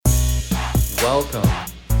Welcome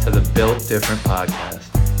to the Built Different podcast.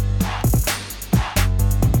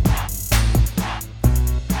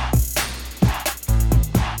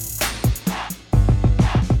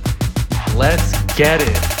 Let's get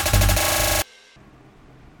it.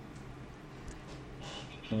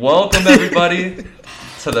 Welcome everybody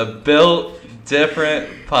to the Built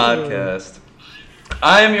Different podcast.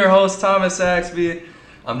 I am your host, Thomas Saxby.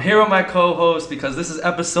 I'm here with my co-host because this is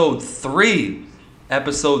episode 3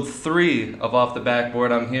 of Off the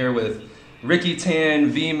Backboard. I'm here with Ricky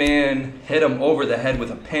Tan, VMan, hit him over the head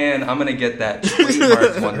with a pan. I'm going to get that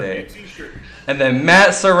trademarked one day. And then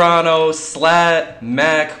Matt Serrano, Slat,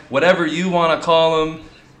 Mac, whatever you want to call him,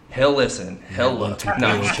 he'll listen. He'll look.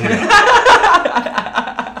 No.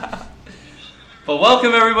 But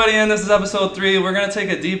welcome everybody in. This is episode 3. We're going to take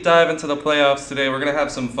a deep dive into the playoffs today. We're going to have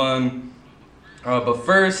some fun. But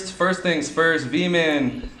first things first,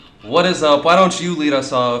 V-Man, what is up? Why don't you lead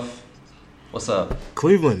us off? What's up?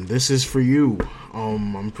 Cleveland, this is for you.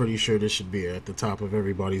 I'm pretty sure this should be at the top of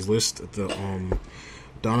everybody's list.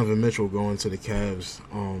 Donovan Mitchell going to the Cavs.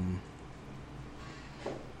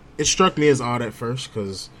 It struck me as odd at first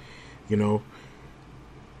because,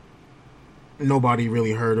 nobody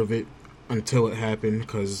really heard of it until it happened,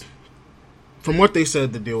 because from what they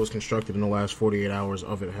said, the deal was constructed in the last 48 hours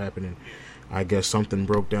of it happening. I guess something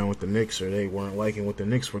broke down with the Knicks, or they weren't liking what the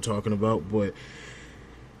Knicks were talking about, but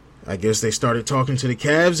I guess they started talking to the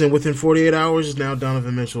Cavs, and within 48 hours, now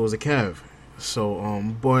Donovan Mitchell is a Cav. So,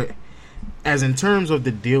 but as in terms of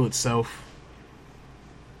the deal itself,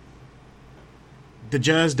 the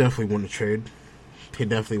Jazz definitely won the trade. They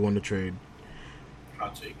definitely won the trade.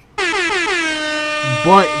 Hot take.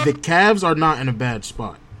 But the Cavs are not in a bad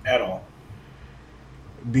spot. At all.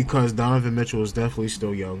 Because Donovan Mitchell is definitely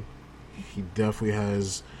still young. He definitely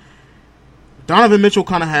has... Donovan Mitchell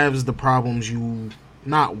kind of has the problems you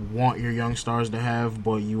not want your young stars to have,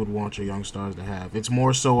 but you would want your young stars to have. It's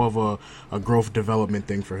more so of a growth development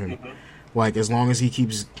thing for him. Mm-hmm. Like, as long as he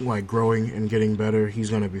keeps, growing and getting better, he's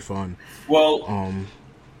going to be fun. Well,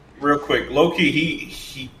 real quick, low-key,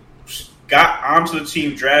 he got onto the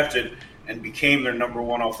team drafted and became their number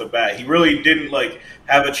one off the bat. He really didn't,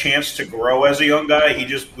 have a chance to grow as a young guy. He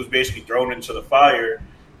just was basically thrown into the fire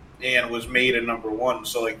and was made a number one.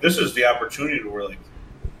 So, this is the opportunity to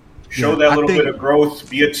show that little bit of growth,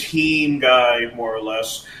 be a team guy, more or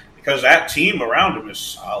less, because that team around him is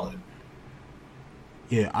solid.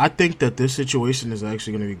 Yeah, I think that this situation is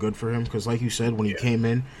actually going to be good for him because, like you said, when he came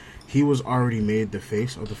in, he was already made the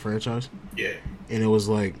face of the franchise. Yeah. And it was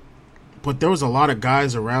but there was a lot of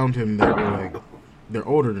guys around him that were they're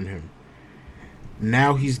older than him.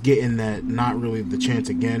 Now he's getting that, not really the chance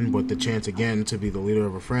again, but the chance again to be the leader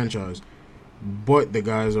of a franchise. But the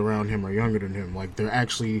guys around him are younger than him.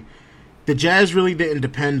 The Jazz really didn't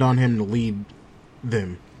depend on him to lead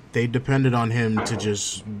them. They depended on him to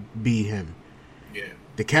just be him. Yeah.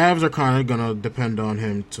 The Cavs are kind of going to depend on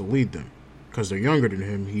him to lead them because they're younger than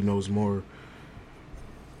him. He knows more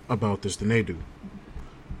about this than they do.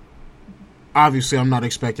 Obviously, I'm not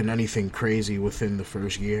expecting anything crazy within the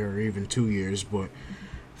first year or even 2 years, but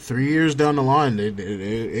 3 years down the line,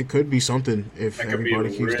 it could be something if everybody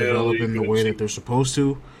keeps developing the way that they're supposed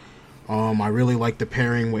to. I really like the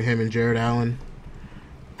pairing with him and Jared Allen.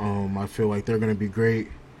 I feel like they're going to be great.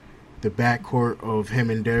 The backcourt of him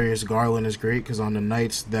and Darius Garland is great because on the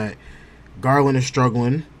nights that Garland is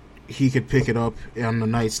struggling, he could pick it up. On the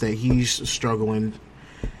nights that he's struggling,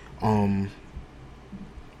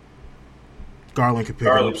 Garland could pick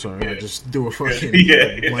it up. Sorry, I just do a fucking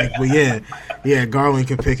blank. But yeah, Garland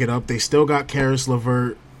could pick it up. They still got Karis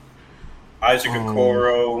LeVert. Isaac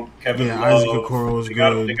Okoro, Kevin Love. Isaac Okoro is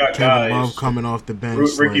good. They got Kevin guys. Love coming off the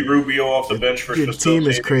bench. Ricky Rubio off the bench for the team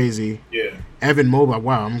is crazy. Yeah. Evan Mobley.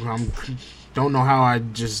 Wow, I'm don't know how I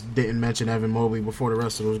just didn't mention Evan Mobley before the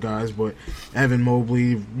rest of those guys, but Evan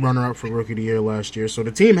Mobley, runner-up for Rookie of the Year last year. So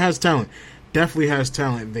the team has talent. Definitely has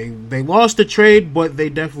talent. They lost the trade, but they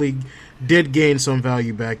definitely did gain some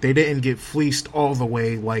value back. They didn't get fleeced all the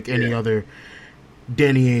way like any other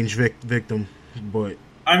Danny Ainge victim, but.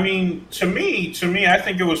 I mean, to me, I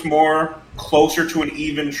think it was more closer to an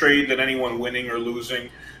even trade than anyone winning or losing.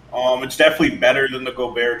 It's definitely better than the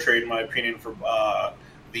Gobert trade, in my opinion, for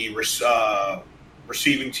the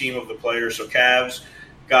receiving team of the players. So Cavs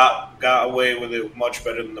got away with it much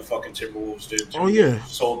better than the fucking Timberwolves did. Oh yeah,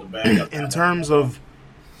 sold the bag. In terms of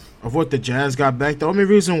what the Jazz got back, the only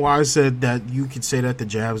reason why I said that you could say that the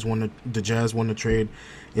Jazz won the trade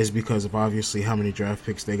is because of obviously how many draft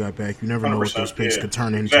picks they got back. You never know what those picks could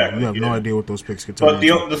turn into. Exactly, you have no idea what those picks could turn into.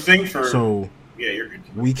 But the thing for you're good.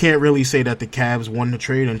 We can't really say that the Cavs won the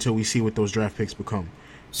trade until we see what those draft picks become.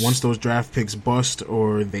 once those draft picks bust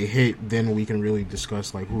or they hit, then we can really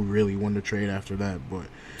discuss like who really won the trade after that. But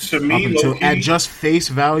to me, at just face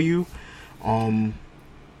value, Colin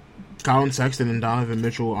Sexton and Donovan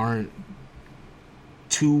Mitchell aren't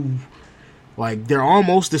too, like, they're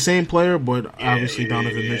almost the same player, but obviously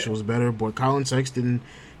Donovan Mitchell is better. But Colin Sexton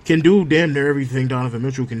can do damn near everything Donovan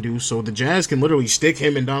Mitchell can do, so the Jazz can literally stick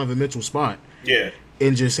him in Donovan Mitchell's spot. Yeah.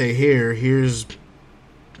 And just say, here's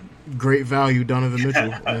great value Donovan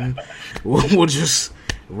Mitchell, and we'll just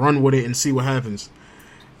run with it and see what happens.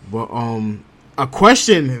 But a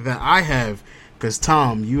question that I have, because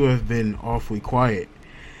Tom, you have been awfully quiet,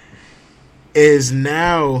 is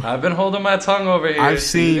now I've been holding my tongue over here. I've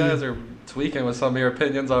seen you guys are tweaking with some of your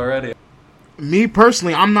opinions already. Me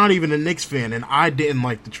personally, I'm not even a Knicks fan, and I didn't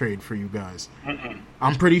like the trade for you guys.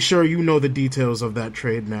 I'm pretty sure you know the details of that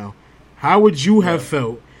trade now. How would you have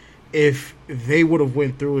felt if they would have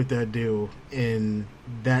went through with that deal, and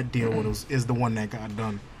that deal is the one that got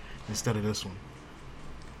done instead of this one?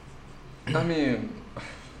 I mean,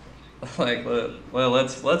 like, well,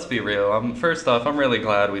 let's be real. First off, I'm really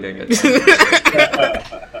glad we didn't get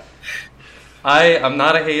done. I'm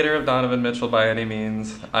not a hater of Donovan Mitchell by any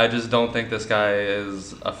means. I just don't think this guy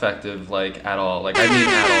is effective, like, at all. Like, I mean,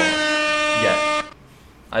 at all. Yet.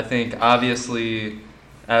 I think, obviously,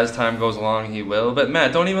 as time goes along, he will. But,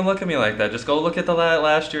 Matt, don't even look at me like that. Just go look at the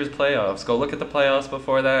last year's playoffs. Go look at the playoffs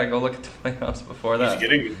before that, and go look at the playoffs before that.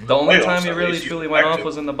 The only time he really truly went off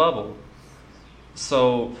was in the bubble.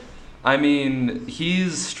 So, I mean,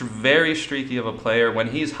 he's very streaky of a player. When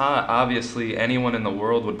he's hot, obviously, anyone in the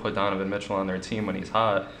world would put Donovan Mitchell on their team when he's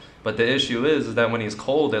hot. But the issue is that when he's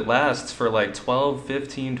cold, it lasts for like 12,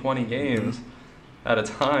 15, 20 games at a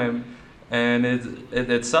time. And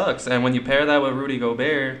it sucks. And when you pair that with Rudy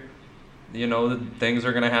Gobert, you know, things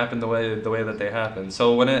are going to happen the way that they happen.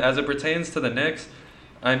 So as it pertains to the Knicks,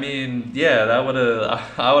 I mean, yeah, I would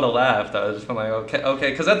have laughed. I was just been like, okay,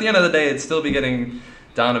 because at the end of the day, it'd still be getting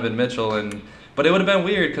Donovan Mitchell, but it would have been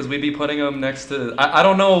weird because we'd be putting him next to. I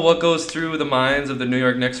don't know what goes through the minds of the New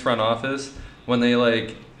York Knicks front office when they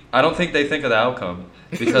I don't think they think of the outcome,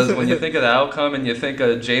 because when you think of the outcome and you think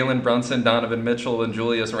of Jalen Brunson, Donovan Mitchell, and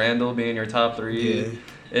Julius Randle being your top three,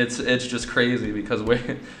 it's just crazy because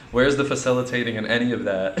where's the facilitating in any of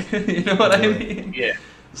that? You know what I mean? Yeah.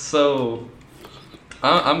 So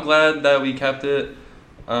I'm glad that we kept it.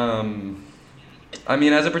 I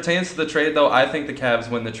mean, as it pertains to the trade, though, I think the Cavs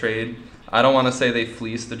win the trade. I don't want to say they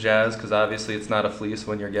fleeced the Jazz, because obviously it's not a fleece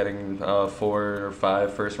when you're getting 4 or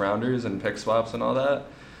 5 first-rounders and pick swaps and all that.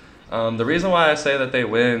 The reason why I say that they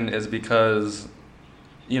win is because,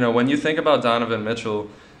 you know, when you think about Donovan Mitchell,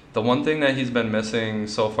 the one thing that he's been missing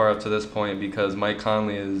so far up to this point, because Mike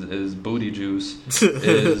Conley is booty juice,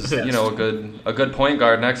 is, you know, a good point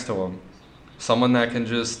guard next to him. Someone that can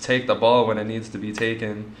just take the ball when it needs to be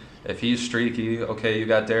taken. If he's streaky, okay, you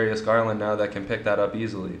got Darius Garland now that can pick that up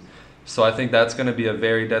easily. So I think that's going to be a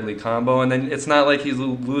very deadly combo. And then it's not like he's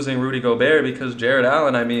losing Rudy Gobert, because Jared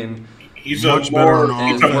Allen, I mean, he's a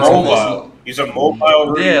mobile. He's a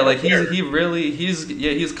mobile. Yeah, like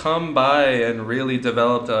he's come by and really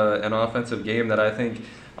developed an offensive game that I think,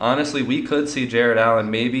 honestly, we could see Jared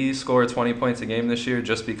Allen maybe score 20 points a game this year,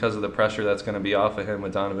 just because of the pressure that's going to be off of him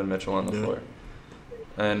with Donovan Mitchell on the floor.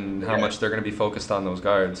 And how much they're going to be focused on those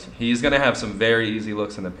guards. He's going to have some very easy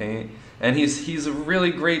looks in the paint, and he's a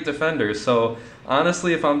really great defender. So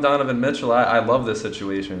honestly, if I'm Donovan Mitchell, I love this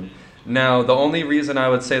situation. Now, the only reason I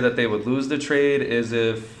would say that they would lose the trade is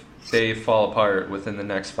if they fall apart within the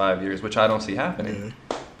next 5 years, which I don't see happening,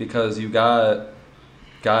 because you got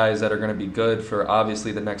guys that are going to be good for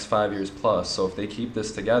obviously the next 5 years plus. So if they keep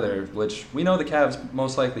this together, which we know the Cavs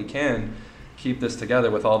most likely can keep this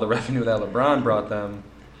together with all the revenue that LeBron brought them,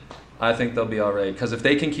 I think they'll be all right. Because if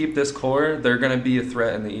they can keep this core, they're going to be a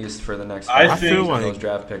threat in the East for the next 5 years. I feel like those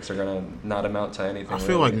draft picks are going to not amount to anything. I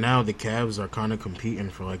feel like now the Cavs are kind of competing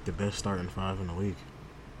for like the best starting 5 in the league.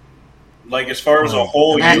 Like, as far as a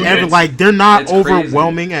whole unit, like, they're not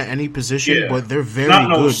overwhelming crazy at any position, but they're very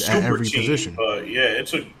good at every position. But yeah,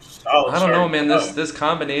 it's a solid. I don't know, man. This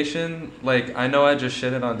combination, like, I know I just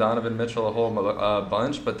shitted on Donovan Mitchell a whole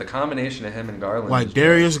bunch, but the combination of him and Garland, like,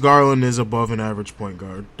 Darius Garland is above an average point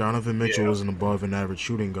guard. Donovan Mitchell is an above an average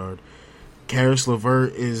shooting guard. Karis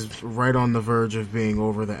LeVert is right on the verge of being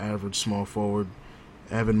over the average small forward.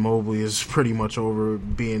 Evan Mobley is pretty much over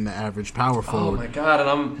being the average power forward. Oh my God!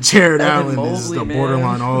 And Jared Allen is the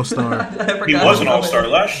borderline all-star. He was an all-star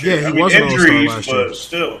last year. Yeah, he was an all-star last year, but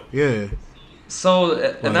still. Yeah. So,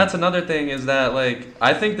 and that's another thing, is that, like,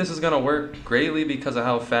 I think this is going to work greatly because of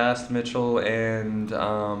how fast Mitchell and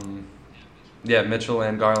Yeah, Mitchell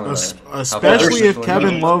and Garland. Especially if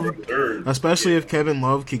Kevin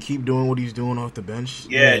Love can keep doing what he's doing off the bench.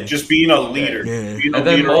 Yeah, just being a leader. Yeah. And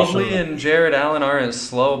then Mobley and Jared Allen aren't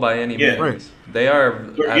slow by any means. Right. They are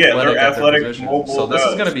they're athletic, mobile. So this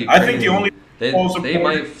is going to be crazy. I think the only they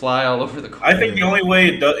might fly all over the court. I think the only way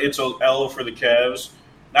it's a L for the Cavs,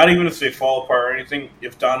 not even if they fall apart or anything,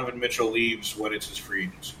 if Donovan Mitchell leaves when it's his free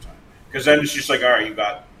agency time. Because then it's just like, all right, you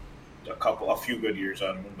got a few good years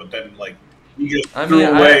out of him, but then like you just threw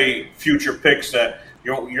away future picks that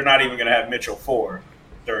you're not even going to have Mitchell for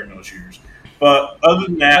during those years. But other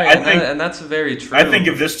than that, I think, and that's very true. I think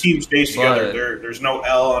if this team stays together, there's no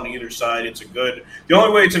L on either side. It's a good. The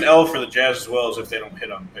only way it's an L for the Jazz as well is if they don't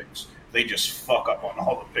hit on picks. They just fuck up on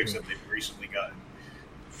all the picks that they've recently gotten.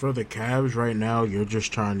 For the Cavs right now, you're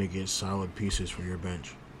just trying to get solid pieces for your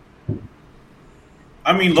bench.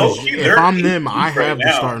 I mean, if I'm them, I have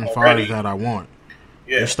the starting five that I want.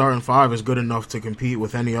 Yeah. The starting five is good enough to compete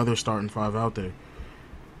with any other starting five out there.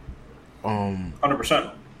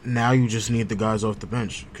 100%. Now you just need the guys off the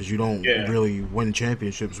bench because you don't really win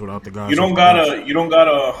championships without the guys. You don't gotta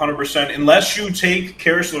 100% unless you take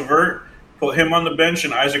Karis LeVert, put him on the bench,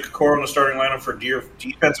 and Isaac Okoro on the starting lineup for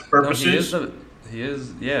defensive purposes. No,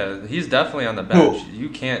 he's definitely on the bench. Who? You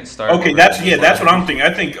can't start. Okay, that's what I'm thinking.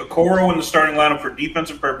 I think Okoro in the starting lineup for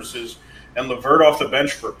defensive purposes and LeVert off the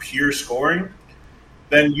bench for pure scoring.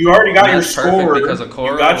 Then you already got your scorer. You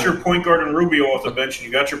got your point guard and Rubio off the bench, and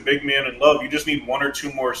you got your big man in Love. You just need one or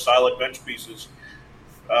two more solid bench pieces,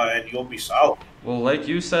 and you'll be solid. Well, like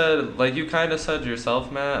you kind of said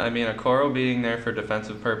yourself, Matt. I mean, Okoro being there for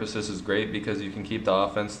defensive purposes is great because you can keep the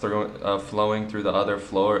offense flowing through the other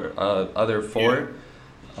four,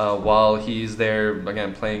 while he's there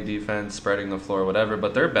again playing defense, spreading the floor, whatever.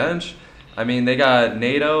 But their bench. I mean, they got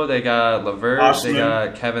Nato, they got LeVert, they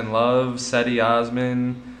got Kevin Love, Cedi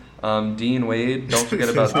Osman, Dean Wade. Don't forget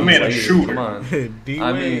about Dean Wade. A shooter. Come on.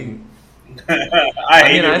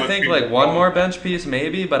 I think like one more bench piece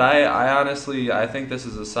maybe, but I honestly think this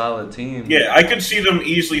is a solid team. Yeah, I could see them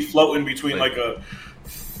easily floating between like a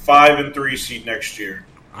 5 and 3 seed next year.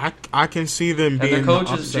 I can see them being and the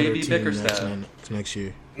coach is JB Bickerstaff next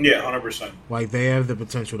year. Yeah, 100%. Like they have the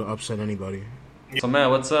potential to upset anybody. So Matt,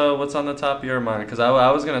 what's on the top of your mind? Because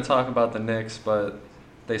I was gonna talk about the Knicks, but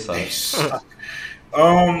they suck.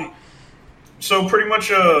 So pretty much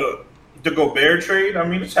the Gobert trade. I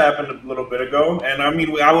mean, it's happened a little bit ago, and I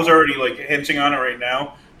mean, I was already like hinting on it right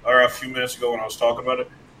now, or a few minutes ago when I was talking about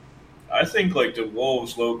it. I think like the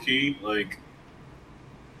Wolves, low key, like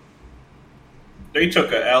they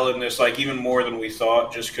took a L in this, like even more than we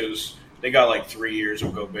thought, just because they got like 3 years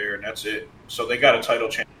of Gobert, and that's it. So they got a title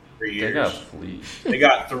chance. 3 years. They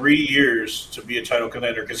got 3 years to be a title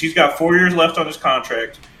contender because he's got 4 years left on his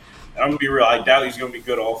contract. And I'm gonna be real. I doubt he's gonna be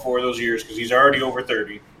good all 4 of those years because he's already over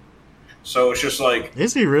 30. So it's just like,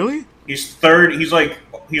 is he really? He's third. He's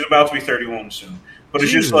about to be 31 soon. But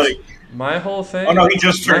it's just like my whole thing. Oh no, he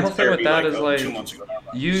just turned 30. My whole thing with that is 2 months ago.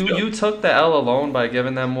 You took the L alone by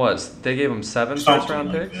giving them what? They gave him 7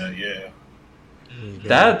 first-round picks. Yeah.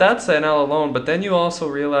 That's an L alone, but then you also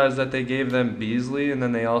realize that they gave them Beasley, and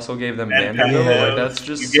then they also gave them Vanderbilt. Like that's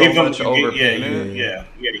just so much overpayment.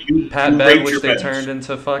 You Pat Bev, which they turned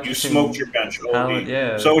into fucking. You smoked your bench.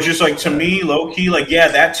 Yeah. So it's just like to me, low key, like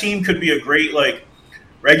that team could be a great like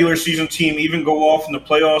regular season team, even go off in the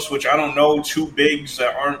playoffs. Which I don't know, 2 bigs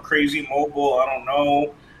that aren't crazy mobile. I don't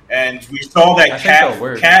know. And we saw that Cat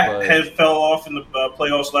fell off in the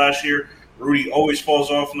playoffs last year. Rudy always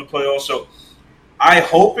falls off in the playoffs, so. I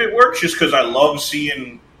hope it works just because I love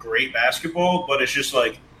seeing great basketball, but it's just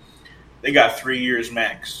like they got 3 years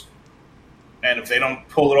max. And if they don't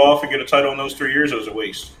pull it off and get a title in those 3 years, it was a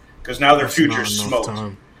waste. Because now their future's smoked.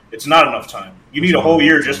 It's not enough time. You need a whole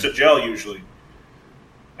year just to gel usually.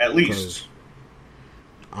 At least.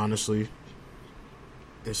 Honestly,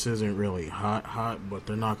 this isn't really hot, but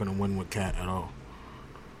they're not going to win with Cat at all.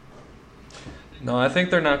 No, I think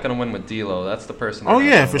they're not going to win with D'Lo. That's the person. Oh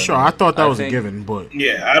yeah, for sure. I thought that was a given, but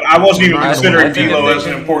yeah, I wasn't even considering D'Lo as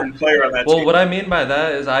an important player on that team. Well, what I mean by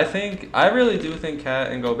that is, I really do think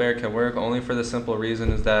Cat and Gobert can work. Only for the simple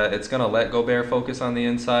reason is that it's going to let Gobert focus on the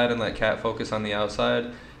inside and let Cat focus on the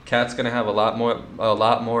outside. Cat's going to have a lot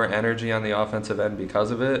more energy on the offensive end because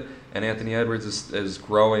of it, and Anthony Edwards is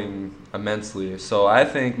growing immensely. So I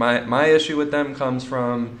think my issue with them comes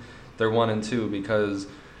from their 1 and 2 because.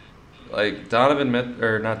 Like D'Angelo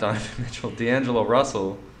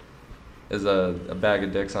Russell is a bag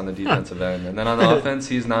of dicks on the defensive end, and then on the offense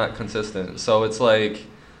he's not consistent. So it's like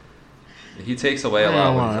he takes away a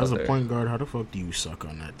lot. As a point guard, how the fuck do you suck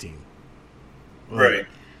on that team? Right.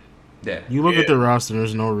 Yeah. You look at the roster,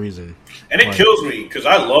 there's no reason. And it kills me because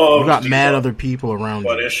I love. You got mad other people around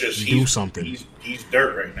but you. It's just do something. He's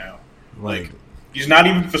dirt right now. Like he's not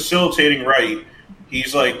even facilitating right.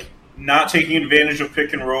 He's like not taking advantage of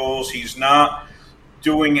pick and rolls. He's not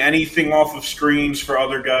doing anything off of screens for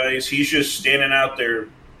other guys. He's just standing out there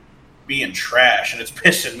being trash, and it's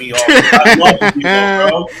pissing me off. I love him,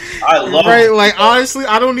 bro. I love him. Like, honestly,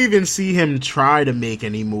 I don't even see him try to make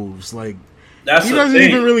any moves. Like, That's he the doesn't thing.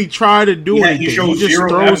 even really try to do anything. He just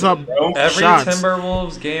throws up Every shots.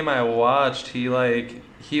 Timberwolves game I watched, he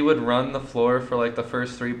would run the floor for like the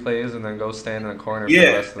first 3 plays and then go stand in a corner. For the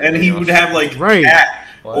rest of the and game. he would have like Pat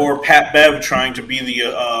or Pat Bev trying to be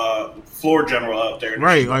the floor general out there.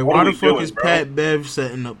 Right, like why the fuck is Pat Bev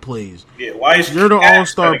setting up plays? Yeah, why is you're the Pat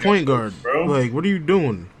all-star point guard, bro? Like, what are you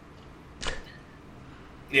doing?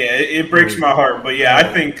 Yeah, it breaks my heart, but yeah, I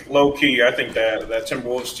think low key, I think that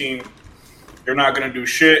Timberwolves team, they're not going to do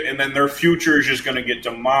shit, and then their future is just going to get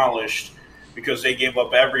demolished because they gave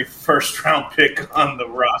up every first round pick on the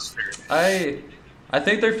roster. I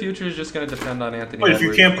think their future is just going to depend on Anthony. But Edwards, if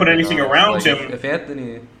you can't put anything around him, if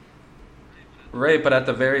Anthony. Right, but at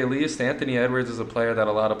the very least, Anthony Edwards is a player that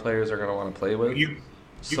a lot of players are going to want to play with. You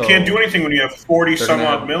can't do anything when you have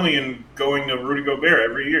 40-some-odd million going to Rudy Gobert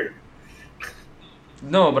every year.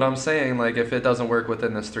 No, but I'm saying, like, if it doesn't work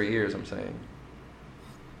within this 3 years, I'm saying.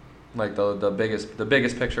 Like, the biggest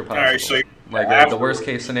picture possible. All right, so like, the worst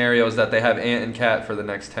case scenario is that they have Ant and Cat for the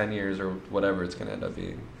next 10 years or whatever it's going to end up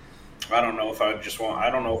being. I don't know if I'd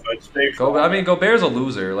stay for Gobert's a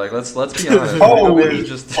loser. Like, let's be honest. Holy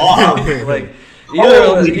just fuck. Like,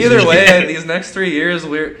 either way, these next 3 years,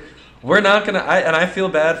 we're not gonna. I feel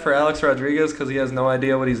bad for Alex Rodriguez because he has no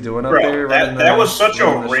idea what he's doing up there. That was such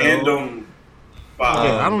a random.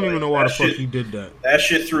 I don't even know why the fuck he did that. That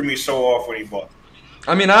shit threw me so off when he bought.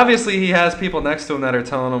 I mean, obviously he has people next to him that are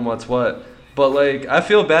telling him what's what, but like I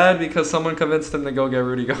feel bad because someone convinced him to go get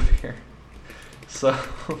Rudy Gobert. So.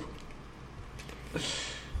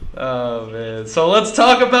 Oh man! So let's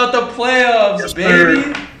talk about the playoffs,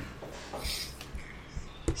 baby.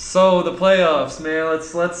 So the playoffs, man.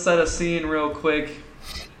 Let's set a scene real quick.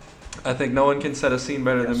 I think no one can set a scene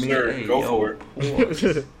better than me. Sir, hey, go for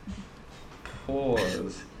it.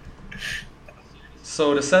 Pause.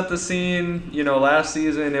 So to set the scene, last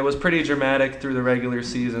season it was pretty dramatic through the regular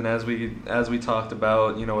season, as we talked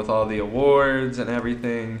about, with all the awards and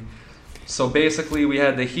everything. So basically, we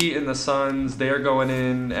had the Heat and the Suns. They're going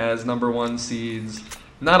in as number 1 seeds.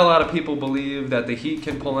 Not a lot of people believe that the Heat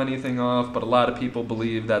can pull anything off, but a lot of people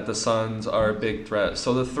believe that the Suns are a big threat.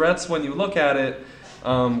 So the threats, when you look at it,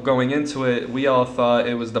 going into it, we all thought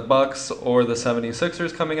it was the Bucks or the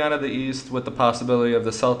 76ers coming out of the East, with the possibility of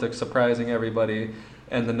the Celtics surprising everybody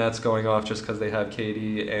and the Nets going off just because they have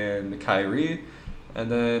KD and Kyrie. And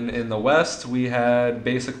then in the West, we had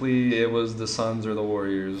basically it was the Suns or the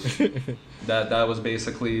Warriors. that was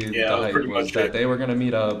basically the hype was that they were going to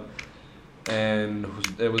meet up, and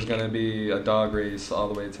it was going to be a dog race all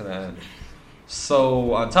the way to the end.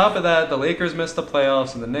 So on top of that, the Lakers missed the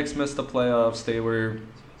playoffs and the Knicks missed the playoffs. They were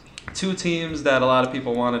 2 teams that a lot of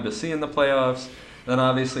people wanted to see in the playoffs. Then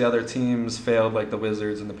obviously other teams failed, like the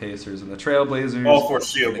Wizards and the Pacers and the Trailblazers, all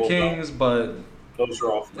foreseeable, and the Kings, but those are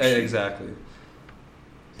all foreseeable. Exactly.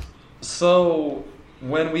 So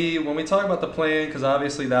when we talk about the play-in, because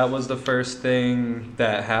obviously that was the first thing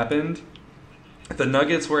that happened, the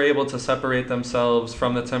Nuggets were able to separate themselves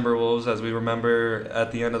from the Timberwolves. As we remember,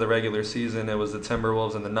 at the end of the regular season, it was the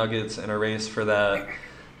Timberwolves and the Nuggets in a race for that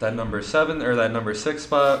number 7 or that number 6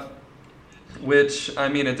 spot. Which, I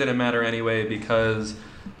mean, it didn't matter anyway because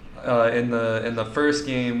in the first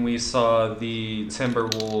game we saw the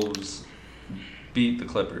Timberwolves beat the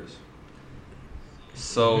Clippers.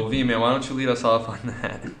 So, V-Man, why don't you lead us off on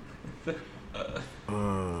that?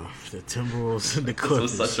 The Timberwolves and the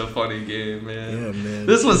Clippers. This was such a funny game, man. Yeah, man.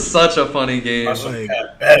 This was such a funny game. Like,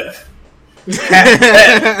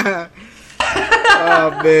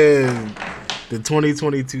 oh, man. The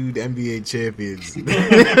 2022 NBA champions. The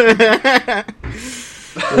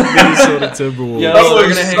Minnesota Timberwolves. Yo,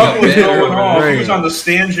 something was going off. He was on the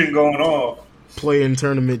stanchion going off. Playing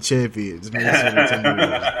tournament champions. Minnesota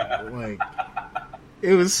Timberwolves. Like,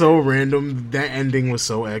 it was so random. That ending was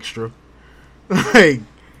so extra. Like,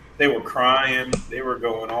 they were crying. They were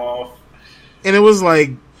going off. And it was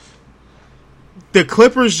like, the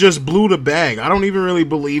Clippers just blew the bag. I don't even really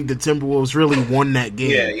believe the Timberwolves really won that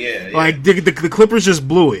game. Yeah. Like, the Clippers just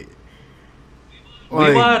blew it.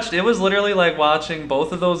 Like, it was literally like watching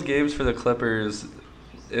both of those games for the Clippers.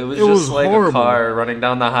 It was It was just like horrible. a car running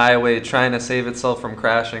down the highway trying to save itself from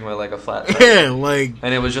crashing with like a flat tire. Yeah, like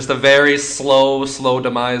And it was just a very slow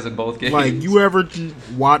demise in both games. like you ever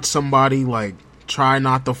watch somebody like try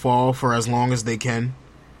not to fall for as long as they can?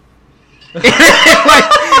 like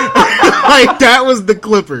that was the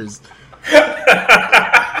Clippers.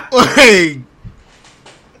 Like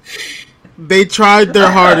they tried their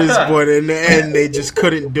hardest, but in the end they just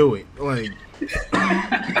couldn't do it. Like,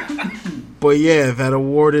 but yeah, that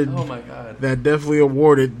awarded. Oh my god. That definitely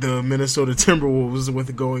awarded the Minnesota Timberwolves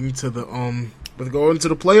with going to the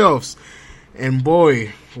playoffs. And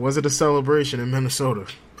boy, was it a celebration in Minnesota.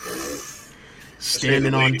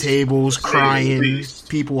 Standing on tables, crying,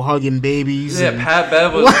 people hugging babies. Yeah, and Pat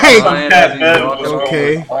Bev was like, crying as he walked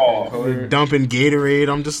okay. over. Dumping Gatorade.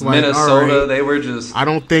 I'm just like, Minnesota, all right. they were just... I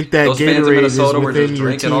don't think that Those fans in Gatorade is Minnesota were within just your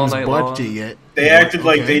drinking all team's night budget long. yet. They acted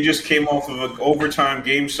like Okay. they just came off of an overtime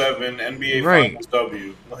Game 7 NBA Right. Finals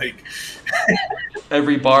W. Like,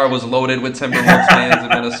 Every bar was loaded with Timberwolves fans in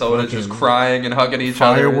Minnesota just crying and hugging each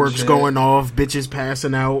other. and Fireworks shit. going off, bitches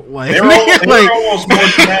passing out. Like, they were almost more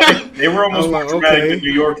dramatic. They were almost I'm more like, dramatic okay. than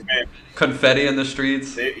New York, man. Confetti in the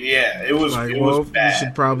streets. Yeah, it was like, it well, was you bad.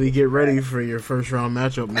 should probably get ready for your first round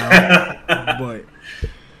matchup now. But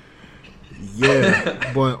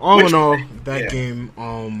yeah, but all in all, that game,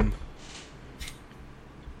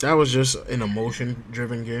 that was just an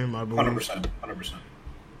emotion-driven game, I believe. 100%.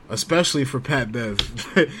 Especially for Pat Bev.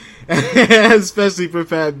 Especially for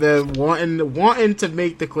Pat Bev wanting to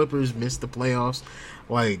make the Clippers miss the playoffs.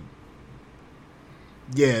 Like,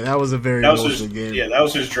 yeah, that was a very emotional game. Yeah, that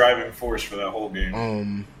was his driving force for that whole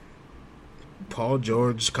game. Paul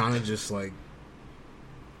George kind of just like,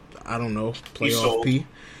 I don't know, He sold.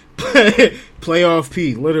 playoff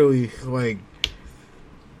P, literally, like,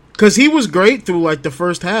 because he was great through like the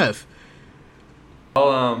first half.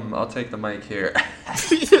 I'll take the mic here.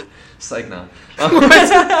 Psych now.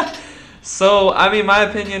 So, I mean, my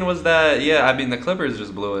opinion was that, yeah, I mean, the Clippers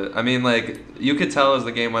just blew it. I mean, like, you could tell as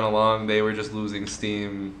the game went along, they were just losing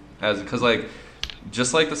steam. Because, like,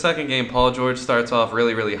 just like the second game, Paul George starts off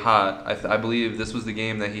really, really hot. I believe this was the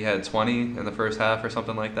game that he had 20 in the first half or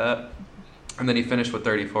something like that. And then he finished with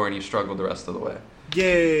 34, and he struggled the rest of the way.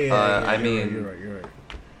 Yeah. I mean, you're right.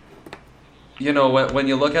 You know, when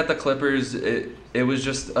you look at the Clippers, it was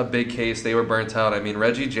just a big case. They were burnt out. I mean,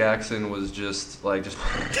 Reggie Jackson was just like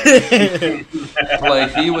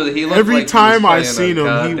like he looked Every like time he was I seen him, he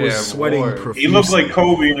goddamn was sweating war. profusely. He looked like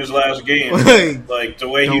Kobe in his last game. Like the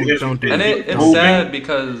way he don't do And that. it's moving. sad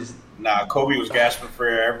because Nah, Kobe was gasping for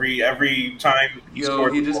air every time he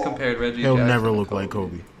scored. he the just ball. compared Reggie He'll Jackson never to look Kobe. like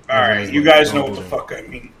Kobe. All right, you guys know what the fuck I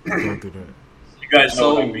mean. Don't do that. You guys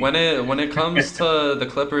know what I So mean. when it comes to the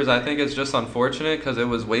Clippers, I think it's just unfortunate because it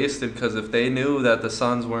was wasted. Because if they knew that the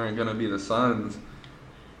Suns weren't going to be the Suns,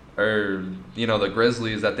 or the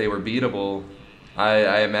Grizzlies, that they were beatable,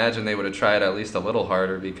 I imagine they would have tried at least a little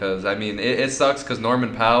harder. Because I mean, it sucks because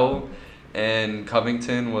Norman Powell and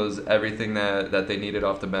Covington was everything that they needed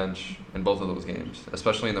off the bench in both of those games,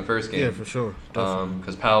 especially in the first game. Yeah, for sure.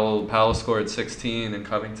 Because Powell scored 16 and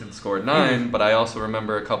Covington scored 9, but I also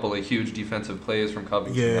remember a couple of huge defensive plays from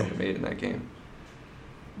Covington that were made in that game.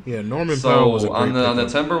 Yeah, Norman Powell was a So great on the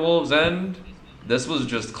pickup. Timberwolves end, this was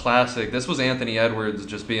just classic. This was Anthony Edwards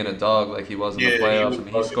just being a dog like he was in the Yeah, playoffs. he I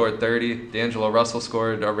mean, was he scored 30. D'Angelo Russell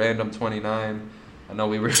scored a random 29. I know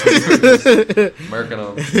we were just murking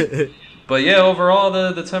him. But yeah, overall,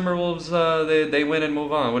 the Timberwolves, they win and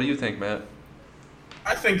move on. What do you think, Matt?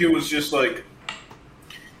 I think it was just like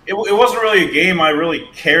it wasn't really a game I really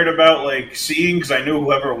cared about like seeing because I knew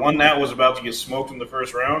whoever won that was about to get smoked in the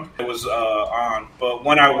first round. It was on, but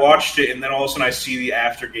when I watched it and then all of a sudden I see the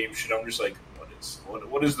after game shit, I'm just like,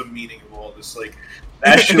 what is the meaning of all this? Like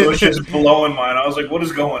that shit was just blowing mine. I was like, what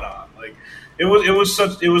is going on? Like it was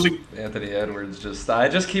a Anthony Edwards I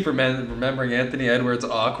just keep remembering Anthony Edwards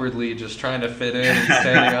awkwardly just trying to fit in and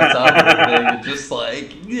standing on top of the thing and just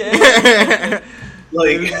like, yeah.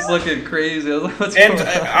 like It's looking crazy. What's and going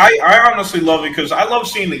on? I honestly love it because I love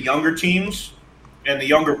seeing the younger teams and the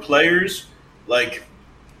younger players like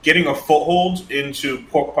getting a foothold into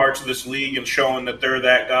parts of this league and showing that they're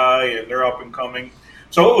that guy and they're up and coming.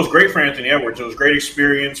 So it was great for Anthony Edwards. It was great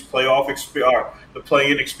experience, the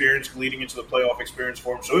play-in experience leading into the playoff experience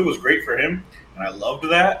for him. So it was great for him, and I loved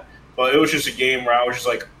that. But it was just a game where I was just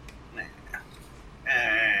like,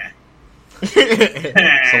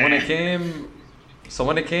 So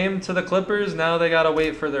when it came to the Clippers, now they gotta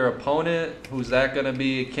wait for their opponent. Who's that gonna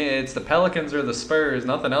be? It's the Pelicans or the Spurs.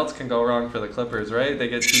 Nothing else can go wrong for the Clippers, right? They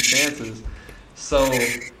get 2 chances. So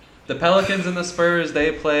the Pelicans and the Spurs,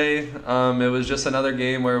 they play. It was just another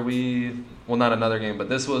game where we well, not another game, but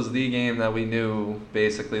this was the game that we knew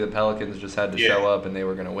basically the Pelicans just had to show up and they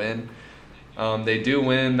were going to win. They do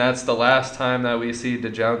win. That's the last time that we see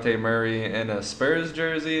DeJounte Murray in a Spurs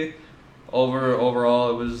jersey. Overall,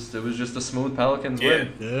 it was just a smooth Pelicans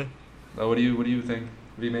win. Yeah. What do you think?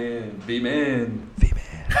 V-Man.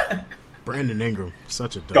 Brandon Ingram,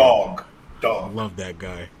 such a dog. I love that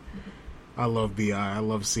guy. I love B.I. I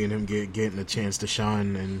love seeing him getting a chance to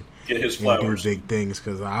shine and get his flowers, do big things,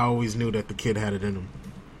 because I always knew that the kid had it in him.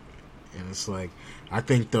 And it's like, I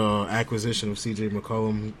think the acquisition of C.J.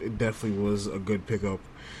 McCollum definitely was a good pickup.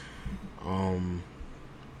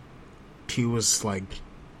 He was like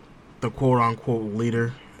the quote unquote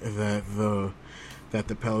leader that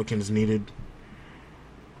the Pelicans needed.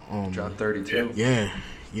 Dropped 32.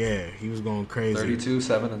 Yeah, he was going crazy. 32,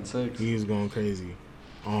 7 and 6. He was going crazy.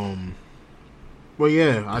 Well,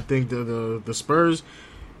 yeah, I think the Spurs,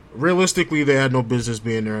 realistically, they had no business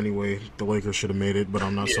being there anyway. The Lakers should have made it, but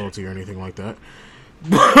I'm not salty or anything like that.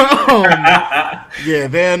 Yeah,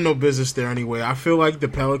 they had no business there anyway. I feel like the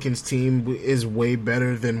Pelicans team is way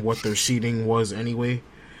better than what their seeding was anyway.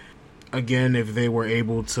 Again, if they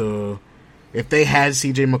had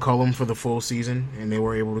C.J. McCollum for the full season and they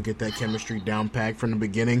were able to get that chemistry down packed from the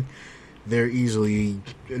beginning, they're easily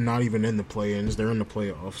not even in the play-ins. They're in the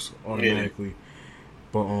playoffs automatically.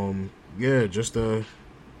 But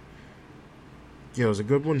it was a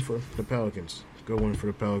good win for the Pelicans. Good win for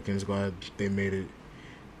the Pelicans. Glad they made it.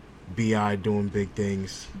 B.I. doing big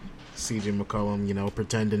things. C.J. McCollum,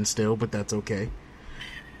 pretending still, but that's okay.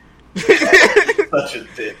 Such a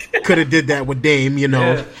dick. Could have did that with Dame,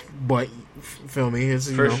 but feel me,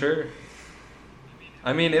 for sure.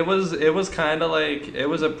 I mean, it was kind of like it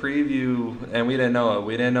was a preview, and we didn't know it.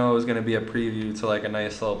 We didn't know it was going to be a preview to like a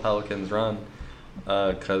nice little Pelicans run,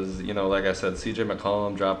 because like I said, C.J.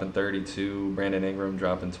 McCollum dropping 32, Brandon Ingram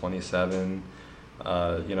dropping 27.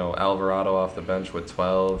 Alvarado off the bench with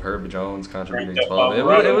 12, Herb Jones contributing 12. It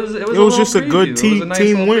was just a good team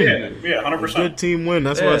win. Yeah, 100%. A good team win.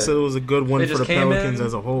 That's why I said it was a good win for the Pelicans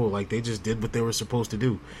as a whole. Like, they just did what they were supposed to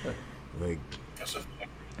do.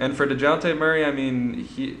 And for DeJounte Murray, I mean,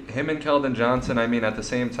 him and Keldon Johnson, I mean, at the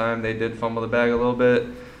same time, they did fumble the bag a little bit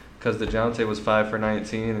because DeJounte was 5 for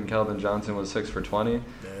 19 and Keldon Johnson was 6 for 20.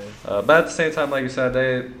 But at the same time, like you said,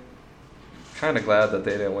 they kind of glad that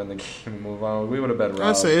they didn't win the game and move on. We would have been robbed.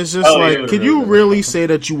 I'd say it's just could you really say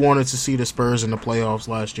that you wanted to see the Spurs in the playoffs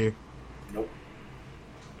last year? Nope.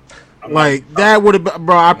 That would have,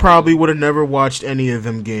 bro. I probably would have never watched any of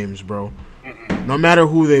them games, bro. No matter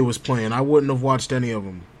who they was playing, I wouldn't have watched any of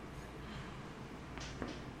them.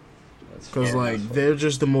 Because they're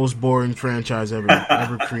just the most boring franchise ever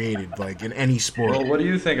created, in any sport. Well, what do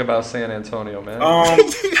you think about San Antonio, man? Not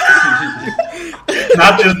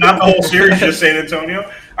the whole series, just San Antonio.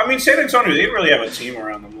 I mean, San Antonio, they didn't really have a team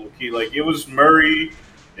around them, low-key. It was Murray,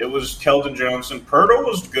 it was Keldon Johnson. Pirtle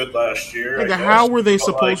was good last year. How were they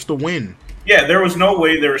supposed to win? Yeah, there was no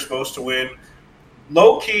way they were supposed to win.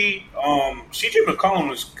 Low-key, C.J. McCollum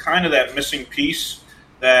was kind of that missing piece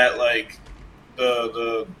that,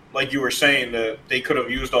 the like you were saying, that they could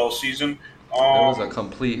have used all season. It was a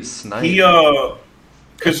complete snipe.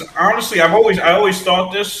 Because honestly, I always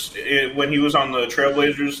thought this when he was on the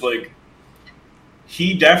Trailblazers.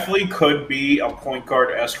 He definitely could be a point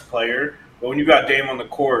guard-esque player, but when you got Dame on the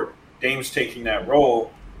court, Dame's taking that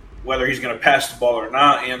role, whether he's going to pass the ball or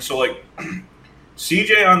not. And so,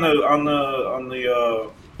 CJ on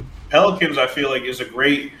the Pelicans, I feel like is a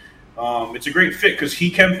great. It's a great fit because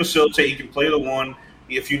he can facilitate. He can play the one.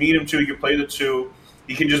 If you need him to, he can play the two.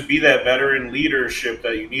 He can just be that veteran leadership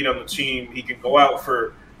that you need on the team. He can go out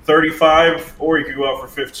for 35 or he could go out for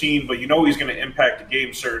 15, but he's going to impact the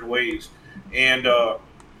game certain ways. And,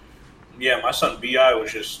 my son B.I.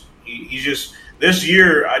 was just – he's just – this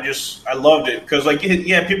year I loved it because,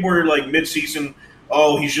 people were mid-season,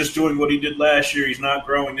 oh, he's just doing what he did last year. He's not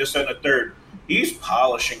growing, this, that, and the third. He's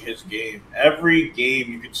polishing his game. Every game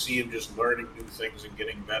you can see him just learning new things and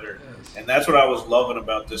getting better. Yes. And that's what I was loving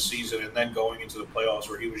about this season and then going into the playoffs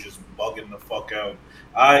where he was just bugging the fuck out.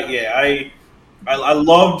 I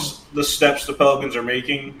loved the steps the Pelicans are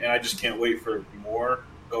making, and I just can't wait for more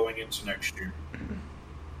going into next year.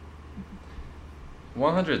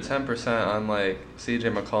 110% on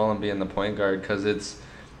CJ McCollum being the point guard because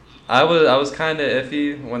I was kind of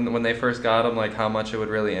iffy when they first got him, how much it would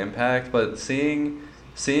really impact. But seeing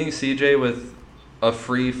CJ with a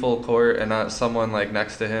free full court and not someone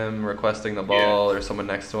next to him requesting the ball or someone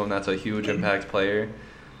next to him that's a huge impact player,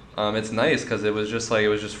 it's nice because it was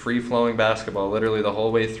just free flowing basketball literally the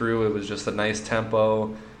whole way through. It was just a nice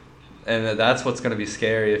tempo, and that's what's going to be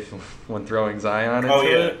scary when throwing Zion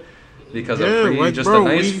into it. because a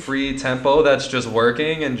nice free tempo that's just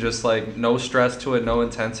working and just like no stress to it, no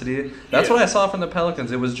intensity. That's what I saw from the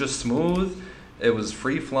Pelicans. It was just smooth. It was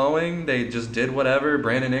free flowing. They just did whatever.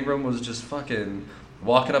 Brandon Ingram was just fucking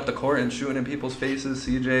walking up the court and shooting in people's faces.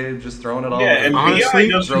 CJ just throwing it all. Yeah, and honestly,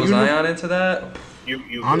 throw Zion into that.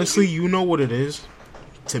 You know what it is?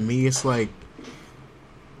 To me, it's like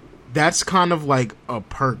that's kind of like a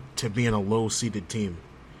perk to being a low-seeded team.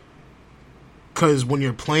 Because when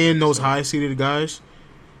you're playing those high-seeded guys,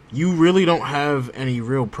 you really don't have any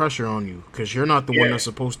real pressure on you because you're not the one that's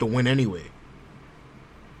supposed to win anyway.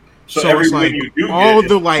 So it's like all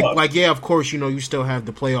the of course, you still have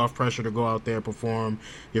the playoff pressure to go out there and perform.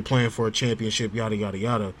 You're playing for a championship, yada yada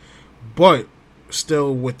yada. But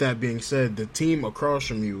still, with that being said, the team across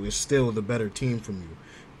from you is still the better team from you.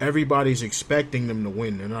 Everybody's expecting them to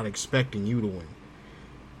win. They're not expecting you to win.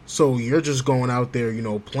 So you're just going out there,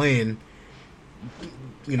 playing,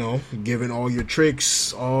 giving all your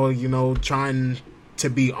tricks, all, trying to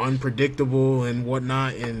be unpredictable and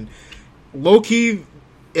whatnot. And low-key,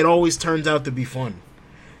 it always turns out to be fun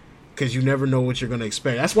because you never know what you're going to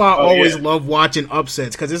expect. That's why I always love watching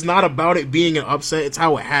upsets because it's not about it being an upset. It's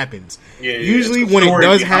how it happens. Usually when it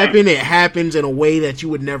does happen, it happens in a way that you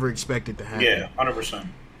would never expect it to happen. Yeah, 100%.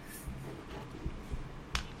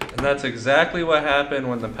 And that's exactly what happened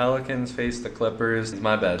when the Pelicans faced the Clippers.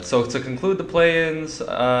 My bad. So to conclude the play-ins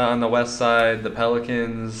on the west side, the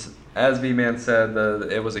Pelicans, as VMan said,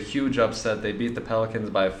 it was a huge upset. They beat the Pelicans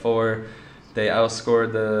by 4. They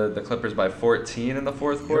outscored the Clippers by 14 in the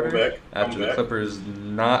fourth quarter. After the Clippers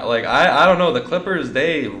I don't know, the Clippers,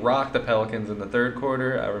 they rocked the Pelicans in the third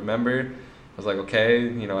quarter. I remember. I was like, okay,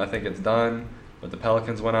 I think it's done. But the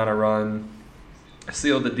Pelicans went on a run.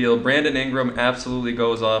 Sealed the deal. Brandon Ingram absolutely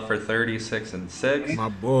goes off for 36 and 6. My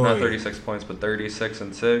boy. Not 36 points, but 36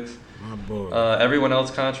 and 6. My boy. Everyone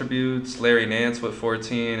else contributes. Larry Nance with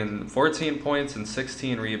 14 points and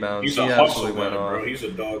 16 rebounds. He's a hustle man, bro. He's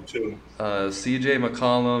a dog too. CJ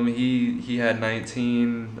McCollum, he had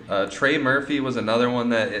 19. Trey Murphy was another one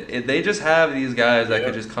that they just have these guys that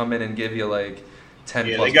could just come in and give you like 10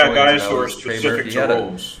 plus points. They got guys who are specific to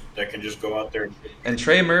roles that can just go out there. And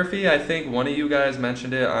Trey Murphy, I think one of you guys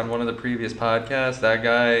mentioned it on one of the previous podcasts. That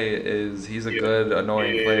guy he's a good,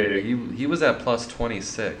 annoying player. He was at plus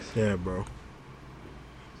 26. Yeah, bro.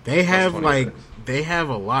 They have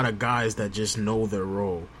a lot of guys that just know their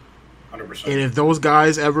role. 100%. And if those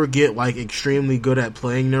guys ever get extremely good at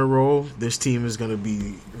playing their role, this team is going to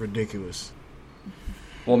be ridiculous.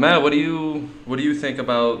 Well, Matt, what do you think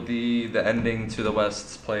about the ending to the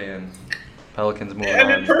West's play-in? Pelicans moving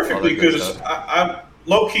on. And perfectly, because I'm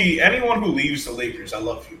low-key, anyone who leaves the Lakers, I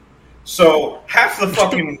love you. So half the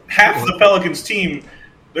Pelicans team,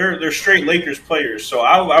 they're straight Lakers players. So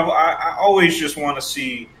I always just want to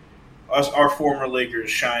see our former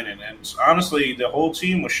Lakers shining. And honestly, the whole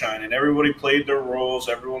team was shining. Everybody played their roles.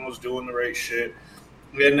 Everyone was doing the right shit.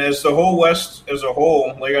 And as the whole West as a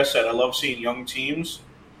whole, like I said, I love seeing young teams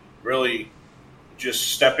really just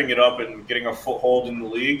stepping it up and getting a foothold in the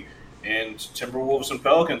league. And Timberwolves and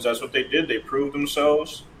Pelicans, that's what they did. They proved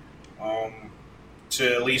themselves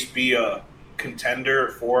to at least be a contender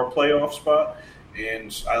for a playoff spot.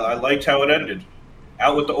 And I liked how it ended.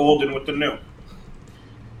 Out with the old and with the new.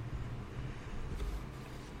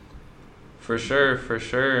 For sure.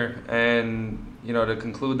 And, to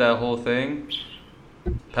conclude that whole thing,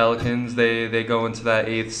 Pelicans, they go into that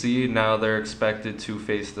 8th seed. Now they're expected to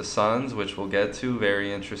face the Suns, which we'll get to.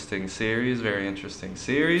 Very interesting series.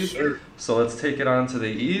 Sure. So let's take it on to the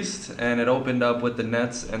East. And it opened up with the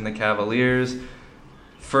Nets and the Cavaliers.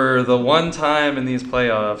 For the one time in these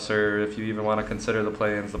playoffs, or if you even want to consider the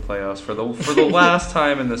play-ins the playoffs, for the last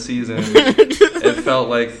time in the season, it felt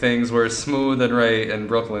like things were smooth and right in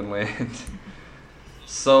Brooklyn land.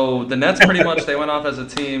 So the Nets pretty much, they went off as a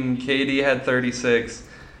team. KD had 36.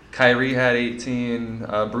 Kyrie had 18.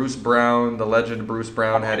 Bruce Brown, the legend Bruce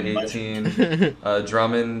Brown, had 18.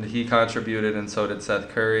 Drummond, he contributed, and so did Seth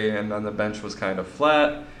Curry. And on the bench was kind of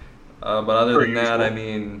flat. But other than that,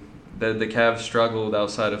 the Cavs struggled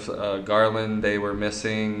outside of Garland. They were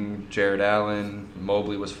missing Jared Allen.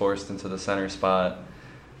 Mobley was forced into the center spot.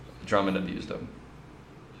 Drummond abused him.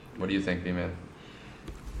 What do you think, B-Man?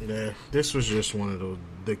 Yeah, this was just one of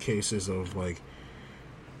the cases of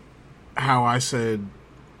how I said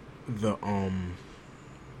the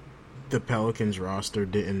Pelicans roster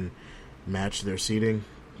didn't match their seeding.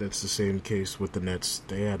 That's the same case with the Nets.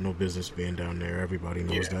 They had no business being down there. Everybody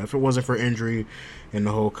knows that. If it wasn't for injury and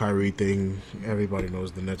the whole Kyrie thing, everybody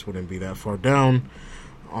knows the Nets wouldn't be that far down.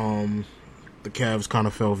 The Cavs kind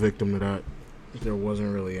of fell victim to that. There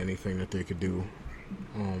wasn't really anything that they could do.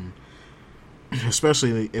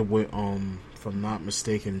 especially with if I'm not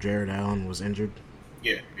mistaken, Jared Allen was injured.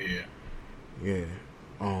 Yeah. Yeah.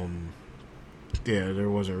 Yeah, there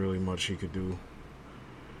wasn't really much he could do.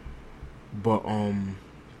 But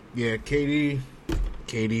yeah, KD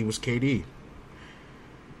was KD.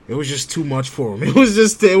 It was just too much for him. It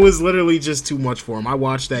was literally just too much for him. I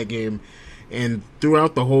watched that game, and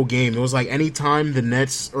throughout the whole game, it was like anytime the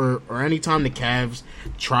Nets or anytime the Cavs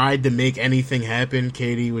tried to make anything happen,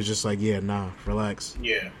 KD was just like, yeah, nah, relax.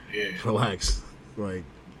 Yeah. Relax. Like,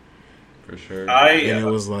 For sure. and it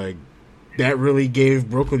was like, that really gave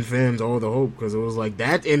Brooklyn fans all the hope, because it was like,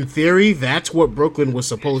 that, in theory, that's what Brooklyn was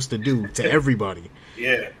supposed to do to everybody.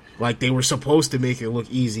 Yeah. Like, they were supposed to make it look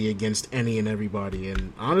easy against any and everybody.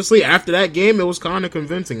 And honestly, after that game, it was kind of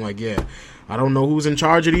convincing. Like, yeah, I don't know who's in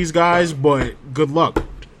charge of these guys, but good luck.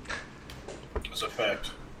 That's a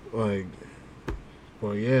fact. Like,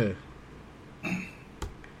 well, yeah.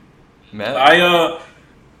 Matt?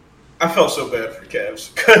 I felt so bad for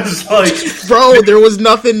Cavs because, like, bro, there was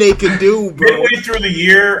nothing they could do, bro. Midway through the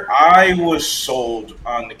year, I was sold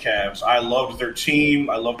on the Cavs. I loved their team.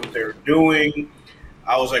 I loved what they were doing.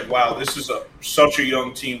 I was like, wow, this is such a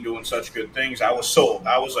young team doing such good things. I was sold.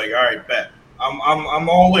 I was like, all right, bet. I'm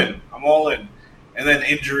all in. I'm all in. And then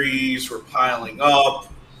injuries were piling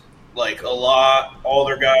up, like a lot. All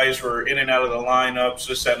their guys were in and out of the lineups,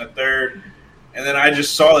 this, that, and the third. And then I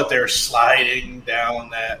just saw that they were sliding down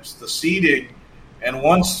the seeding. And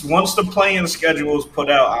once the playing schedule was put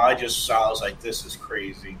out, I was like, this is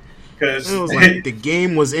crazy. Because it was like the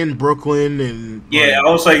game was in Brooklyn, and yeah, I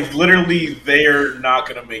was like, literally, they're not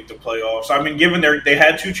going to make the playoffs. I mean, given they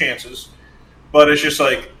had 2 chances, but it's just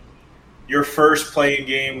like your first playing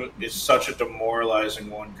game is such a demoralizing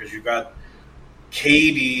one because you got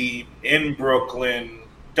KD in Brooklyn.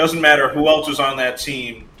 Doesn't matter who else is on that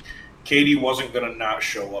team. KD wasn't going to not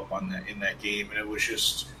show up in that game, and it was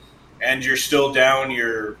just. And you're still down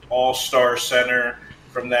your all-star center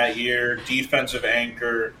from that year, defensive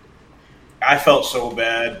anchor. I felt so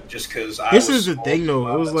bad just because This is the thing,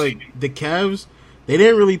 though. It was like the Cavs, they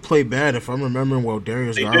didn't really play bad. If I'm remembering well,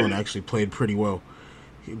 Darius Garland actually played pretty well.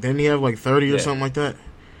 Didn't he have like 30 or something like that?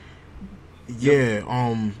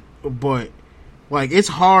 Yeah, but like it's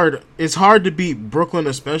hard to beat Brooklyn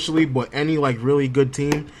especially, but any like really good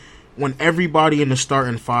team when everybody in the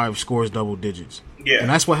starting 5 scores double digits. Yeah. And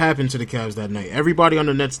that's what happened to the Cavs that night. Everybody on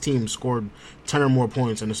the Nets team scored 10 or more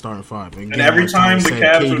points in the starting 5. And every time the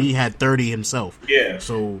Cavs KD had 30 himself. Yeah.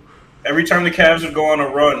 So every time the Cavs would go on a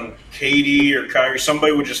run, KD or Kyrie,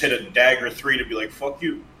 somebody would just hit a dagger 3 to be like, fuck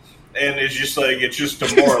you. And it's just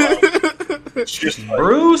demoralizing. It's just like,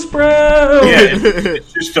 Bruce Brown. Yeah,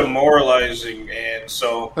 it's just demoralizing, and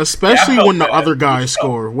so especially when the other guys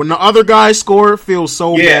score. When the other guys score, it feels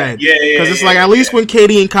so bad. Because it's like at least when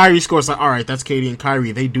KD and Kyrie score, it's like, all right, that's KD and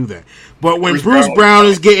Kyrie. They do that. But when Bruce Brown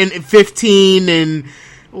is getting 15 and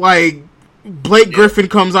like Blake Griffin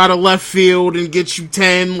comes out of left field and gets you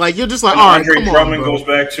 10, like you're just like, all right, come on, bro. Goes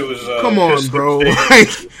back to his come on, bro. Like,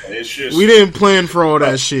 it's just, we didn't plan for all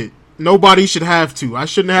that shit. Nobody should have to. I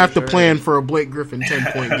shouldn't have to plan for a Blake Griffin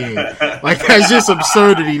 10-point game. Like, that's just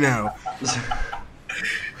absurdity now.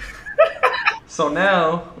 So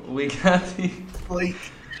now we got the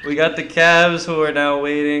Cavs who are now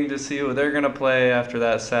waiting to see who they're gonna play after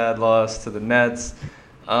that sad loss to the Nets,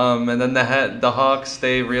 and then the Hawks.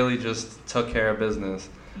 They really just took care of business.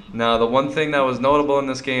 Now the one thing that was notable in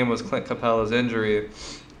this game was Clint Capella's injury.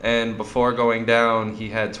 And before going down, he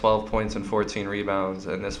had 12 points and 14 rebounds,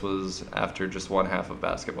 and this was after just one half of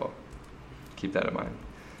basketball. Keep that in mind.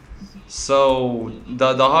 So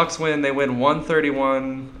the Hawks win. They win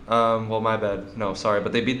 131. Well, my bad. No, sorry,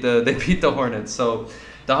 but they beat the Hornets. So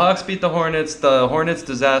the Hawks beat the Hornets. The Hornets'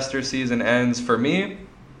 disaster season ends. For me,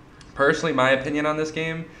 personally, my opinion on this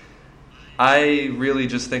game, I really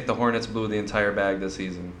just think the Hornets blew the entire bag this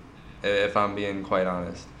season, if I'm being quite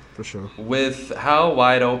honest. For sure. With how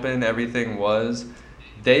wide open everything was,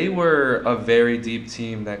 they were a very deep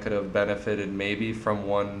team that could have benefited maybe from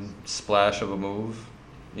one splash of a move,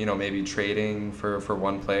 maybe trading for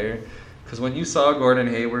one player. Because when you saw Gordon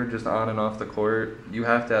Hayward just on and off the court, you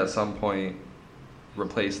have to at some point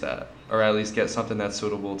replace that, or at least get something that's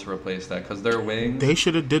suitable to replace that. Because their wings, they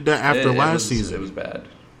should have did that after last season. It was bad.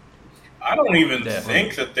 I don't even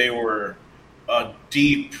think that they were a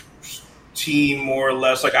deep team, more or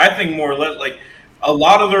less. Like, I think more or less, like, a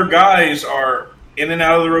lot of their guys are in and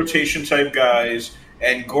out of the rotation type guys,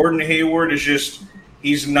 and Gordon Hayward is just,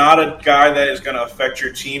 he's not a guy that is going to affect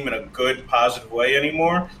your team in a good, positive way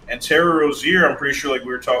anymore. And Terry Rozier, I'm pretty sure, like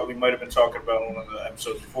we might have been talking about in one of the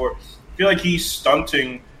episodes before, I feel like he's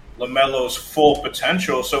stunting LaMelo's full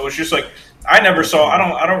potential. So it's just like I never saw.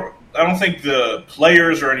 I don't think the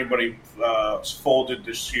players or anybody folded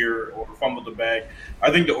this year or fumbled the bag.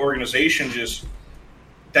 I think the organization just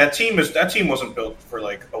that team wasn't built for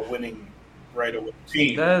like a winning right away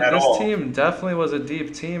team at all. This team definitely was a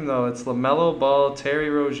deep team though. It's LaMelo Ball, Terry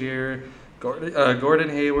Rozier, Gordon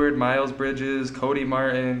Hayward, Miles Bridges, Cody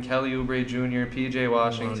Martin, Kelly Oubre Jr., P.J.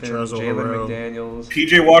 Washington, Jalen McDaniels.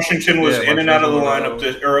 P.J. Washington was in and out of the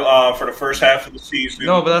lineup for the first half of the season.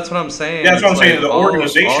 No, but that's what I'm saying. That's what I'm saying. The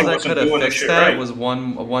organization all that wasn't could have doing fixed shit that right. was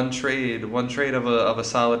one trade of a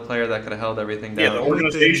solid player that could have held everything down. Yeah, the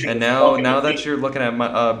organization. And now that you're looking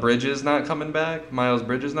at Bridges not coming back, Miles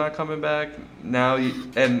Bridges not coming back,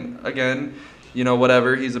 and again.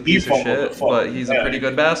 Whatever, he's a piece of shit, but he's a pretty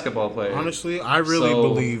good basketball player. Honestly, I really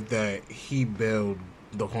believe that he bailed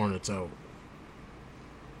the Hornets out.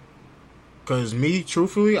 Because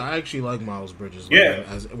truthfully, I actually like Miles Bridges. Yeah,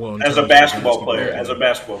 as a basketball player. As a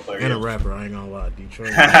basketball player. And a rapper, I ain't gonna lie.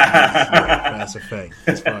 Detroit. That's a fact.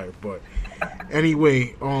 It's fire. But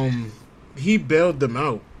anyway, he bailed them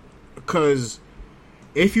out. Because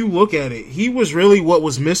if you look at it, he was really what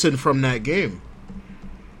was missing from that game.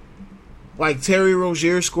 Like, Terry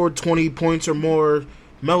Rozier scored 20 points or more.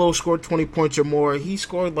 Melo scored 20 points or more. He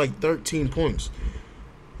scored, 13 points.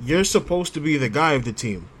 You're supposed to be the guy of the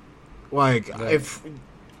team. Like, if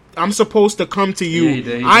I'm supposed to come to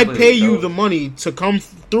you, I pay you the money to come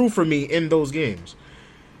through for me in those games.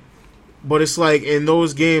 But it's like, in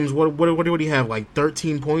those games, what do he have?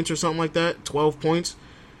 13 points or something like that? 12 points?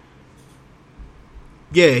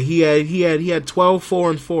 Yeah, he had 12, 4,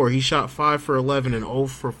 and 4. He shot 5 for 11 and 0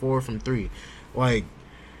 for 4 from 3.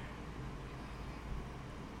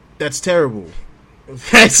 That's terrible.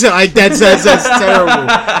 That's terrible.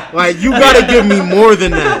 You gotta give me more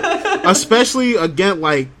than that, especially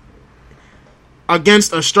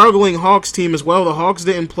against a struggling Hawks team as well. The Hawks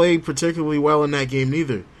didn't play particularly well in that game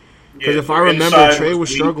neither. Because if I remember, Trey was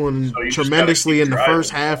struggling tremendously in the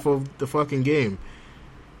first half of the fucking game.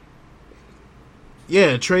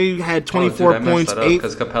 Yeah, Trey had 24 points.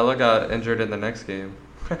 Because Capella got injured in the next game.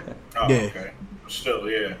 Okay. Still,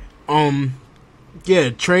 yeah. Yeah,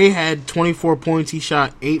 Trey had 24 points. He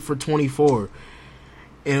shot 8 for 24.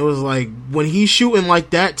 And it was like, when he's shooting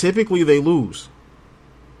like that, typically they lose.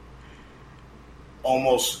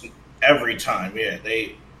 Almost every time, yeah.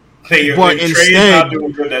 But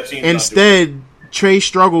instead, Trey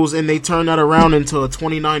struggles and they turn that around into a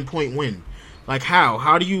 29-point win. How?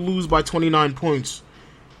 How do you lose by 29 points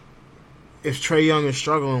if Trae Young is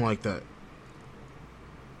struggling like that?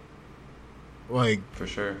 For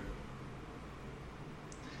sure.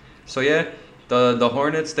 So, yeah, the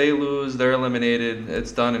Hornets, they lose. They're eliminated.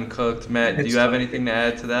 It's done and cooked. Matt, do you have anything to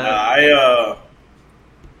add to that?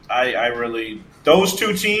 I really... Those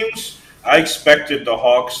two teams, I expected the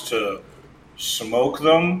Hawks to smoke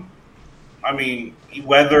them. I mean,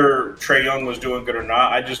 whether Trae Young was doing good or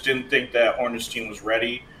not, I just didn't think that Hornets team was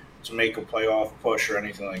ready to make a playoff push or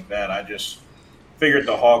anything like that. I just figured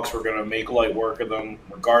the Hawks were going to make light work of them,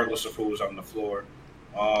 regardless of who was on the floor.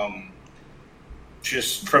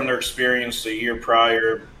 Just from their experience the year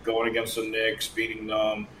prior, going against the Knicks, beating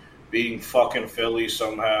them, beating fucking Philly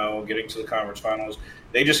somehow, getting to the conference finals.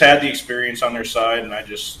 They just had the experience on their side, and I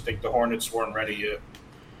just think the Hornets weren't ready yet.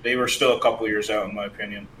 They were still a couple years out, in my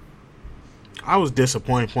opinion. I was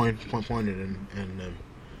disappointed in them.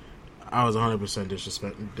 I was 100%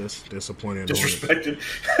 disappointed. Disrespected?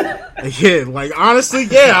 Yeah, honestly,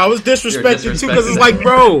 yeah, I was disrespected too, because it's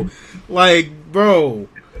bro.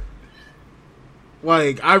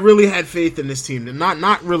 I really had faith in this team.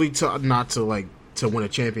 Not really to win a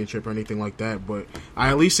championship or anything like that, but I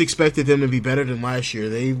at least expected them to be better than last year.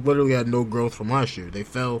 They literally had no growth from last year. They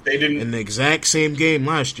fell in the exact same game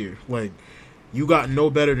last year. You got no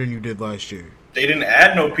better than you did last year. They didn't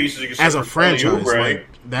add no pieces as a franchise.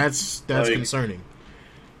 That's concerning.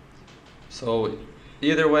 So,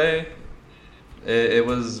 either way, it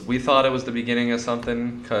was. We thought it was the beginning of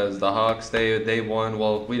something because the Hawks they won.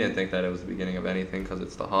 Well, we didn't think that it was the beginning of anything because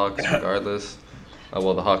it's the Hawks, regardless.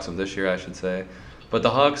 The Hawks of this year, I should say. But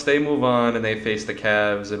the Hawks, they move on and they face the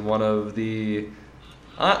Cavs in one of the.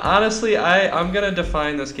 Honestly, I'm gonna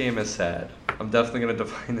define this game as sad. I'm definitely gonna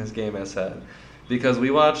define this game as sad. Because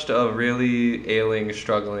we watched a really ailing,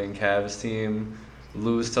 struggling Cavs team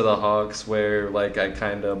lose to the Hawks where, I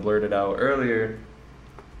kind of blurted out earlier,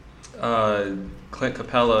 Clint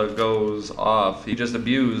Capella goes off. He just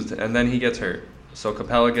abused, and then he gets hurt. So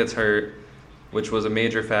Capella gets hurt, which was a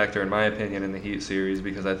major factor, in my opinion, in the Heat series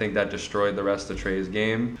because I think that destroyed the rest of Trae's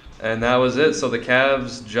game. And that was it. So the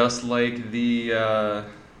Cavs, just like the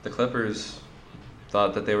Clippers,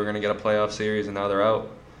 thought that they were going to get a playoff series, and now they're out.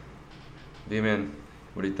 VMan,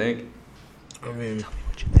 what do you think? I mean, tell me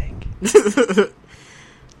what you think.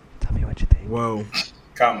 Tell me what you think. Well,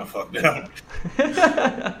 calm the fuck down.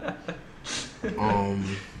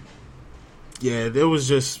 Yeah, there was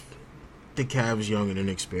just the Cavs young and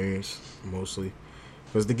inexperienced mostly,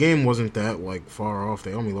 because the game wasn't that like far off.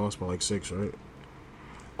 They only lost by like 6, right?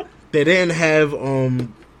 They didn't have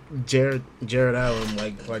Jared Allen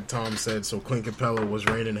like Tom said, so Clint Capella was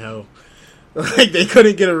raining hell. Like they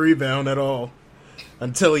couldn't get a rebound at all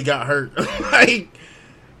until he got hurt. Like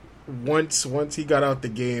once he got out the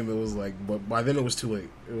game, it was like, but by then it was too late.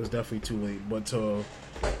 It was definitely too late. But to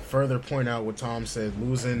further point out what Tom said,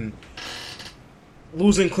 losing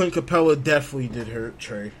Clint Capella definitely did hurt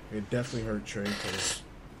Trey. It definitely hurt Trey because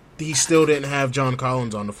he still didn't have John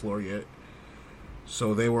Collins on the floor yet.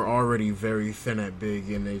 So they were already very thin at big,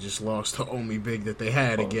 and they just lost the only big that they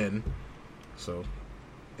had again. So,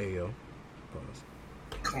 ayo.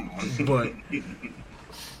 Come on. But,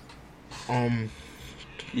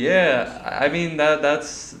 yeah, I mean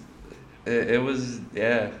that's it was,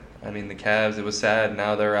 yeah. I mean the Cavs, it was sad.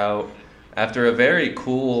 Now they're out after a very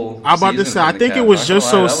cool. I'm about to say, I think it was just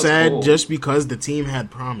so sad cool. just because the team had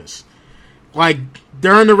promise. Like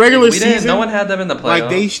during the regular season, no one had them in the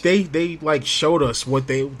playoffs. Like they like showed us what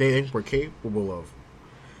they were capable of.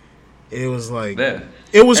 It was like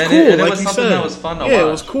it was cool. It like was you something said, that was fun to watch. Yeah,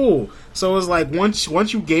 it was cool. So it was like once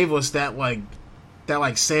you gave us that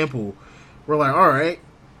sample, we're like, all right,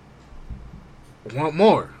 want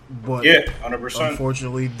more. But yeah, 100%.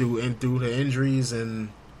 Unfortunately, due to injuries and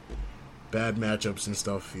bad matchups and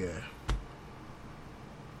stuff, yeah.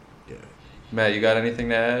 Matt, you got anything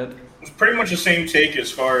to add? It's pretty much the same take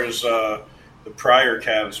as far as the prior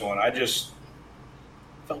Cavs one. I just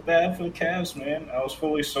felt bad for the Cavs, man. I was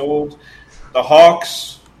fully sold. The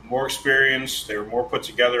Hawks, more experience. They were more put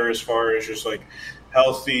together as far as just like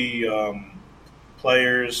healthy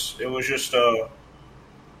players. It was just it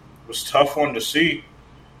was a tough one to see.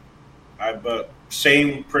 But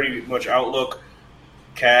same pretty much outlook.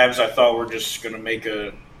 Cavs, I thought were just going to make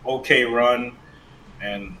a okay run.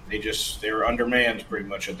 And they were undermanned pretty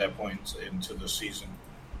much at that point into the season.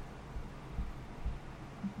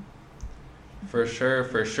 For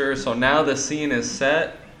sure. So now the scene is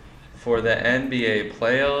set for the NBA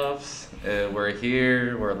playoffs. We're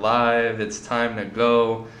here. We're live. It's time to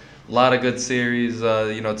go. A lot of good series,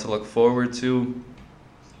 to look forward to.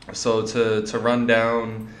 So to run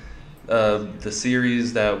down the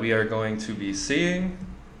series that we are going to be seeing.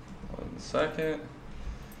 1 second.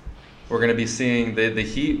 We're going to be seeing the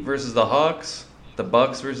Heat versus the Hawks, the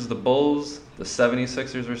Bucks versus the Bulls, the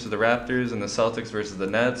 76ers versus the Raptors, and the Celtics versus the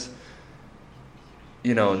Nets.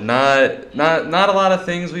 You know, not a lot of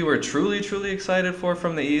things we were truly excited for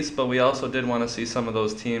from the East, but we also did want to see some of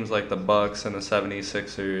those teams like the Bucks and the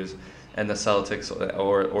 76ers and the Celtics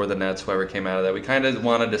or the Nets, whoever came out of that. We kind of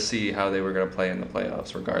wanted to see how they were going to play in the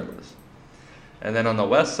playoffs regardless. And then on the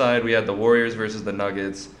West side, we had the Warriors versus the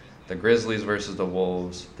Nuggets, the Grizzlies versus the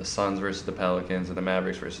Wolves, the Suns versus the Pelicans, and the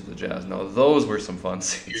Mavericks versus the Jazz. No, those were some fun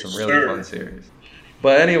series, some really fun series.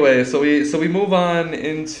 But anyway, so we move on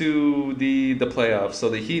into the playoffs. So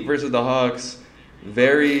the Heat versus the Hawks,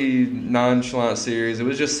 very nonchalant series. It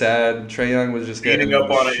was just sad. Trae Young was just getting up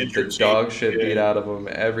on the dog shit beat out of him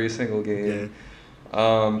every single game.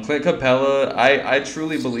 Yeah. Clint Capella, I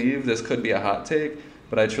truly believe this could be a hot take.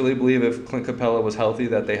 But I truly believe if Clint Capella was healthy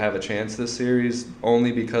that they have a chance this series,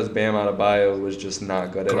 only because Bam Adebayo was just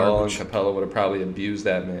not good at all, and Capella would have probably abused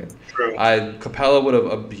that man. True. Capella would have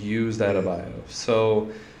abused Adebayo.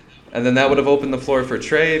 So, and then that would have opened the floor for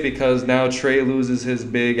Trae, because now Trae loses his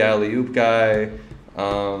big alley-oop guy.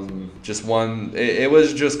 It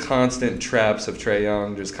was just constant traps of Trae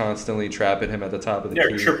Young, just constantly trapping him at the top of the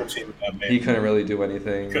key. Triple team that man. He couldn't really do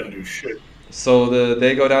anything. Couldn't do shit. So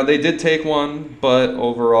they go down. They did take one, but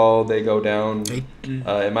overall they go down.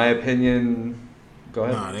 In my opinion, go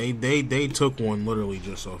ahead. Nah, they took one literally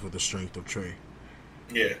just off of the strength of Trae.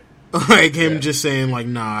 Yeah. Like him just saying like,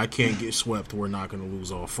 nah, I can't get swept. We're not going to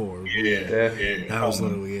lose all 4. Yeah. That was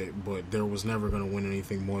literally it. But there was never going to win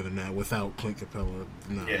anything more than that without Clint Capella.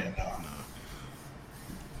 Nah.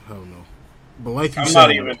 Hell no. But like you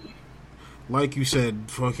said, like you said,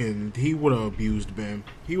 fucking, he would have abused Bam.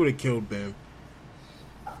 He would have killed Bam.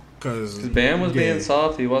 Because Bam was being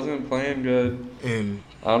soft. He wasn't playing good. And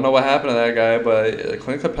I don't know what happened to that guy, but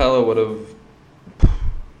Clint Capella would have.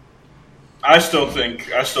 I still think.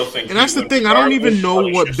 And that's the thing. I don't even know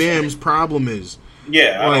what Bam's problem is.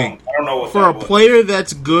 Yeah, I don't know what. For a player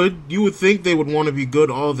that's good, you would think they would want to be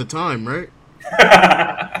good all the time, right?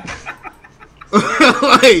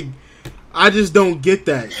 Like, I just don't get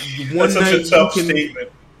that. That's such a tough statement.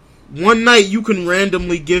 One night you can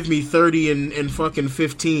randomly give me 30 and fucking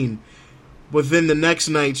 15, but then the next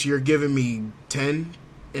nights you're giving me 10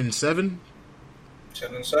 and 7.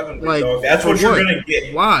 10 and 7. Like, dog. That's what you're gonna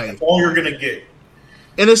get. Why? That's all you're gonna get.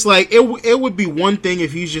 And it's like it would be one thing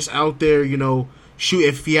if he's just out there, shoot.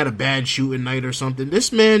 If he had a bad shooting night or something.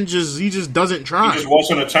 This man just doesn't try. He just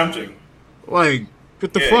wasn't attempting. Like,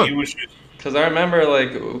 what the fuck? He was just. Because I remember,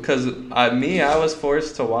 I was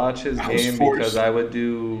forced to watch his game because I would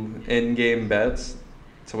do in-game bets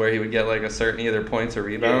to where he would get, like, a certain either points or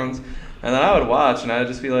rebounds. Yeah. And then I would watch, and I'd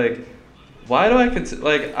just be like, why do I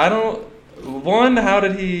I don't... One, how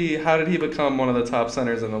did he become one of the top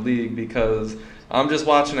centers in the league? Because I'm just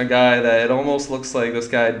watching a guy that it almost looks like this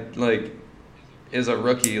guy, like, is a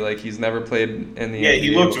rookie. Like, he's never played in the NBA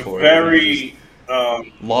he looked before. Very...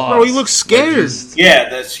 lost. Bro, he looks scared.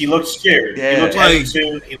 He looked scared. Yeah, he looked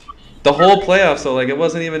the whole playoffs. So it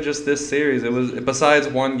wasn't even just this series. It was besides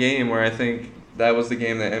one game where I think that was the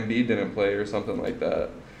game that Embiid didn't play or something like that.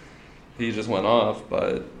 He just went off.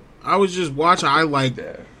 But I was just watching.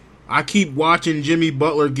 I keep watching Jimmy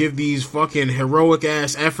Butler give these fucking heroic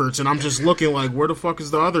ass efforts, and I'm just looking like, where the fuck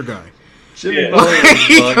is the other guy? Jimmy Butler.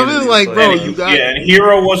 I'm just like, bro, you got. Yeah, and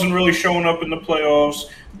Hero wasn't really showing up in the playoffs.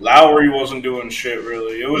 Lowry wasn't doing shit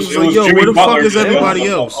really. It was Jimmy where the fuck is everybody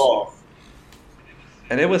else?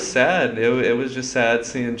 And it was sad. It was just sad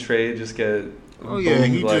seeing Trade just get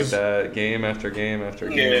boomed like that game after game after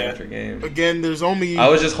game after game. Again, there's only. I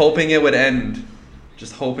was just hoping it would end.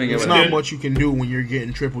 Just hoping it would end. There's not much you can do when you're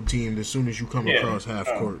getting triple teamed as soon as you come across half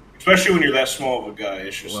court. Especially when you're that small of a guy.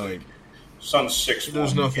 It's just like Sun's 6'1".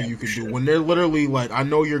 There's nothing you can do. When they're literally like, I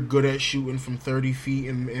know you're good at shooting from 30 feet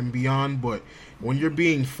and beyond, but when you're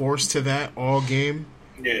being forced to that all game,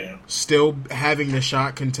 still having the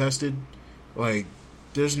shot contested, like,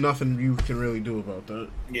 there's nothing you can really do about that.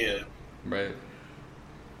 Yeah. Right.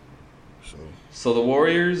 So the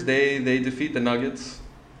Warriors, they defeat the Nuggets,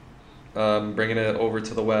 bringing it over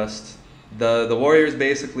to the West. The Warriors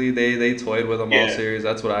basically they toyed with them all series.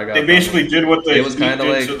 That's what I got. They basically did what they was kind of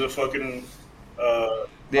like to the fucking.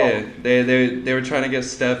 They were trying to get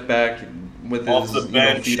Steph back with off his the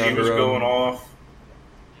bench. feet under was him. Going off.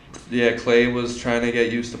 Yeah, Clay was trying to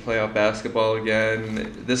get used to playoff basketball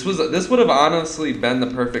again. This would have honestly been the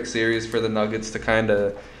perfect series for the Nuggets to kind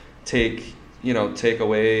of take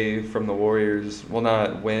away from the Warriors. Well,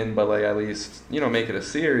 not win, but like at least make it a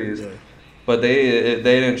series. Yeah. But they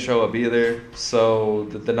didn't show up either. So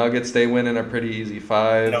the Nuggets, they win in a pretty easy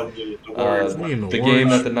 5. No, the Warriors win. The game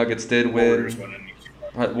that the Nuggets did win.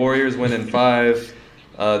 Warriors win in 5.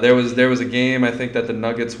 There was a game I think that the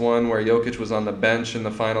Nuggets won where Jokic was on the bench in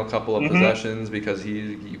the final couple of possessions because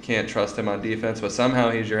you can't trust him on defense, but somehow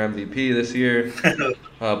he's your MVP this year.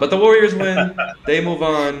 But the Warriors win. They move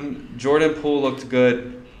on. Jordan Poole looked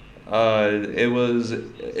good. It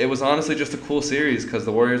was honestly just a cool series because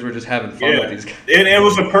the Warriors were just having fun with these guys. And it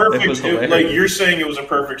was a perfect, like you're saying, it was a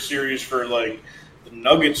perfect series for like the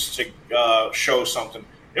Nuggets to show something.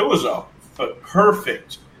 It was a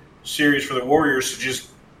perfect series for the Warriors to just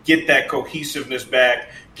get that cohesiveness back,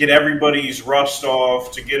 get everybody's rust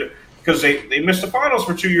off, to get it because they missed the finals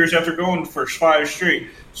for 2 years after going for 5 straight.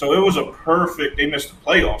 So it was a perfect. They missed the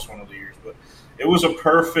playoffs one of the years, but it was a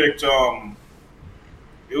perfect.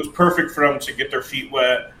 It was perfect for them to get their feet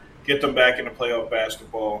wet, get them back into playoff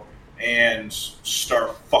basketball, and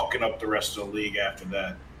start fucking up the rest of the league after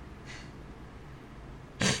that.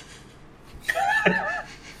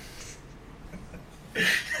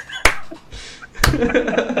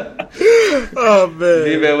 Oh man,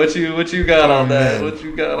 D-Man, what you got on that? What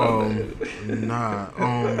you got on that? Nah,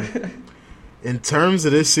 in terms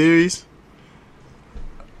of this series,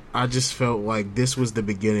 I just felt like this was the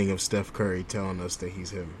beginning of Steph Curry telling us that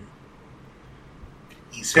he's him.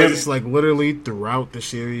 It's like literally throughout the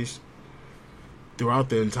series, throughout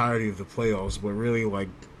the entirety of the playoffs, but really like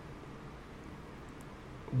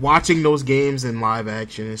watching those games in live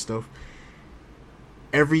action and stuff,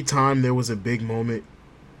 every time there was a big moment,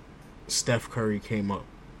 Steph Curry came up.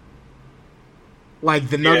 Like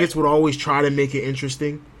the Nuggets would always try to make it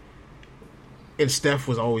interesting, and Steph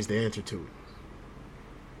was always the answer to it.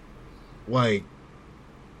 Like,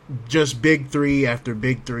 just big 3 after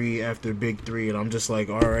big 3 after big 3, and I'm just like,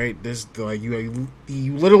 all right, this like you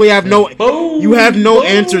literally have no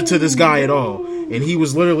answer to this guy at all, and he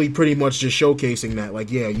was literally pretty much just showcasing that,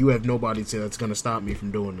 like, yeah, you have nobody that's gonna stop me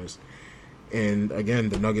from doing this. And again,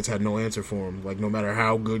 the Nuggets had no answer for him. Like, no matter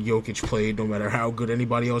how good Jokic played, no matter how good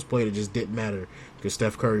anybody else played, it just didn't matter because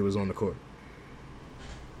Steph Curry was on the court.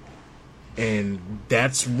 And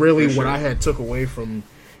that's really what I had took away from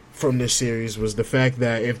from this series was the fact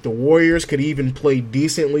that if the Warriors could even play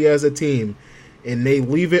decently as a team and they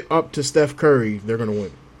leave it up to Steph Curry, they're going to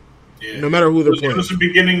win. Yeah. No matter who they're playing. It was the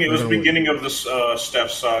beginning of this Steph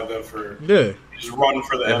saga for his run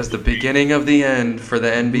for the MVP. It was the beginning of the end for the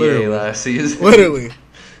NBA last season. Literally.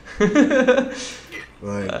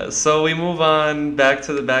 So we move on back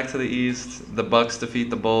to the East. The Bucks defeat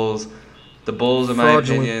the Bulls. The Bulls, in my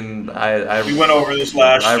opinion, we went over this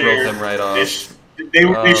last year. I wrote them right off. They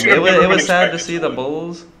it was sad to see the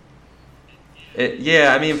Bulls.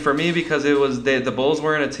 I mean, for me, because the Bulls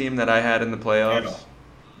weren't a team that I had in the playoffs.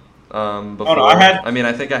 Before.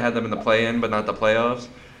 I think I had them in the play-in, but not the playoffs.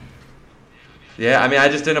 Yeah, I mean, I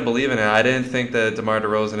just didn't believe in it. I didn't think that DeMar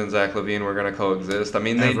DeRozan and Zach LaVine were going to coexist. I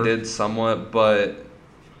mean, they did somewhat, but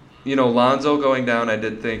Lonzo going down, I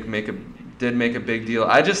did think make a big deal.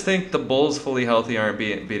 I just think the Bulls fully healthy aren't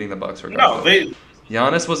beating the Bucks regardless. No,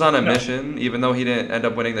 Giannis was on a mission, even though he didn't end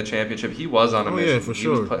up winning the championship. He was on a mission. Yeah, for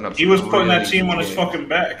sure. He was putting that team on his fucking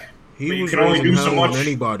back. You can only do so much.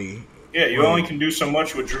 Anybody. Yeah, you only can do so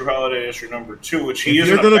much with Drew Holiday as your number 2, which he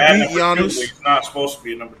isn't a bad number 2, but he's not supposed to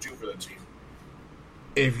be a number 2 for that team.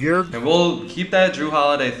 And we'll keep that Drew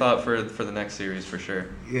Holiday thought for the next series for sure.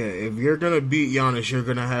 Yeah, if you're gonna beat Giannis, you're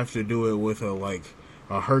gonna have to do it with a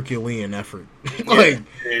Herculean effort.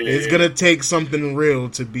 It's gonna take something real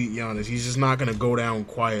to beat Giannis. He's just not gonna go down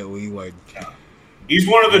quietly. He's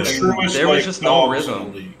one of the truest. There was just no rhythm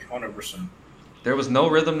in the league, 100%. There was no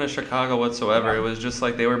rhythm to Chicago whatsoever. It was just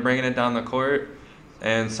like they were bringing it down the court,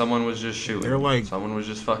 and someone was just shooting. Someone was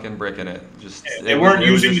just fucking bricking it. They weren't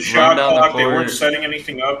using the shot clock. They weren't setting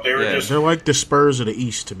anything up. They're like the Spurs of the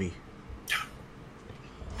East to me.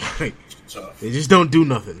 They just don't do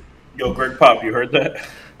nothing. Yo, Greg Pop, you heard that?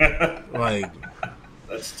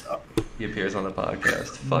 That's tough. He appears on the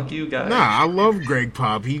podcast. Fuck you guys. Nah, I love Greg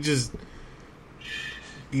Pop. These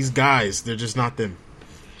guys, they're just not them.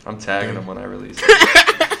 I'm tagging him when I release it.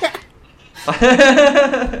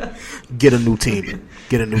 Get a new team.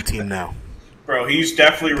 Get a new team now. Bro, he's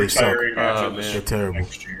definitely retiring after this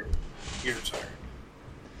next year. He's retiring.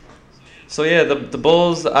 So yeah, the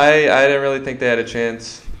Bulls, I didn't really think they had a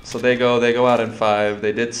chance. So they go out in 5.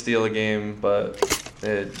 They did steal a game, but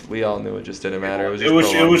we all knew it just didn't matter. It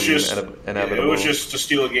was just inevitable. It was just to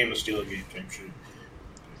steal a game type shit.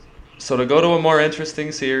 So to go to a more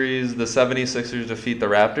interesting series, the 76ers defeat the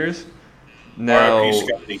Raptors. Now,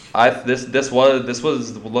 this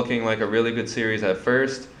was looking like a really good series at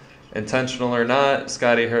first. Intentional or not,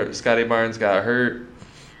 Scotty Barnes got hurt.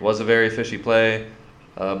 Was a very fishy play.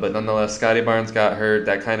 But nonetheless, Scotty Barnes got hurt.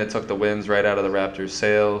 That kind of took the winds right out of the Raptors'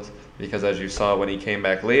 sails because, as you saw, when he came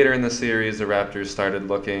back later in the series, the Raptors started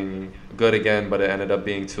looking good again, but it ended up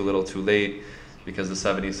being too little too late because the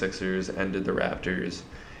 76ers ended the Raptors.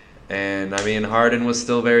 And, I mean, Harden was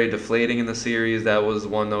still very deflating in the series. That was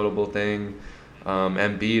one notable thing.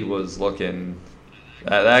 Embiid was looking...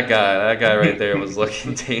 That guy right there was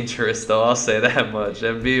looking dangerous, though. I'll say that much.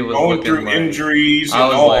 Embiid was going looking through injuries. I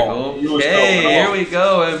was like, okay, here we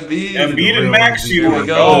go, Embiid. Embiid and Maxey. Here we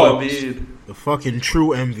go, Embiid. The fucking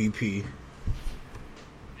true MVP.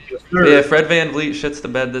 Yeah, Fred VanVleet shits the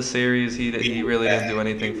bed this series. He really didn't do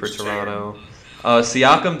anything for Toronto.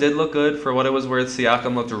 Siakam did look good for what it was worth.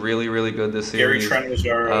 Siakam looked really, really good this series. Gary Trent was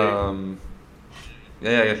alright.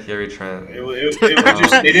 Yeah, Gary Trent. It was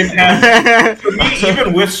just they didn't have. For me,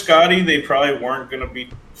 even with Scotty, they probably weren't going to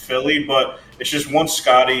beat Philly. But it's just once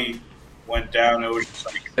Scotty went down, it was just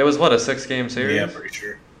like it was what, a 6-game series? Yeah, pretty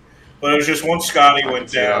sure. But it was just once Scotty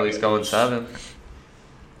went down. At least going 7.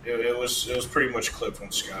 It was pretty much clipped when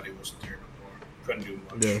Scotty wasn't there anymore. Couldn't do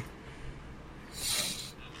much. Yeah.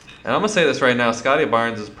 And I'm gonna say this right now: Scotty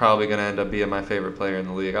Barnes is probably gonna end up being my favorite player in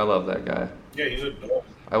the league. I love that guy. Yeah, he's a dog.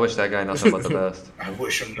 I wish that guy nothing but the best. I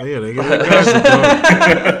wish him. Yeah, that guy's a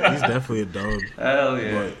dog. He's definitely a dog. Hell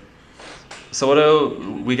yeah. So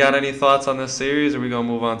we got any thoughts on this series, or we gonna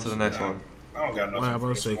move on to the next one? I don't got nothing. I was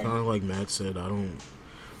about to say, kind of like Matt said, I don't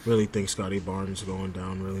really think Scotty Barnes going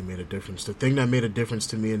down really made a difference. The thing that made a difference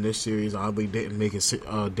to me in this series, oddly didn't make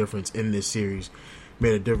a difference in this series,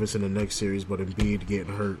 made a difference in the next series, but Embiid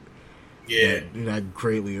getting hurt. Yeah. That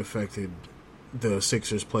greatly affected the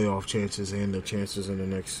Sixers' playoff chances and the chances in the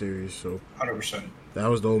next series. So 100%. That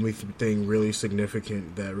was the only thing really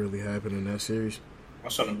significant that really happened in that series. My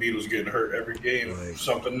son Embiid was getting hurt every game.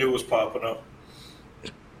 Something new was popping up.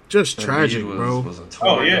 Just tragic, bro.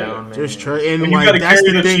 Down, just tragic. And that's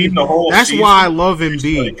the thing. That's season. Why I love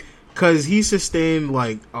Embiid. Because he sustained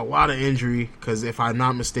a lot of injury. Because if I'm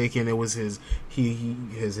not mistaken, it was his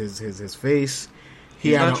face.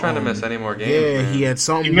 He's not trying to miss any more games. Yeah, man. he had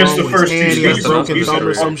something wrong with his hand. He had a broken thumb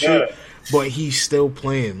or some shit. but he's still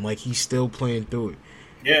playing. Like, he's still playing through it.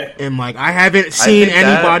 Yeah. And, like, I haven't seen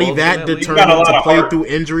anybody that determined to play through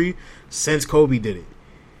injury since Kobe did it.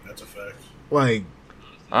 That's a fact. Like,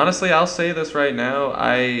 honestly, I'll say this right now.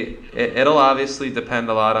 It'll obviously depend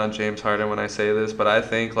a lot on James Harden when I say this, but I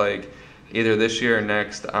think, like, either this year or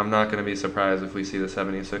next, I'm not going to be surprised if we see the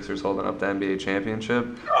 76ers holding up the NBA championship,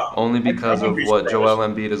 only because of what Joel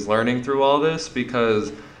Embiid is learning through all this,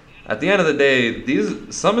 because at the end of the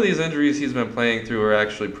day, some of these injuries he's been playing through are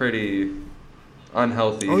actually pretty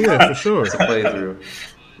unhealthy for sure. to play through.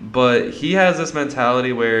 But he has this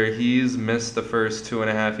mentality where he's missed the first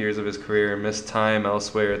 2.5 years of his career, missed time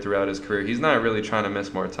elsewhere throughout his career. He's not really trying to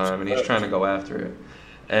miss more time, and he's trying to go after it.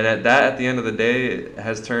 And at the end of the day,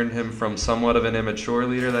 has turned him from somewhat of an immature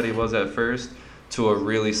leader that he was at first to a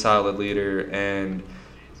really solid leader. And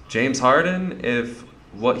James Harden, if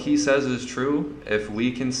what he says is true, if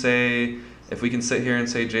we can sit here and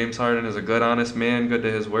say James Harden is a good, honest man, good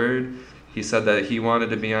to his word. He said that he wanted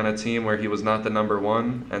to be on a team where he was not the number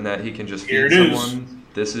one and that he can just feed someone.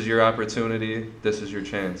 This is your opportunity. This is your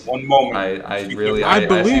chance. One moment. I see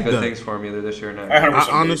good things for him either this year or next.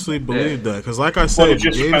 I honestly believe that. Because like I said,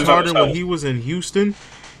 James Harden, when he was in Houston,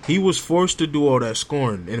 he was forced to do all that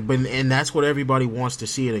scoring. And that's what everybody wants to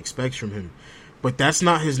see and expects from him. But that's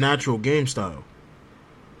not his natural game style.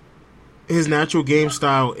 His natural game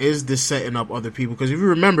style is the setting up other people. Because if you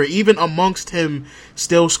remember, even amongst him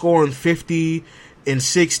still scoring 50 and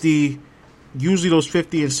 60, usually those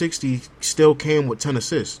 50 and 60 still came with 10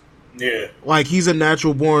 assists. Yeah. Like, he's a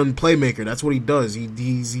natural-born playmaker. That's what he does.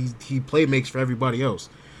 He play makes for everybody else.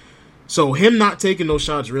 So him not taking those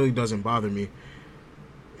shots really doesn't bother me.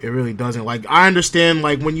 It really doesn't. Like, I understand,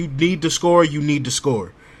 like, when you need to score, you need to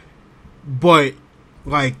score. But,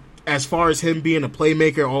 like, as far as him being a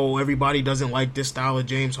playmaker, everybody doesn't like this style of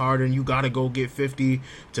James Harden. You got to go get 50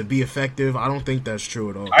 to be effective. I don't think that's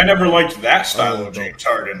true at all. I never liked that style of James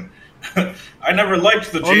Harden. I never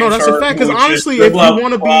liked the James Harden. Oh, no, that's a fact. Because honestly, if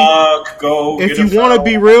you want to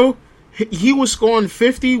be real, he was scoring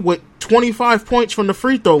 50 with 25 points from the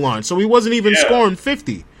free throw line. So he wasn't even scoring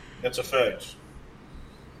 50. That's a fact.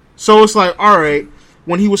 So it's like, all right,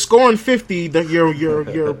 when he was scoring 50,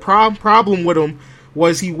 your problem with him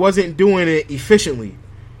was he wasn't doing it efficiently.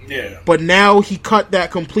 Yeah. But now he cut that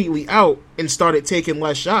completely out and started taking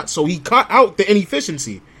less shots. So he cut out the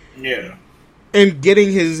inefficiency. Yeah. And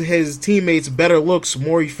getting his teammates better looks,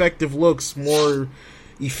 more effective looks, more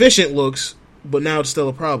efficient looks. But now it's still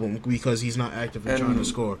a problem because he's not actively trying to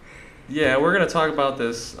score. Yeah, we're going to talk about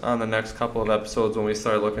this on the next couple of episodes when we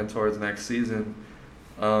start looking towards next season.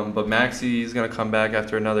 But Maxey's going to come back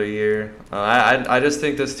after another year. I just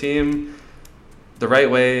think this team, the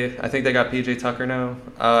right way, I think they got PJ Tucker now.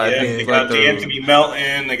 I think they got Anthony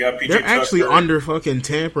Melton. They got PJ Tucker. They're actually under fucking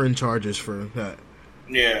tampering charges for that.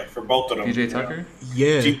 Yeah, for both of them. PJ Tucker?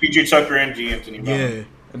 Yeah. PJ Tucker and Anthony Melton. Yeah.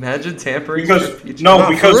 Imagine tampering because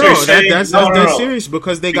they're saying that's serious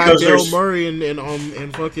because they got Daryl Murray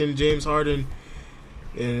and fucking James Harden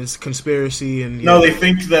and it's conspiracy and they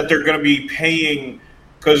think that they're going to be paying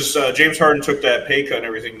because James Harden took that pay cut and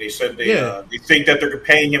everything. They said they think that they're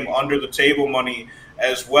paying him under the table money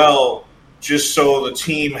as well, just so the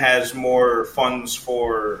team has more funds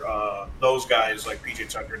for those guys like PJ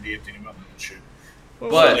Tucker and Anthony Melton and shit. Well,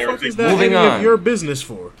 but what the fuck is that moving on, your business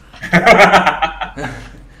for?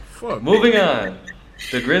 Fuck. Moving on,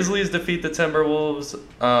 the Grizzlies defeat the Timberwolves.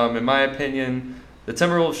 In my opinion, the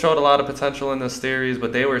Timberwolves showed a lot of potential in this series,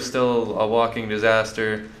 but they were still a walking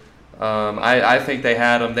disaster. I think they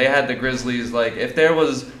had them. They had the Grizzlies. Like, if there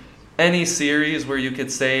was any series where you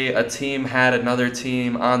could say a team had another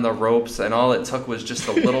team on the ropes and all it took was just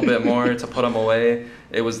a little bit more to put them away,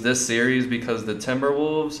 it was this series because the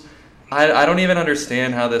Timberwolves, I don't even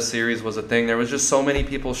understand how this series was a thing. There was just so many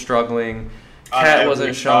people struggling. Cat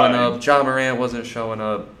wasn't showing up. Ja Morant wasn't showing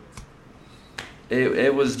up.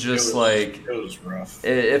 It was just it was rough.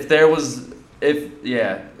 The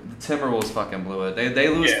Timberwolves fucking blew it. They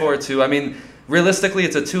lose 4-2. I mean, realistically,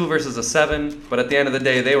 it's a 2 versus a 7. But at the end of the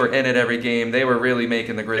day, they were in it every game. They were really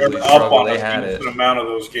making the Grizzlies struggle. They had it. An amount of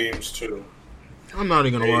those games too. I'm not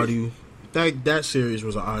even gonna lie to you. That series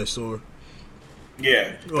was an eyesore.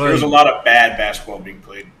 Yeah, there was a lot of bad basketball being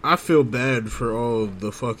played. I feel bad for all of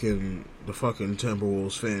the fucking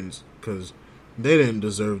Timberwolves fans because they didn't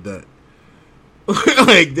deserve that.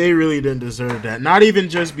 Like, they really didn't deserve that. Not even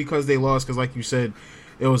just because they lost, because like you said,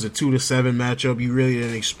 it was a 2-7 matchup. You really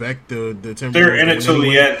didn't expect the Timberwolves. They're in it till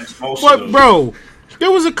the end. But bro,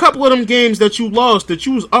 there was a couple of them games that you lost that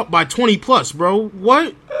you was up by 20 plus, bro.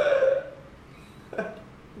 What?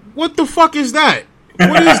 What the fuck is that?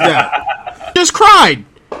 What is that? Just cried.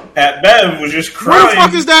 Pat Bev was just crying. Where the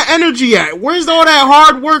fuck is that energy at? Where's all that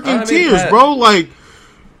hard work and tears, bro? Like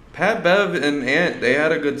Pat Bev and Ant, they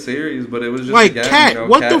had a good series, but it was just like Cat.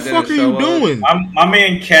 What the fuck are you doing? My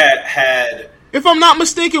man Cat had, if I'm not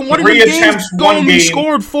mistaken, one of the games only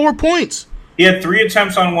scored 4 points. He had 3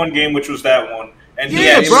 attempts on one game, which was that one, and he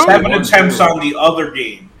had 7 attempts on the other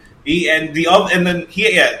game. He had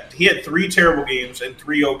 3 terrible games and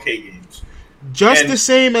 3 okay games. Just the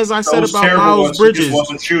same as I said about Miles Bridges. He just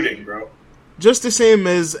wasn't shooting, bro. Just the same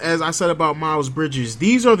as I said about Miles Bridges.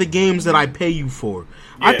 These are the games that I pay you for.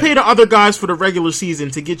 Yeah. I pay the other guys for the regular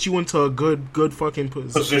season to get you into a good fucking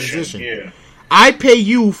position. Yeah. I pay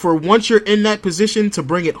you for once you're in that position to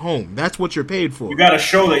bring it home. That's what you're paid for. You got to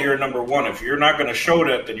show that you're number one. If you're not going to show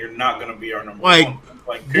that, then you're not going to be our number one.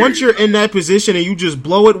 Once you're in that position and you just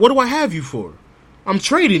blow it, what do I have you for? I'm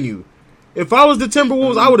trading you. If I was the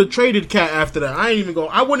Timberwolves, I would have traded Cat after that. I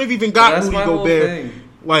wouldn't have even got Rudy Gobert.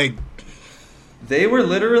 Like, they were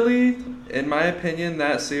literally, in my opinion,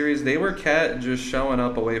 that series, they were Cat just showing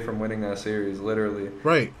up away from winning that series, literally.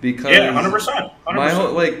 Right. Because 100%. my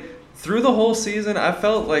whole, through the whole season, I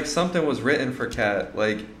felt like something was written for Cat.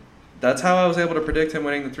 Like, that's how I was able to predict him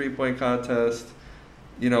winning the 3-point contest.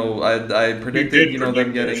 You know, I predicted,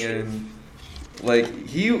 them getting in. Like,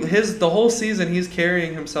 the whole season, he's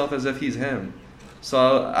carrying himself as if he's him.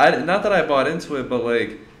 So, not that I bought into it, but,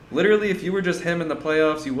 like, literally, if you were just him in the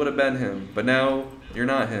playoffs, you would have been him. But now, you're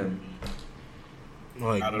not him.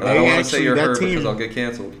 Like, I don't want to say you're her because I'll get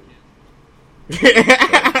canceled.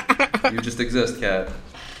 You just exist, Cat.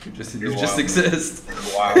 You just exist.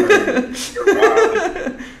 You're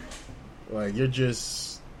wild. Like, you're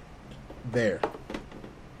just there.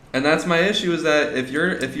 And that's my issue, is that if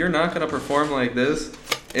you're not going to perform like this,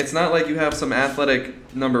 it's not like you have some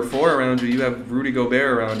athletic number 4 around you. You have Rudy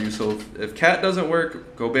Gobert around you. So if Cat doesn't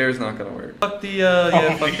work, Gobert's not going to work. Fuck the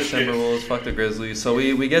Timberwolves, fuck the Grizzlies. So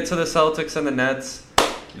we get to the Celtics and the Nets.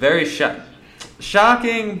 Very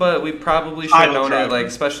shocking, but we probably should have known it. Like,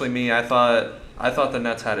 especially me, I thought the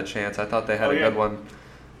Nets had a chance. I thought they had a good one.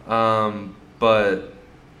 But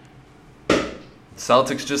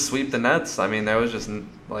Celtics just sweep the Nets. I mean, there was just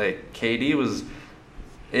like KD was.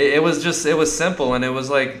 It was simple, and it was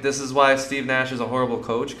like, this is why Steve Nash is a horrible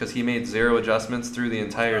coach, because he made 0 adjustments through the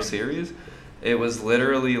entire series. It was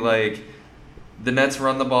literally like, the Nets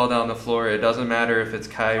run the ball down the floor. It doesn't matter if it's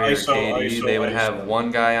Kyrie or KD. They would have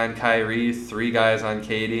 1 guy on Kyrie, 3 guys on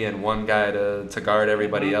KD, and 1 guy to guard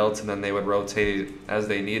everybody else, and then they would rotate as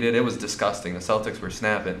they needed. It was disgusting. The Celtics were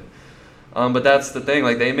snapping. But that's the thing.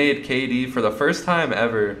 Like, they made KD, for the first time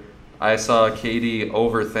ever, I saw KD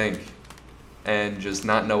overthink and just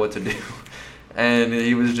not know what to do. And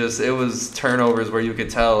it was turnovers where you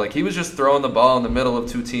could tell. Like, he was just throwing the ball in the middle of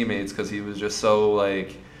 2 teammates because he was just so,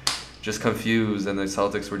 like, just confused, and the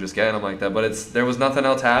Celtics were just getting him like that. But there was nothing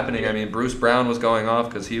else happening. I mean, Bruce Brown was going off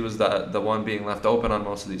because he was the one being left open on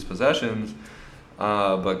most of these possessions.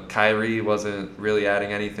 But Kyrie wasn't really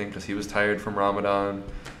adding anything because he was tired from Ramadan.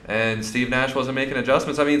 And Steve Nash wasn't making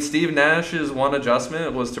adjustments. I mean, Steve Nash's one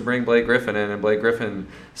adjustment was to bring Blake Griffin in, and Blake Griffin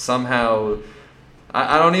somehow...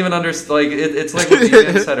 I don't even understand. Like, it's like what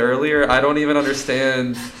VMan said earlier. I don't even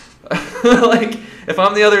understand. Like, if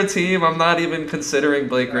I'm the other team, I'm not even considering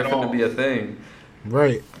Blake Griffin to be a thing.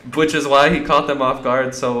 Right. Which is why he caught them off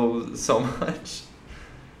guard so much.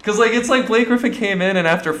 Because, like, it's like Blake Griffin came in, and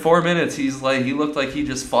after 4 minutes, he looked like he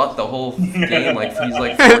just fought the whole game. Like, he's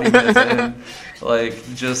like 40 minutes in.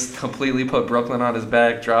 Like, just completely put Brooklyn on his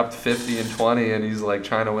back, dropped 50 and 20, and he's, like,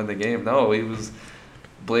 trying to win the game. No, he was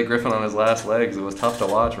Blake Griffin on his last legs. It was tough to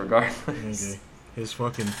watch regardless. Okay. His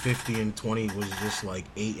fucking 50 and 20 was just, like,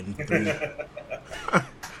 8 and 3.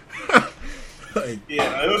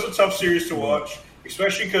 Yeah, it was a tough series to watch,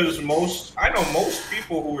 especially because most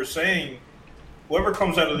people who were saying whoever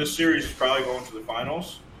comes out of this series is probably going to the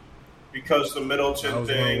finals because the Middleton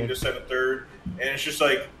thing, this and the third, and it's just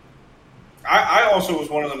like I also was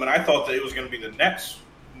one of them, and I thought that it was going to be the Nets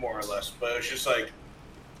more or less, but it's just like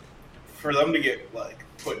for them to get like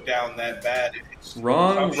put down that bad. It's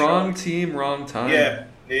wrong team, wrong time.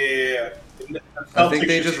 Yeah. I think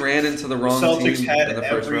they just ran into the wrong team in the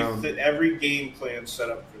first round. Every game plan set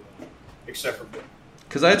up for them, except for Bill.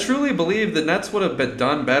 Because I truly believe the Nets would have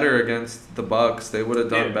done better against the Bucks. They would have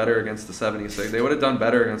done better against the 76ers. They would have done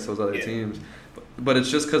better against those other teams. But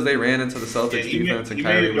it's just because they ran into the Celtics defense and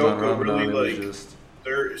Kyrie was on Ramadan. Really, it was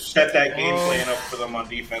just set that game plan up for them on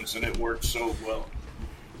defense, and it worked so well.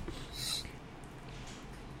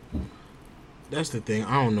 That's the thing.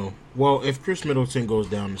 I don't know. Well, if Chris Middleton goes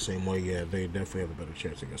down the same way, yeah, they definitely have a better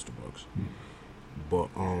chance against the Bucks. But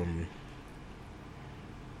I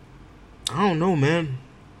don't know, man.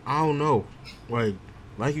 I don't know.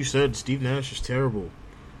 Like you said, Steve Nash is terrible.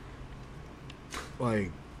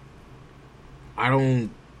 Like, I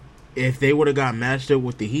don't. If they would have got matched up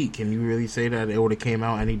with the Heat, can you really say that it would have came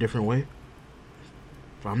out any different way?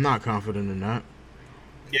 I'm not confident in that.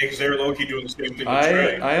 Yeah, because they were low-key doing the same thing with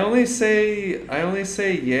Trey. I only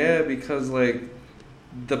say yeah because like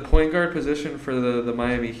the point guard position for the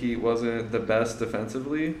Miami Heat wasn't the best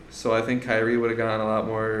defensively, so I think Kyrie would have gotten a lot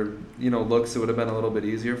more looks. It would have been a little bit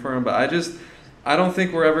easier for him, but I don't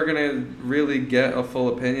think we're ever gonna really get a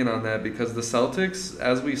full opinion on that because the Celtics,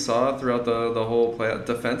 as we saw throughout the whole play,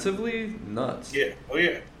 defensively nuts. Yeah, oh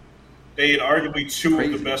yeah, they had arguably two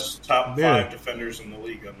Crazy. of the best top 5 defenders in the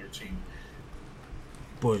league on their team.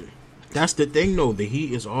 But that's the thing, though. The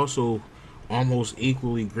Heat is also almost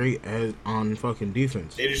equally great on fucking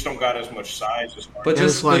defense. They just don't got as much size as Harden. But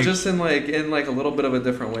just in a little bit of a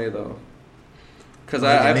different way though. Because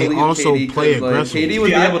I they believe also KD play could, aggressive. KD would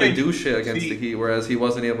be I able to think- do shit against the Heat, whereas he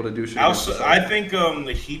wasn't able to do shit against the Celtics. I think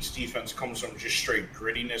the Heat's defense comes from just straight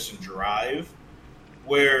grittiness and drive,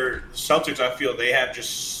 where the Celtics, I feel, they have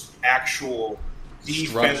just actual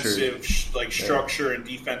defensive structure and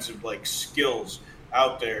defensive skills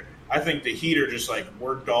out there. I think the Heat are just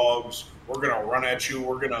we're dogs. We're gonna run at you.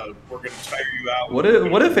 We're gonna tire you out. What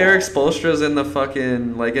if Eric Spoelstra's in the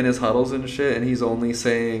fucking in his huddles and shit, and he's only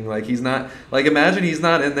saying he's not imagine he's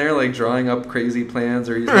not in there drawing up crazy plans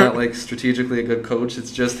or he's not strategically a good coach.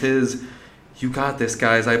 It's just his. You got this,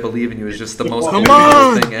 guys. I believe in you. Is just the most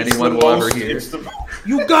motivating thing anyone will ever hear.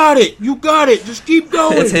 You got it. Just keep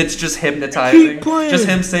going. It's just hypnotizing. Keep playing. Just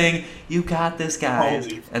him saying, "You got this, guys,"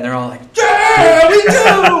 and they're all like, yeah, we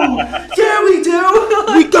do. "Yeah, we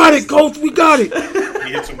do." We got it, coach. We got it.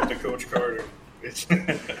 He hits him with the Coach Carter.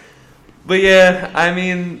 But yeah, I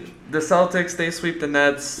mean, the Celtics, they sweep the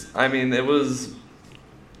Nets. I mean, it was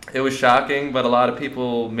shocking, but a lot of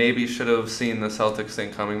people maybe should have seen the Celtics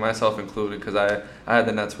thing coming, myself included, because I had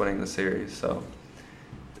the Nets winning the series. So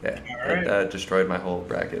yeah, right. that destroyed my whole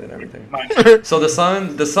bracket and everything. So the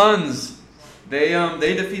Suns, they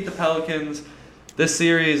defeat the Pelicans. This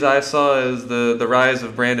series I saw is the rise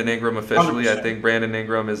of Brandon Ingram officially. 100%. I think Brandon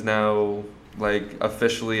Ingram is now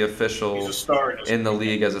official He's a star in the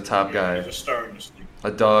league as a top guy. He's a star in this league.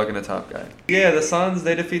 A dog and a top guy. Yeah, the Suns,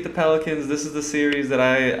 they defeat the Pelicans. This is the series that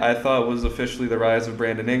I thought was officially the rise of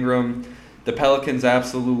Brandon Ingram. The Pelicans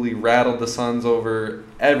absolutely rattled the Suns over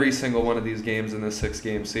every single one of these games in this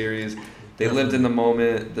 6-game series. They lived in the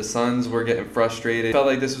moment. The Suns were getting frustrated. Felt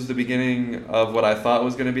like this was the beginning of what I thought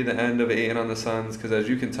was going to be the end of Ayton on the Suns, because as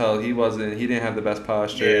you can tell, he didn't have the best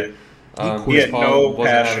posture. Yeah. Chris Paul no wasn't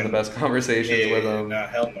passion. having the best conversations with him. Nah,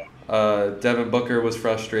 hell no. Devin Booker was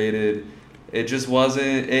frustrated. It just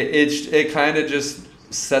wasn't. It kind of just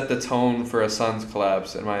set the tone for a Suns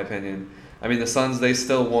collapse, in my opinion. I mean, the Suns, they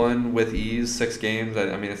still won with ease 6 games.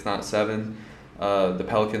 I mean, it's not 7. The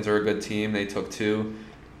Pelicans are a good team. They took 2.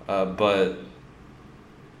 But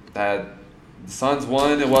the Suns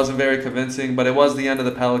won. It wasn't very convincing, but it was the end of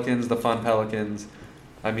the Pelicans, the fun Pelicans.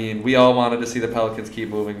 I mean, we all wanted to see the Pelicans keep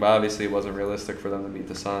moving, but obviously it wasn't realistic for them to beat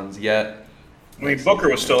the Suns yet. I mean, Booker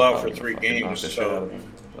was still out for 3 games, so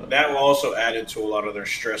that also added to a lot of their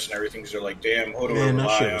stress and everything. Because they're like, "Damn, who do we Man, that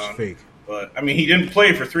shit rely was on?" fake. But I mean, he didn't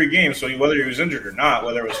play for 3 games, so whether he was injured or not,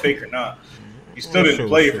 whether it was fake or not, he still That didn't shit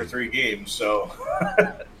play was for fake. 3 games. So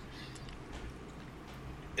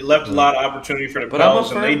it left a lot of opportunity for the But I'm a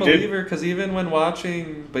Pels, and they firm did. believer because even when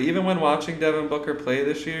watching Devin Booker play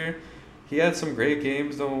this year, he had some great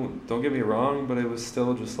games. Don't get me wrong, but it was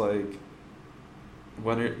still just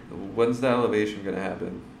when's the elevation gonna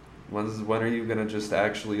happen? When are you gonna just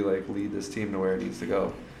actually lead this team to where it needs to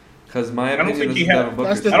go? Because my don't opinion think is he had- Devin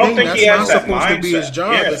Booker's That's the I don't thing. think That's he has not that supposed to be his mindset.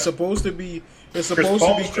 job. Yeah. It's supposed to be Chris Paul's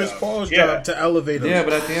Paul's job. job to elevate us. Yeah,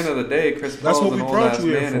 but at the end of the day, Chris That's Paul's what an we brought old-ass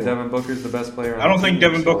you here man, and for. Devin Booker's the best player on I don't the think team,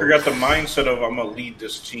 Devin so- Booker got the mindset of "I'm gonna lead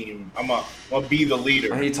this team. I'm gonna be the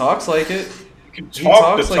leader." He talks like it. He can He talk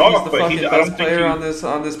talks the like talk, he's the but fucking I don't best think player on he. this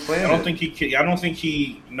planet. I don't think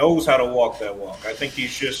he knows how to walk that walk. I think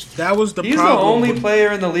he's just. That was the He's problem. the only with-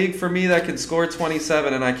 player in the league for me that can score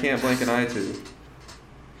 27, and I can't blink an eye to.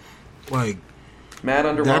 Mad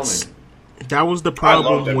underwhelming. That was the I love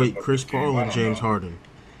problem Devin with Booker, Chris too. Paul I and don't James know. Harden.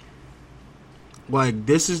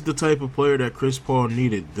 This is the type of player that Chris Paul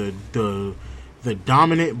needed. The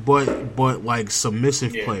dominant but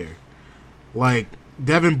submissive Yeah. player.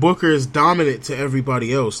 Devin Booker is dominant to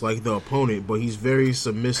everybody else, the opponent, but he's very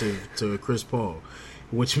submissive to Chris Paul,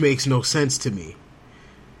 which makes no sense to me.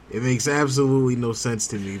 It makes absolutely no sense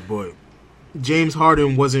to me, but James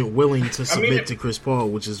Harden wasn't willing to submit to Chris Paul,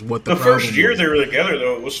 which is what the The problem first year was. they were together,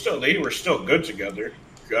 though, they were still good together.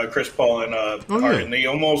 Chris Paul and Harden. They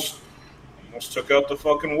almost took out the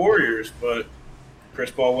fucking Warriors, but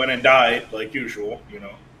Chris Paul went and died like usual.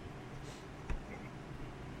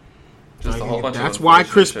 Just a whole bunch. That's why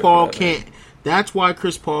Chris Paul can't. That's why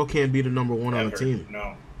Chris Paul can't be the number one on the team.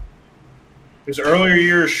 No. His earlier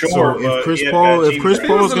years, sure. So if Chris Paul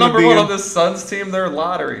is the number one on the Suns team, they're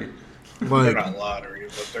lottery. They're not lottery,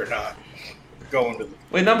 but they're not going to.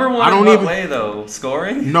 Wait, number one in what way though?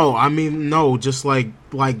 Scoring? No, I mean no, just like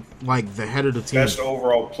the head of the team. Best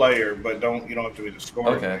overall player, but you don't have to be the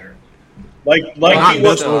scoring player. Like not he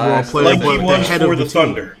was best overall player, like but he was the head for of the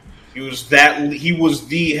Thunder. He was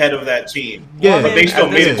the head of that team. Yeah, but they still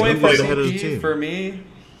made it. The head of the team. For me,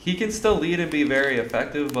 he can still lead and be very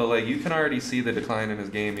effective, but like you can already see the decline in his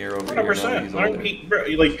game year over year.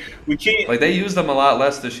 100%. We can't. They used him a lot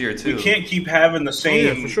less this year too. We can't keep having the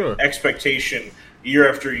same expectation year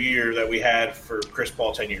after year that we had for Chris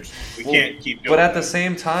Paul 10 years. We can't keep doing. But at the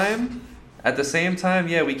same time,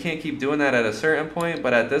 yeah, we can't keep doing that at a certain point.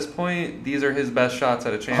 But at this point, these are his best shots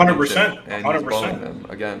at a championship, 100%, and he's blowing them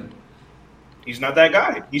again. He's not that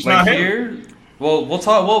guy. He's not him. Here, well, we'll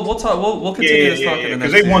talk. We'll continue this talk in the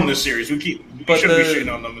next. Because they won this series. We shouldn't be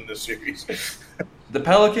shitting on them in this series. The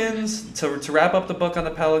Pelicans, to wrap up the book on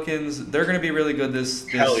the Pelicans, they're going to be really good this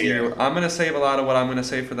year. I'm going to save a lot of what I'm going to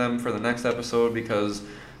say for them for the next episode because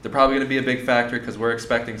they're probably going to be a big factor because we're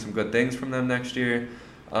expecting some good things from them next year.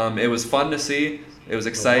 It was fun to see. It was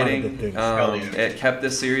exciting. It kept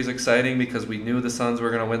this series exciting because we knew the Suns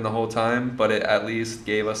were going to win the whole time, but it at least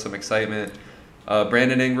gave us some excitement.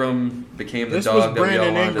 Brandon Ingram became the dog that we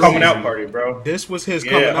all wanted to see. Coming out party, bro. This was his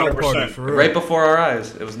coming out party for real. Right before our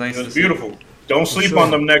eyes. It was nice to see. It was beautiful. Don't sleep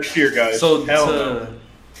on them next year, guys. So to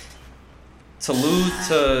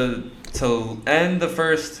end the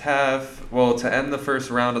first half, to end the first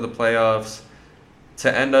round of the playoffs,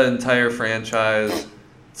 to end an entire franchise,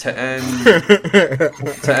 to end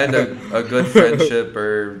a good friendship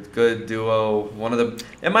or good duo.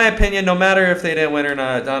 In my opinion, no matter if they didn't win or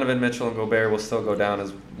not, Donovan Mitchell and Gobert will still go down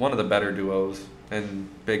as one of the better duos in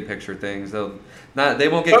big picture things. They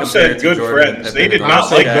won't get compared to good Jordan. Friends. They did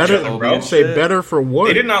not like each other, bro. Say better for what?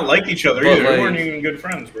 They did not like each other either. They weren't even good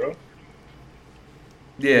friends, bro.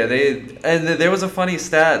 Yeah, there was a funny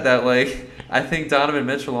stat that I think Donovan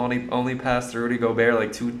Mitchell only passed Rudy Gobert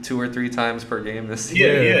like two or three times per game this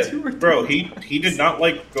season. Yeah. Bro, he did not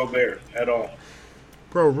like Gobert at all.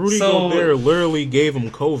 Bro, Rudy Gobert literally gave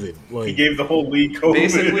him COVID. He gave the whole league COVID.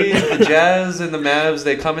 Basically, the Jazz and the Mavs,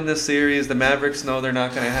 they come in this series. The Mavericks know they're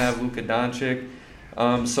not going to have Luka Doncic.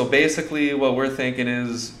 So basically what we're thinking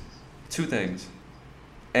is two things.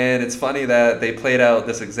 And it's funny that they played out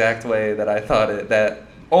this exact way that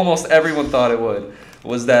almost everyone thought it would.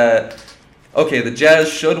 Was that, okay, the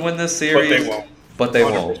Jazz should win this series. But they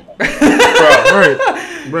won't.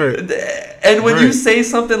 Right. And when you say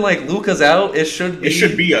something like Luka's out, it should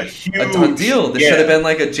be a done deal. This should have been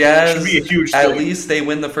like a Jazz. It should be a huge thing. At least they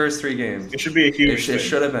win the first 3 games. It should be a huge thing. It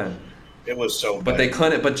should have been. It was so bad. But they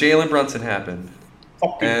couldn't. But Jalen Brunson happened.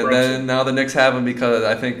 Then now the Knicks have him because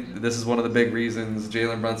I think this is one of the big reasons.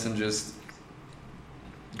 Jalen Brunson just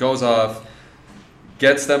goes off,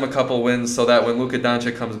 gets them a couple wins so that when Luka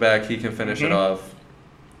Doncic comes back, he can finish it off.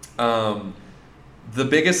 The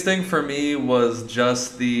biggest thing for me was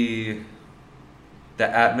just the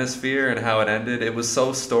atmosphere and how it ended. It was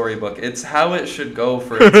so storybook. It's how it should go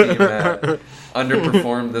for a team that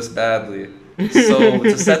underperformed this badly. So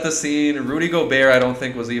to set the scene, Rudy Gobert I don't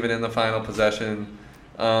think was even in the final possession.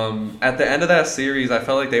 At the end of that series, I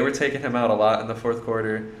felt like they were taking him out a lot in the fourth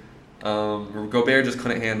quarter. Gobert just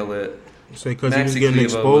couldn't handle it. Because he was getting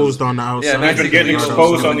exposed on the outside. Yeah, he's been getting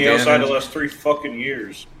exposed on the outside the last 3 fucking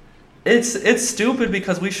years. It's stupid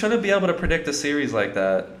because we shouldn't be able to predict a series like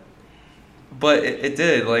that. But it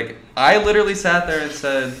did. I literally sat there and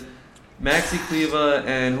said, Maxi Kleber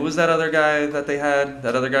and who was that other guy that they had?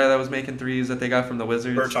 That other guy that was making threes that they got from the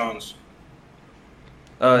Wizards? Bertans.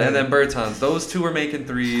 And then Bertans. Those two were making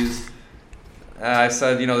threes. I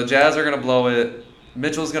said, the Jazz are going to blow it.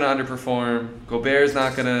 Mitchell's going to underperform. Gobert's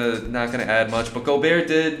not going to add much. But Gobert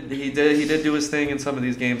did do his thing in some of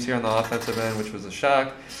these games here on the offensive end, which was a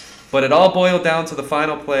shock. But it all boiled down to the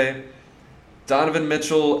final play. Donovan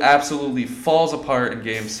Mitchell absolutely falls apart in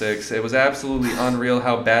Game 6. It was absolutely unreal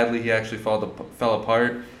how badly he actually fell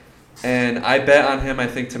apart. And I bet on him, I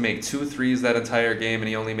think, to make 2 threes that entire game, and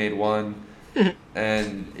he only made 1.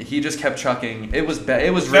 And he just kept chucking. It was bad.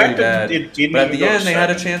 It was really bad. But at the end, they had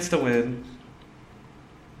a chance to win.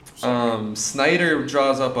 Snyder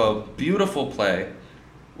draws up a beautiful play.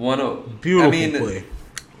 Beautiful play.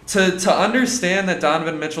 to understand that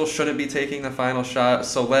Donovan Mitchell shouldn't be taking the final shot,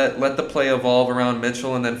 so let the play evolve around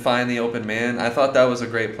Mitchell and then find the open man. I thought that was a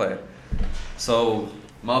great play. So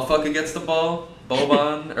motherfucker gets the ball,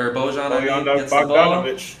 Bojan gets the ball,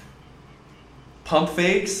 pump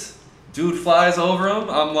fakes, dude flies over him.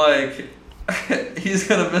 I'm like, he's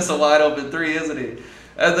gonna miss a wide open three, isn't he?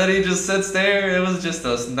 And then he just sits there. It was just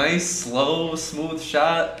a nice, slow, smooth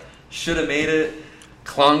shot. Should have made it.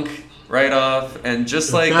 Clunk. Right off, and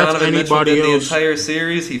just like Donovan Mitchell did the entire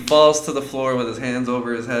series, he falls to the floor with his hands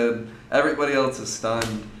over his head. Everybody else is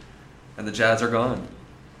stunned, and the Jazz are gone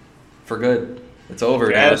for good. It's over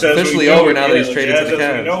now. It's officially over now that he's traded to the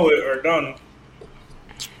Cavs. We know it are done.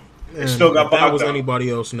 And still got if that was anybody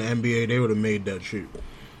else in the NBA, they would have made that shit.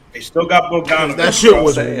 They still got Bogdanovich. That shit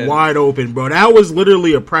was wide open, bro. That was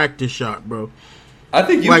literally a practice shot, bro. I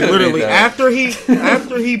think you like literally made that. after he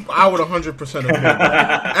I would 100% have made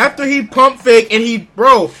that. After he pump fake and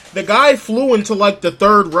the guy flew into like the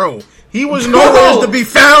third row. He was nowhere to be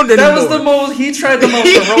found anymore. He tried the most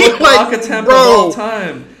heroic block attempt of all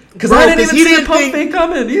time. Because I didn't even see a pump fake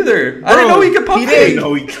coming either. I didn't know he could pump fake. He didn't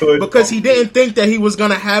know he could. Because he didn't think that he was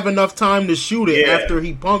going to have enough time to shoot it after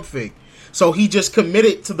he pump fake. So he just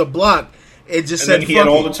committed to the block. It just and then he had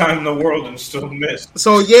all the time in the world and still missed.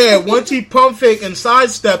 So once he pump fake and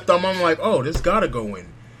sidestepped them, I'm like, oh, this gotta go in.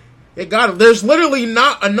 It got. There's literally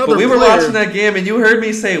not another. But we were player. watching that game, and you heard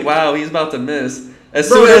me say, "Wow, he's about to miss." As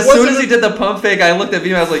soon as he did the pump fake, I looked at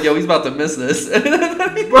VMan. I was like, "Yo, he's about to miss this."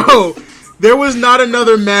 Bro, there was not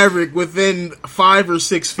another Maverick within 5 or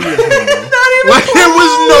 6 feet of him. Bro.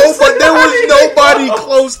 There was nobody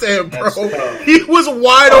close to him, bro. He was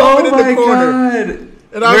wide open in the corner. God.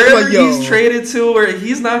 And wherever he's traded to, where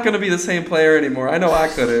he's not going to be the same player anymore. I know I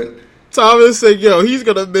couldn't. Thomas said, he's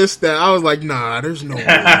going to miss that. I was like, nah, there's no way.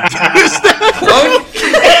 This is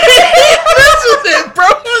it, bro.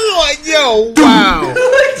 I was like, wow.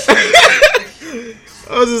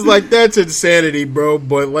 I was just like, that's insanity, bro.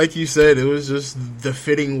 But like you said, it was just the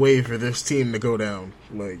fitting way for this team to go down.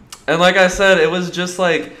 And like I said, it was just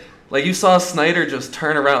like you saw Snyder just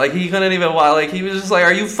turn around. Like, he couldn't even, he was just like,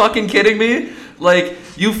 are you fucking kidding me? Like,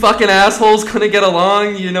 you fucking assholes couldn't get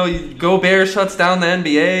along. Gobert shuts down the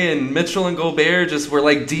NBA, and Mitchell and Gobert just were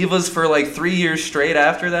like divas for like 3 years straight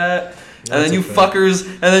after that. And then you fuckers,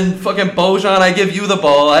 and then fucking Bojan, I give you the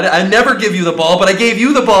ball. I never give you the ball, but I gave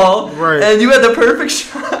you the ball. Right. And you had the perfect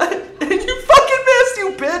shot, and you fucking missed,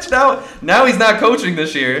 you bitch. Now he's not coaching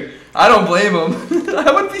this year. I don't blame him.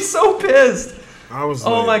 I would be so pissed. I was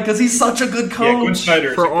because he's such a good coach.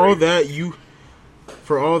 For all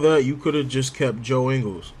that, you could have just kept Joe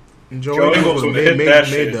Ingles. And Joe Ingles would have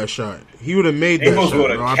made that shot. He would have made that shot,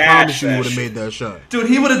 bro. I promise you he would have made that shot. Dude,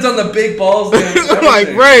 he would have done the big balls dance.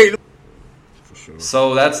 Right. For sure.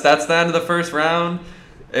 So that's the end of the first round.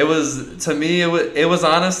 It was, to me, it was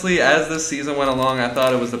honestly, as this season went along, I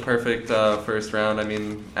thought it was the perfect first round. I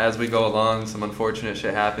mean, as we go along, some unfortunate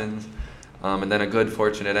shit happens. And then a good,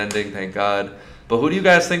 fortunate ending, thank God. But who do you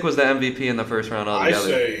guys think was the MVP in the first round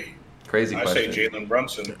altogether? Crazy question. I say Jalen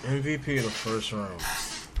Brunson. MVP in the first round.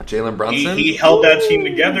 Jalen Brunson? He held that team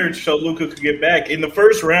together so Luka could get back. In the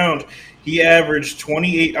first round, he averaged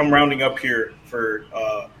 28. I'm rounding up here for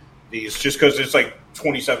these just because it's like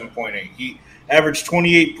 27.8. He averaged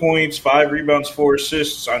 28 points, 5 rebounds, 4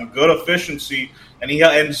 assists on good efficiency. And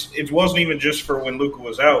it wasn't even just for when Luka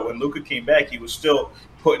was out. When Luka came back, he was still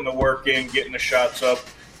putting the work in, getting the shots up,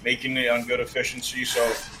 making it on good efficiency.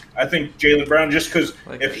 So I think Jaylen Brown, just because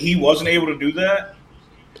if he wasn't able to do that,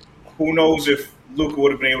 who knows if Luka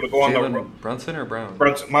would have been able to go on the Brunson or Brown?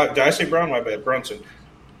 Brunson. Did I say Brown? My bad. Brunson.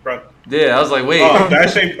 Yeah, I was like, wait. Did I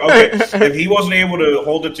say okay? If he wasn't able to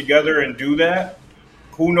hold it together and do that,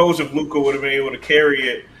 who knows if Luka would have been able to carry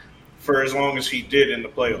it for as long as he did in the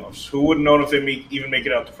playoffs? Who would have known if they even make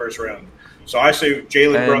it out the first round? So I say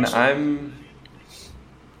Jalen Brunson.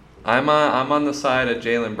 I'm on the side of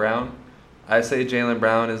Jaylen Brown. I say Jaylen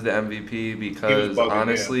Brown is the MVP because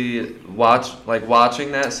honestly,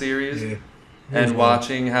 watching that series and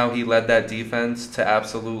watching how he led that defense to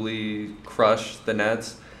absolutely crush the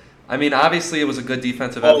Nets. I mean, obviously it was a good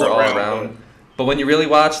defensive effort all around. But when you really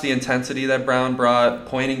watch the intensity that Brown brought,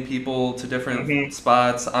 pointing people to different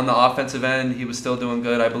spots on the offensive end, he was still doing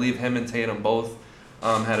good. I believe him and Tatum both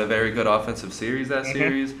had a very good offensive series that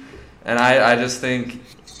series. And I just think,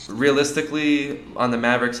 realistically, on the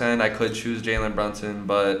Mavericks end, I could choose Jalen Brunson,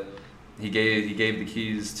 but he gave the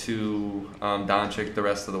keys to Doncic the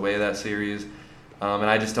rest of the way that series. And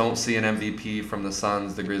I just don't see an MVP from the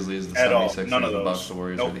Suns, the Grizzlies, the 76ers, the Bucks, the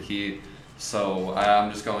Warriors, or the Heat. So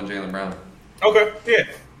I'm just going Jaylen Brown. Okay, yeah.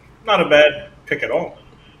 Not a bad pick at all.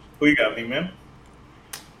 Who you got, VMan?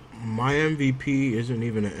 My MVP isn't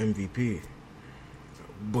even an MVP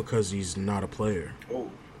because he's not a player. Oh.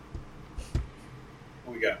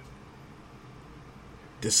 What we got?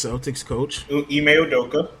 The Celtics coach, Ime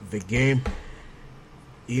Udoka. the game,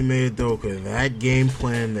 Ime Udoka, that game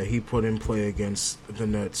plan that he put in play against the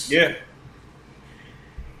Nets. Yeah.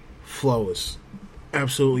 Flawless.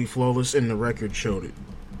 Absolutely flawless, and the record showed it.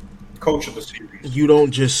 Coach of the series. You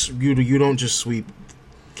don't just sweep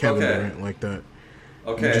Kevin Okay. Durant like that.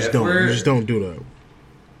 Okay, You just don't do that.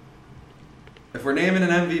 If we're naming an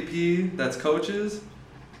MVP that's coaches,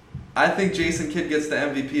 I think Jason Kidd gets the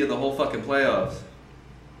MVP of the whole fucking playoffs.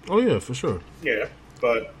 Oh yeah, for sure. Yeah,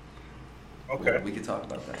 but okay. We could talk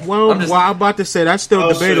about that. Well, I'm about to say that's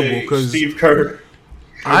still debatable because Steve Kerr.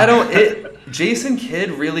 Jason Kidd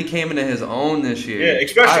really came into his own this year. Yeah,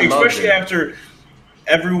 especially after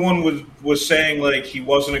everyone was saying like he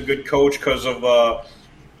wasn't a good coach because of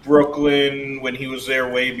Brooklyn when he was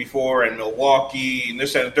there way before, and Milwaukee and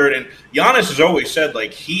this and the third. And Giannis has always said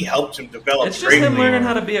like he helped him develop. It's just him greatly. learning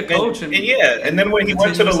how to be a coach. And then when he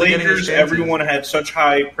went to the continuously getting his Lakers, chances. everyone had such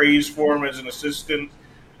high praise for him as an assistant.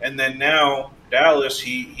 And then now Dallas,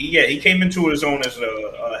 he came into his own as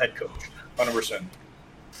a head coach, 100%.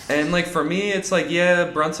 And like for me, it's like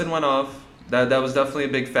Brunson went off. That was definitely a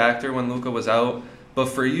big factor when Luka was out. But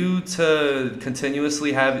for you to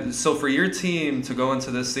continuously for your team to go into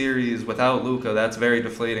this series without Luka, that's very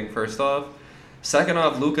deflating. First off, second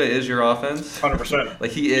off, Luka is your offense. 100%.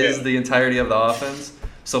 Like he is the entirety of the offense.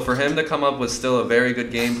 So for him to come up with still a very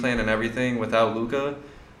good game plan and everything without Luka,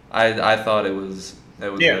 I thought it was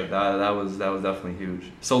good. That was definitely huge.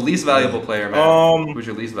 So least valuable player, man. Who's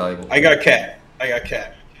your least valuable? I got Cat.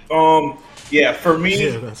 For me,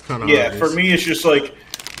 that's kind of for me, it's just like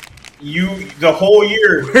the whole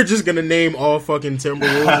year. We're just gonna name all fucking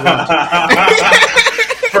Timberwolves.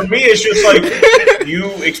 For me, it's just like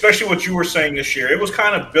especially what you were saying this year. It was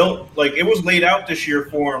kind of built, like it was laid out this year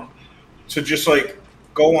for him to just like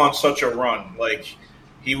go on such a run. Like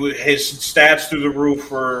his stats through the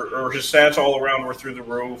roof or his stats all around were through the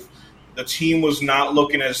roof. The team was not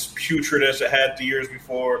looking as putrid as it had the years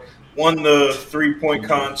before. Won the 3-point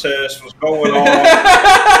contest, was going on.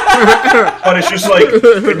 But it's just like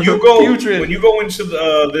when you go into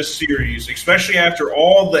this series, especially after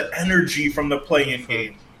all the energy from the play-in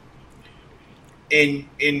game.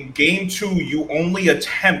 In game 2, you only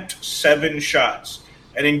attempt 7 shots,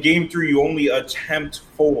 and in game 3, you only attempt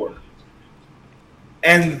 4.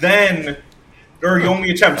 And then, or you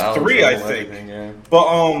only attempt 3, I think.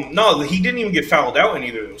 But no, he didn't even get fouled out in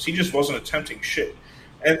either of those. He just wasn't attempting shit.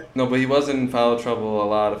 No, but he was in foul trouble a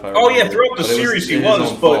lot. If I remember. Throughout the series he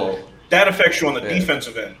was, but that affects you on the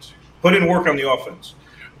defensive end. Put in work on the offense.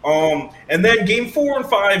 And then game 4 and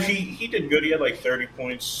 5, he did good. He had like 30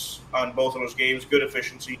 points on both of those games, good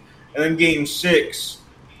efficiency. And then game 6,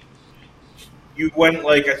 you went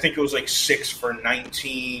I think it was 6 for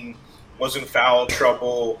 19, was in foul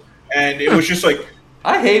trouble, and it was just like.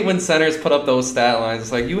 I hate when centers put up those stat lines.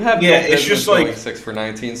 It's like you have it's just going 6 for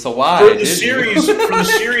 19. So why? For the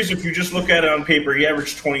series, if you just look at it on paper, he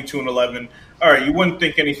averaged 22 and 11. All right, you wouldn't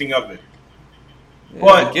think anything of it. Yeah,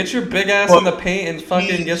 but get your big ass in the paint and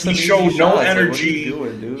fucking get some. He showed no shots. energy. Like, what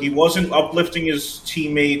are you doing, dude? He wasn't uplifting his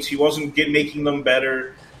teammates. He wasn't making them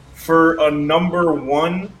better. For a number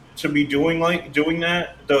 1 to be doing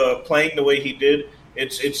that, playing the way he did,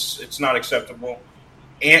 it's not acceptable.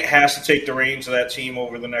 Ant has to take the reins of that team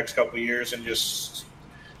over the next couple of years and just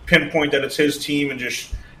pinpoint that it's his team and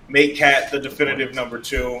just make Cat the definitive number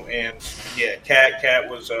 2. And yeah, Cat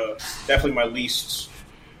was definitely my least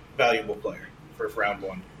valuable player for round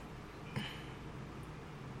 1.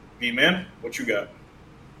 VMan, what you got?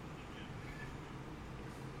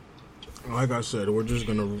 Like I said, we're just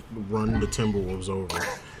gonna run the Timberwolves over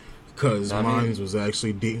because mine was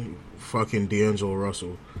actually fucking D'Angelo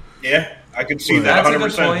Russell. Yeah, I could see that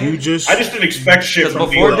 100%. I just didn't expect shit from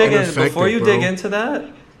before you dig into that,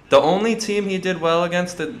 the only team he did well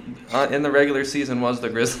against in the regular season was the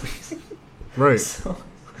Grizzlies. Right.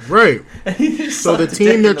 Right. So the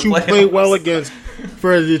team that you played well against,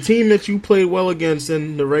 for the team that you played well against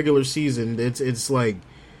in the regular season, it's like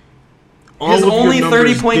all his of only your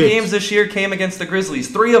 30-point games this year came against the Grizzlies.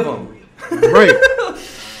 3 of them. Right.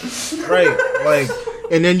 Right.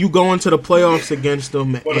 And then you go into the playoffs against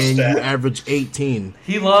them and you average 18.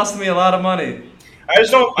 He lost me a lot of money. I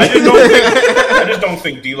just don't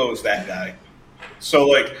think D'Lo is that guy.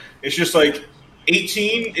 So it's just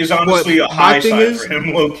 18 is honestly a high side for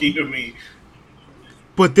him, low key to me.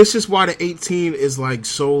 But this is why the 18 is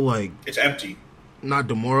so it's empty. not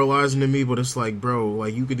demoralizing to me, but it's like, bro,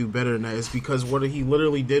 like you could do better than that. It's because what he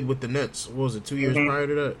literally did with the Nets. What was it, 2 years prior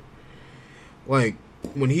to that? Like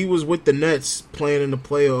when he was with the Nets playing in the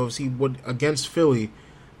playoffs, he would against Philly.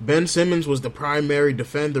 Ben Simmons was the primary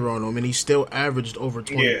defender on him, and he still averaged over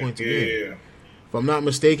 20 points a game. Yeah. If I'm not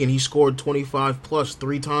mistaken, he scored 25 plus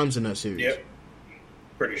 3 times in that series. Yep.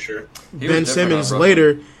 Pretty sure. Ben Simmons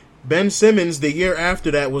the year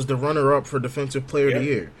after that was the runner-up for Defensive Player of the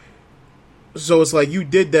Year. So it's like you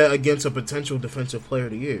did that against a potential Defensive Player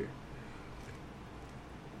of the Year.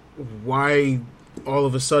 Why all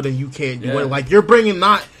of a sudden you can't do it? Like you're bringing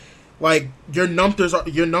not like your numbers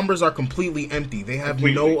are completely empty. They have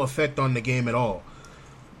no effect on the game at all.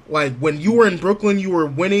 Like when you were in Brooklyn, you were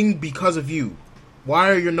winning because of you.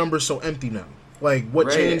 Why are your numbers so empty now? Like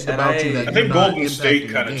what changed about you that I think Golden State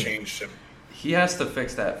kind of changed him. He has to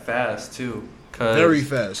fix that fast too. Very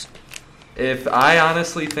fast. If I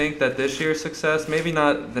honestly think that this year's success, maybe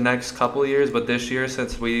not the next couple of years, but this year,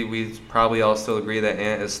 since we probably all still agree that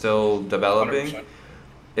Ant is still developing, 100%.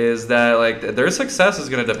 Is that like their success is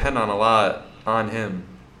going to depend on a lot on him.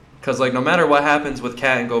 Because like no matter what happens with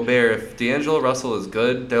Cat and Gobert, if D'Angelo Russell is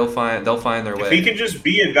good, they'll find their way. If he can just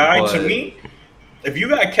be a guy, to me, if you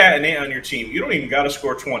got Cat and Ant on your team, you don't even got to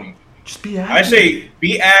score 20. Just be active. I say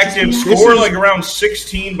be active, score like around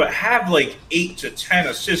 16, but have like 8 to 10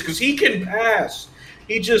 assists because he can pass.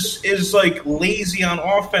 He just is like lazy on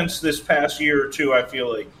offense this past year or two. I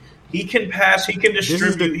feel like he can pass, he can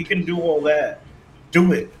distribute, he can do all that.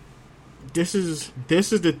 Do it. This is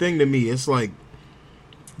the thing to me. It's like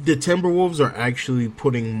the Timberwolves are actually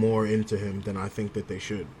putting more into him than I think that they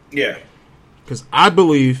should. Yeah. Because I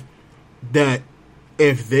believe that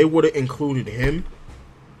if they would have included him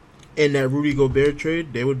in that Rudy Gobert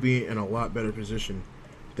trade, they would be in a lot better position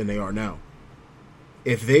than they are now.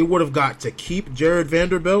 If they would have got to keep Jared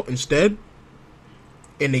Vanderbilt instead,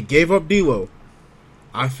 and they gave up D'Lo,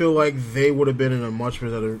 I feel like they would have been in a much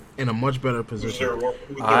better position.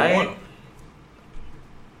 I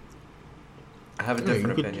have a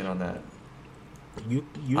different opinion on that.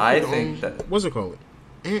 I think that what's it called?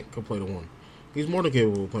 Ant could play the one. He's more than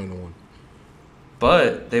capable of playing the one.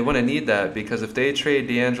 But they wouldn't need that because if they trade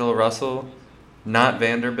D'Angelo Russell, not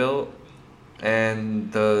Vanderbilt,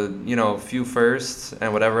 and the few firsts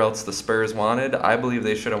and whatever else the Spurs wanted, I believe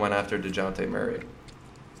they should have went after DeJounte Murray.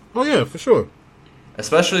 Oh yeah, for sure.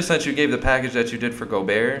 Especially since you gave the package that you did for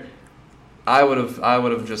Gobert, I would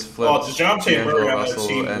have just flipped DeJounte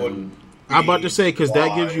Murray and I'm about to say because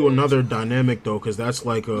that gives you another dynamic though, because that's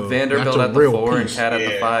like a Vanderbilt that's a at the real 4 piece. and Cat at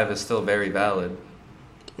the 5 is still very valid.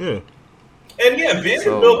 Yeah. And Vanderbilt.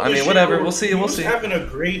 So, I mean, whatever. We'll see. Having a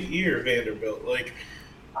great year, Vanderbilt. Like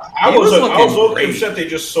I was okay upset they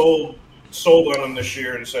just sold on him this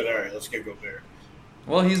year and said, "All right, let's get Gobert."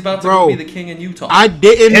 Well, he's about to go be the king in Utah. I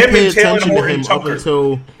didn't pay attention to him up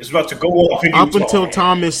until it's about to go off in Utah. Up until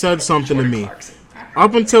Thomas said something to me.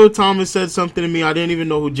 Up until Thomas said something to me, I didn't even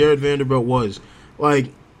know who Jared Vanderbilt was. Like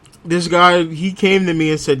this guy, he came to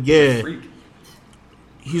me and said, "Yeah,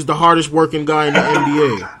 he's the hardest working guy in the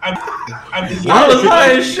NBA." I was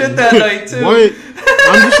high as shit that night too. What?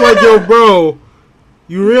 I'm just like, yo, bro.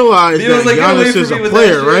 You realize that Giannis is a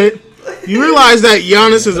player, right? You realize that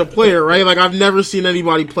Giannis is a player, right? Like, I've never seen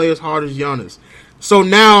anybody play as hard as Giannis. So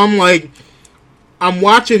now I'm like, I'm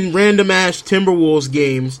watching random-ass Timberwolves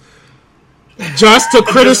games just to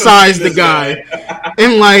criticize the guy.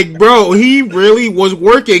 And, like, bro, he really was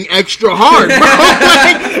working extra hard, bro.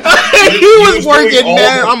 Like, he was working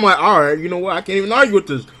mad. I'm like, all right, you know what? I can't even argue with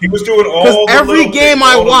this. He was doing all the every game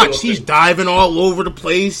I watch, he's diving all over the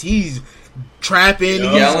place. He's trapping.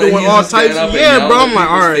 He's doing all types of bro. I'm like,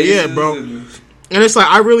 all right, bro. And it's like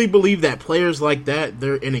I really believe that players like that,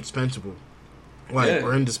 they're inexpensible,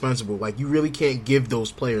 or indispensable. Like you really can't give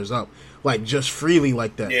those players up like just freely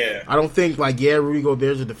like that. Yeah. I don't think Rudy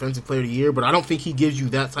Gobert's a defensive player of the year, but I don't think he gives you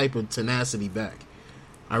that type of tenacity back.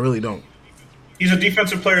 I really don't. He's a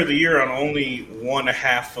defensive player of the year on only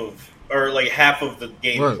half of the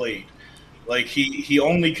game played. Like he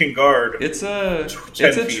only can guard. It's a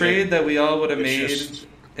trade that we all would have made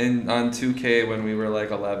on 2K when we were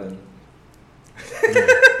like 11.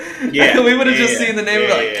 Yeah, we would have just seen the name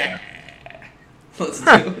let's do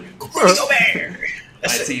it. My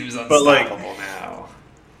team's unstoppable now.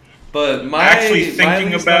 But my actually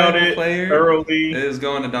thinking about it thoroughly is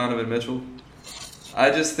going to Donovan Mitchell. I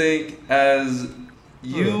just think as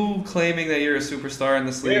you claiming that you're a superstar in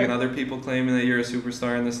this league and other people claiming that you're a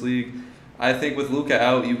superstar in this league, I think with Luka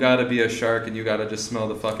out, you got to be a shark and you got to just smell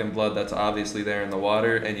the fucking blood that's obviously there in the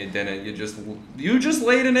water, and you didn't. You just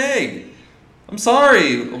laid an egg. I'm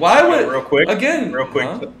sorry. Why would real quick? Again, real quick.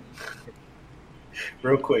 Huh?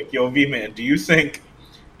 real quick, yo, V-Man, do you think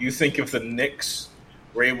if the Knicks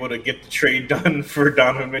were able to get the trade done for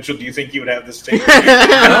Donovan Mitchell, do you think you would have this take? No,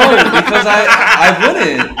 because I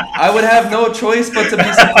wouldn't. I would have no choice but to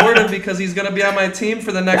be supportive because he's going to be on my team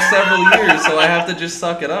for the next several years, so I have to just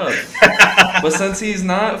suck it up. But since he's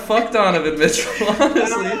not, fuck Donovan Mitchell,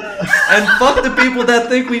 honestly. And fuck the people that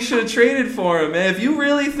think we should have traded for him. Man, if you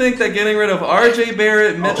really think that getting rid of RJ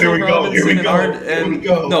Barrett, Mitchell Robinson,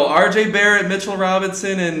 RJ Barrett, Mitchell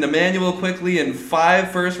Robinson, and Emmanuel Quickly and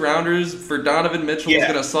 5 first-rounders for Donovan Mitchell is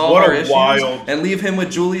going to solve our issues and leave him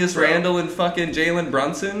with Julius Randle and fucking Jalen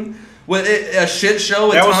Brunson. With a shit show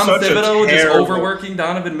with Tom Thibodeau just overworking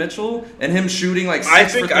Donovan Mitchell and him shooting like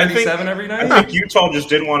 6 for 37 every night. I think Utah just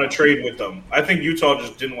didn't want to trade with them.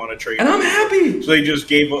 And I'm happy. So they just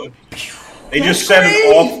gave a... They just set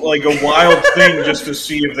it off like a wild thing just to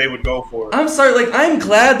see if they would go for it. I'm sorry. Like, I'm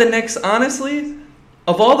glad the Knicks, honestly,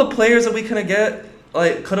 of all the players that we could have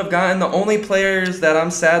gotten, the only players that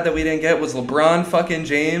I'm sad that we didn't get was LeBron fucking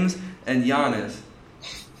James and Giannis.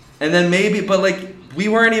 And then maybe, but like, we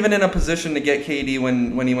weren't even in a position to get KD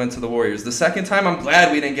when he went to the Warriors. The second time, I'm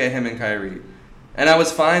glad we didn't get him and Kyrie. And I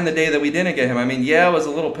was fine the day that we didn't get him. I mean, yeah, I was a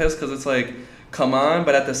little pissed because it's like, come on,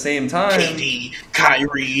 but at the same time... KD,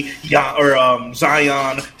 Kyrie,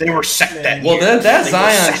 Zion, they were set that year. Well, that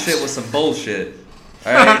Zion shit was some bullshit.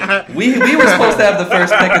 All right? we were supposed to have the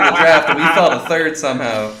first pick in the draft, and we fell to third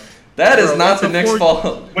somehow. That is not the Knicks' fault.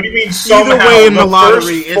 What do you mean somehow? Either way in the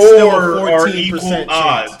lottery, it's still a 14%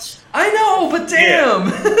 odds. I know, but damn.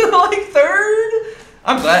 Yeah. Like third?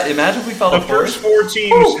 I'm glad. Imagine if we fell to fourth. The first 4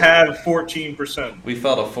 teams have 14%. We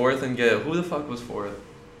fell to fourth and get... Who the fuck was fourth?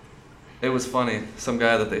 It was funny. Some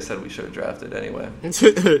guy that they said we should have drafted anyway.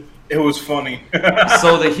 It was funny.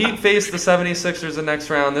 So the Heat faced the 76ers the next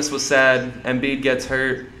round. This was sad. Embiid gets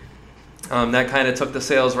hurt. That kind of took the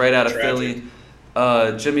sails right out of Philly.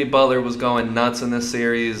 Jimmy Butler was going nuts in this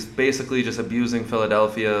series, basically just abusing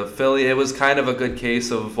Philadelphia. Philly, it was kind of a good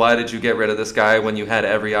case of why did you get rid of this guy when you had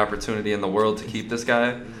every opportunity in the world to keep this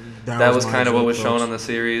guy. That was kind of what was shown on the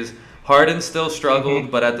series. Harden still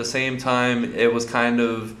struggled, but at the same time, it was kind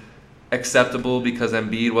of acceptable because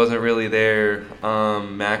Embiid wasn't really there.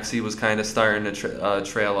 Maxey was kind of starting to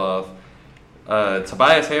trail off.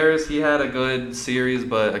 Tobias Harris, he had a good series,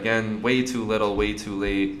 but again, way too little, way too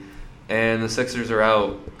late. And the Sixers are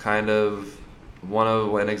out, kind of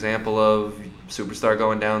an example of superstar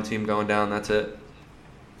going down, team going down, that's it.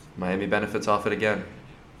 Miami benefits off it again.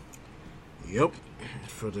 Yep,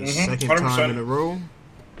 for the second 100%. Time in a row.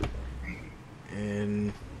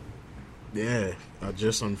 And, yeah,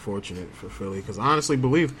 just unfortunate for Philly, because I honestly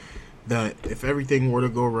believe that if everything were to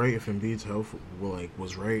go right, if Embiid's health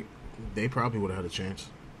was right, they probably would have had a chance.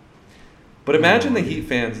 But imagine the Heat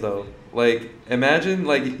fans, though. Like, imagine,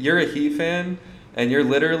 like, you're a Heat fan, and you're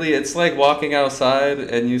literally, it's like walking outside,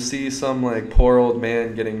 and you see some, like, poor old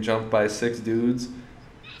man getting jumped by 6 dudes.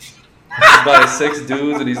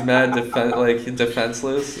 And he's mad,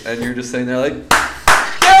 defenseless, and you're just sitting there like,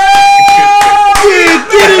 yeah,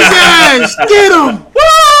 get his ass! Get him! Woo!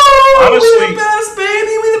 Honestly, we the best,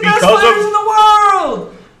 baby! We the best players in the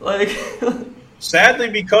world! Like, sadly,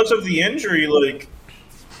 because of the injury, like,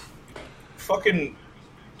 fucking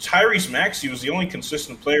Tyrese Maxey was the only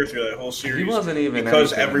consistent player through that whole series. He wasn't even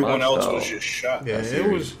because everyone else was just shot. Yeah,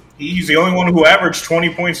 it was. He's the only one who averaged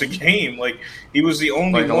 20 points a game. Like, he was the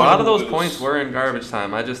only one. Like, a lot of those points were in garbage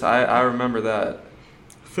time. I remember that.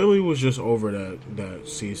 Philly was just over that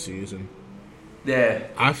season. Yeah.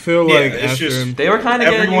 I feel like they were kind of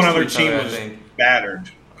getting used to each other, was battered.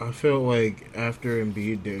 I feel like after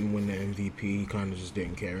Embiid didn't win the MVP, he kind of just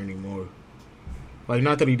didn't care anymore. Like,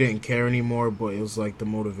 not that he didn't care anymore, but it was like the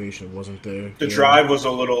motivation wasn't there. The drive was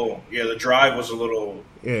a little... Yeah,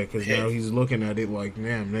 because now he's looking at it like,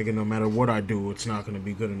 man, nigga, no matter what I do, it's not going to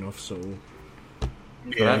be good enough, so...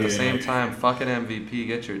 But at the same time, fucking MVP,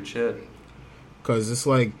 get your chip. Because it's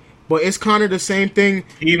like... But it's kind of the same thing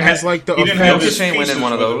as like the... Jokic ain't winning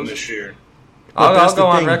one of those. This year. I'll go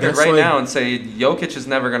on record right now and say Jokic is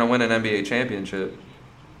never going to win an NBA championship.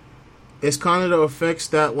 It's kind of the effects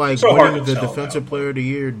that, like, winning the Defensive Player of the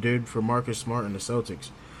Year did for Marcus Smart and the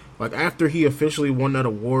Celtics. Like, after he officially won that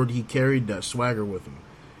award, he carried that swagger with him.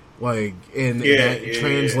 Like, and that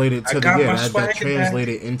translated to that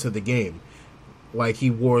translated into the game. Like,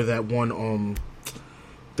 he wore that one,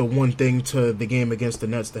 the one thing to the game against the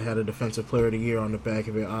Nets that had a Defensive Player of the Year on the back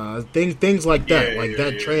of it. Things like that.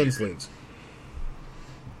 That translates.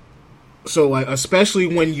 So, like, especially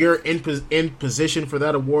when you're in position for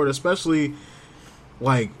that award, especially,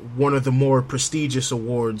 like, one of the more prestigious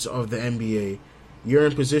awards of the NBA, you're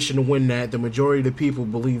in position to win that. The majority of the people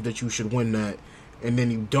believe that you should win that. and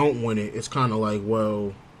then you don't win it, it's kind of like,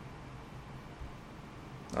 well,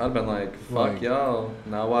 I'd have been like, fuck y'all.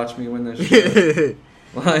 Now watch me win this shit.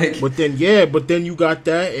 But then you got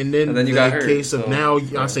that, and then you got hurt. Case of now,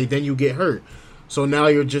 I say then you get hurt. So now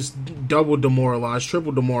you're just double demoralized,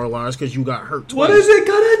 triple demoralized because you got hurt twice. What is it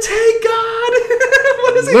gonna take, God?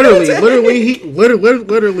 What is it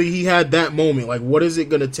literally, he had that moment. Like, what is it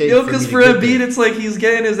gonna take? Yo, because for Embiid, it's like he's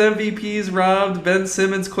getting his MVPs robbed. Ben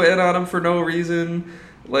Simmons quitting on him for no reason.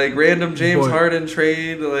 Like random James Harden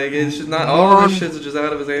trade. Like it's just not all this shit's just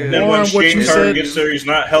out of his hands. Then when James Harden gets there, he's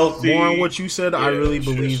not healthy. More on what you said, I really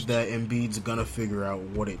believe that Embiid's gonna figure out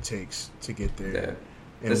what it takes to get there.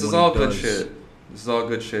 Yeah. This is all good shit. This is all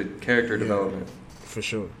good shit. Character development. For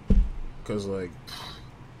sure. Because, like,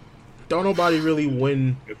 don't nobody really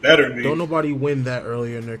win. It better be. Don't nobody win that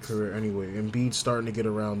early in their career anyway. Embiid's starting to get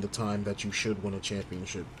around the time that you should win a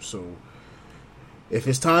championship. So, if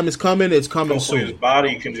his time is coming, it's coming soon. His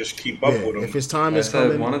body can just keep up with him. If his time is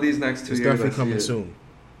coming, one of these next 2 years, it's definitely coming soon.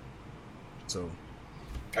 So,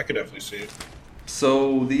 I could definitely see it.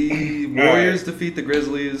 So, the Warriors defeat the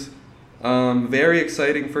Grizzlies. Very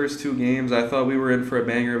exciting first 2 games. I thought we were in for a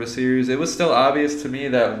banger of a series. It was still obvious to me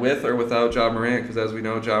that with or without Ja Morant, because as we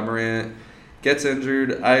know, Ja Morant gets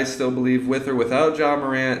injured. I still believe with or without Ja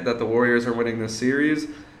Morant that the Warriors are winning this series.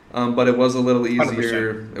 But it was a little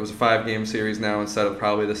easier. 100%. It was a 5-game series now instead of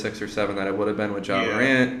probably the 6 or 7 that it would have been with Ja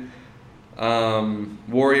Morant.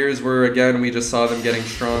 Warriors were, again, we just saw them getting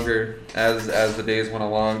stronger as the days went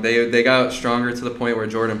along. They got stronger to the point where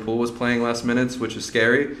Jordan Poole was playing less minutes, which is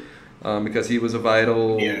scary. Because he was a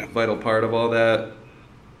vital part of all that.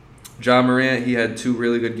 Ja Morant, he had 2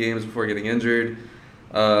 really good games before getting injured.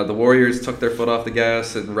 The Warriors took their foot off the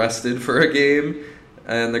gas and rested for a game,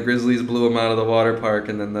 and the Grizzlies blew them out of the water park,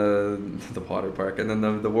 and then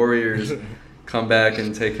the Warriors come back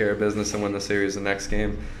and take care of business and win the series the next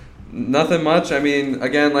game. Nothing much. I mean,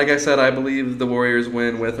 again, like I said, I believe the Warriors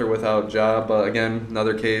win with or without Ja, but again,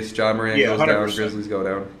 another case, Ja Morant goes 100%. Down, Grizzlies go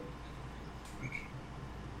down.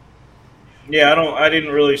 Yeah, I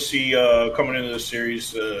didn't really see coming into the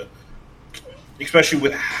series, especially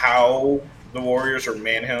with how the Warriors are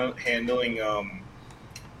manhandling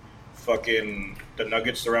fucking the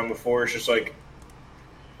Nuggets the round before. It's just like,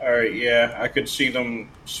 all right, yeah, I could see them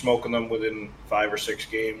smoking them within 5 or 6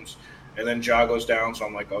 games, and then Ja goes down, so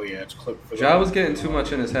I'm like, oh yeah, it's clipped for them. Ja was getting too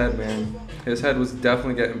much in his head, man. His head was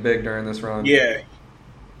definitely getting big during this run. Yeah,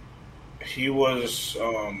 he was.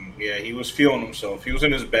 He was feeling himself. He was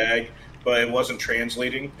in his bag. But it wasn't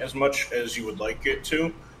translating as much as you would like it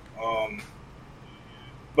to.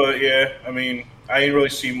 But, yeah, I mean, I didn't really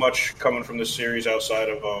see much coming from this series outside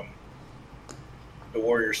of the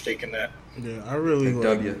Warriors taking that. Yeah, I really like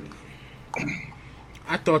W.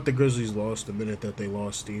 I thought the Grizzlies lost the minute that they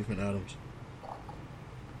lost Steven Adams.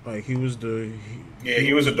 Like, he was the...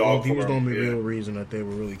 He was a dog. He was the only real reason that they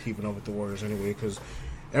were really keeping up with the Warriors anyway, because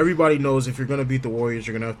everybody knows if you're going to beat the Warriors,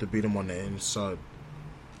 you're going to have to beat them on the inside.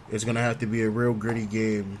 It's going to have to be a real gritty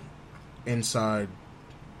game inside,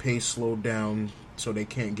 pace slowed down so they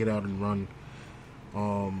can't get out and run.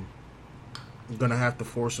 Going to have to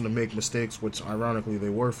force them to make mistakes, which ironically they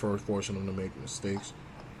were forcing them to make mistakes.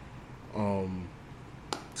 So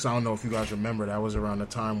I don't know if you guys remember, that was around the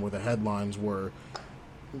time where the headlines were,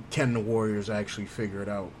 can the Warriors actually figure it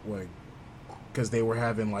out? Like, because they were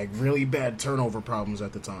having like really bad turnover problems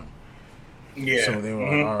at the time. Yeah. So they were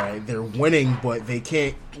like, all right, they're winning, but they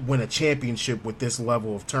can't win a championship with this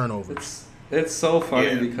level of turnovers. It's so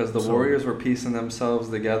funny because the Warriors were piecing themselves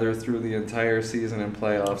together through the entire season and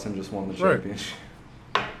playoffs and just won the championship.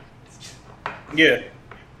 Yeah.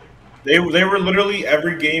 They were literally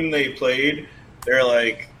every game they played,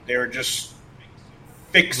 they were just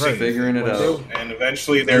figuring it out. And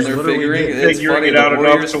eventually they're figuring it out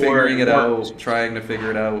enough to where figuring it out, trying to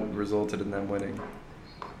figure it out resulted in them winning.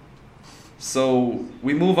 So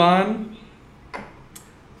we move on.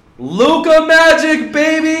 Luka Magic,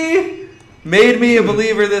 baby, made me a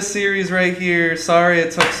believer this series right here. Sorry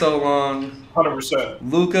it took so long.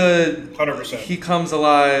 100%. Luka, 100%. He comes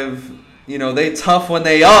alive. You know, they tough when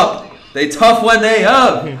they up. They tough when they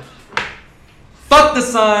up. Fuck the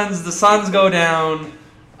Suns. The Suns go down.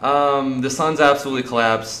 The Suns absolutely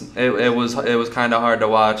collapse. It was kind of hard to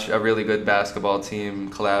watch a really good basketball team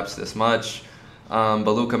collapse this much. But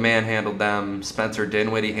Luka manhandled them. Spencer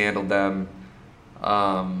Dinwiddie handled them.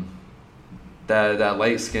 That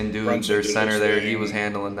light-skinned dude, their center there, he was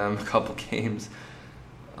handling them a couple games.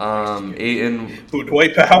 Ayton. Who,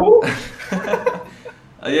 Dwight Powell?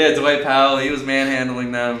 Yeah, Dwight Powell. He was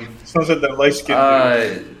manhandling them. Sounds like that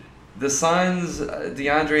light-skinned dude. The Suns,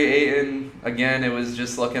 DeAndre Ayton, again, it was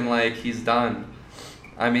just looking like he's done.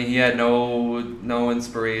 I mean, he had no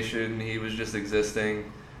inspiration. He was just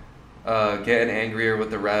existing, getting angrier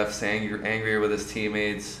with the refs, angrier with his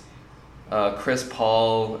teammates. Chris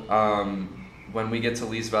Paul, when we get to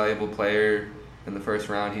least valuable player in the first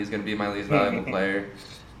round, he's going to be my least valuable player.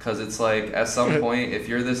 Because it's like, at some point, if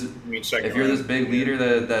you're this big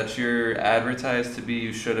leader that you're advertised to be,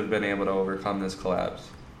 you should have been able to overcome this collapse.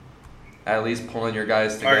 At least pulling your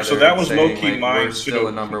guys together. All right, so that was saying, low-key mine, we're still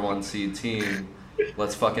a number 1 seed team.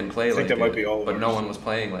 Let's fucking play like it. But no one was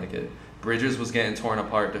playing like it. Bridges was getting torn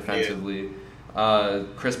apart defensively. Yeah.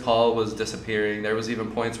 Chris Paul was disappearing. There was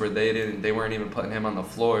even points where they weren't even putting him on the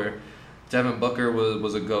floor. Devin Booker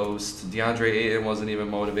was a ghost. DeAndre Ayton wasn't even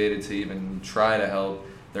motivated to even try to help.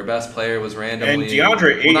 Their best player was randomly. And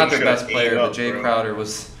DeAndre Ayton, not their best player, but Jay Crowder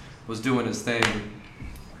was doing his thing.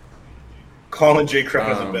 Calling Jay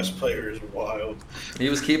Crowder the best player is wild. He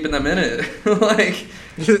was keeping them in it. Like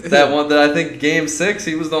that one that I think Game 6,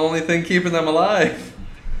 he was the only thing keeping them alive.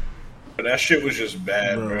 But that shit was just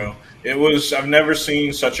bad, bro. It was. I've never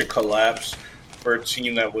seen such a collapse for a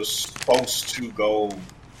team that was supposed to go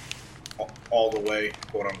all the way,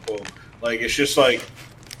 quote unquote. Like, it's just like,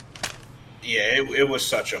 yeah, it was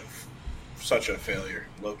such a failure,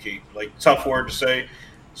 low key. Like, tough word to say.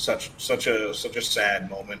 Such a sad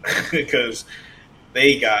moment because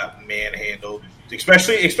they got manhandled,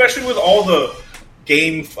 especially with all the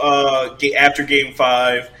after Game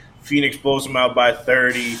 5, Phoenix blows them out by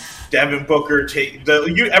 30. Devin Booker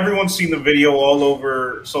everyone's seen the video all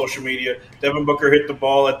over social media. Devin Booker hit the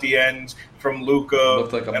ball at the end from Luka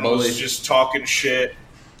and was just talking shit.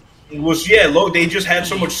 It was they just had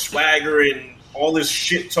so much swagger and all this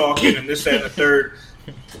shit talking and this, that, and the third,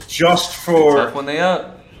 just for tough when they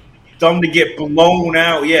up. Them to get blown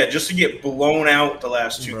out, just to get blown out the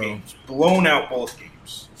last 2 games. Blown out both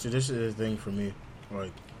games. See, this is the thing for me.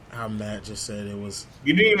 Like, how Matt just said it was...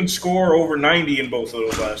 You didn't even score over 90 in both of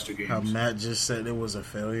those last 2 games. How Matt just said it was a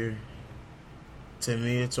failure. To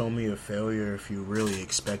me, it's only a failure if you really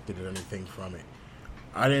expected anything from it.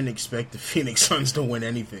 I didn't expect the Phoenix Suns to win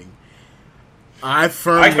anything. I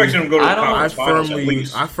expected them to go to the conference finals at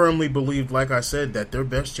least. I firmly believed, like I said, that their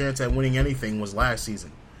best chance at winning anything was last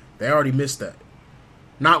season. They already missed that.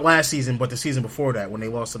 Not last season, but the season before that when they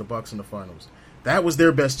lost to the Bucks in the finals. That was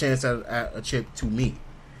their best chance at a chip to me.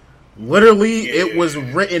 Literally, it was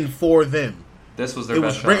written for them. This was their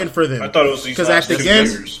best shot. It was written for them. I thought it was these last 2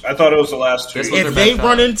 years. I thought it was the last 2 years.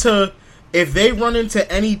 If they run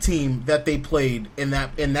into any team that they played in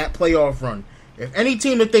that playoff run, if any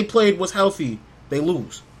team that they played was healthy, they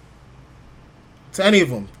lose. To any of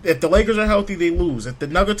them. If the Lakers are healthy, they lose. If the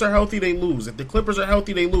Nuggets are healthy, they lose. If the Clippers are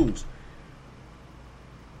healthy, they lose.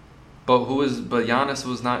 But Giannis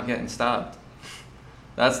was not getting stopped.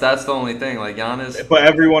 That's the only thing. Like, Giannis. But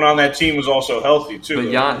everyone on that team was also healthy too.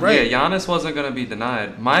 But Giannis wasn't going to be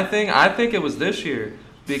denied. My thing, I think it was this year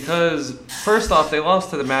because first off, they lost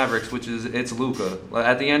to the Mavericks, which is it's Luka. Like,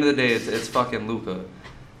 at the end of the day, it's fucking Luka.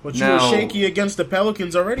 But you were shaky against the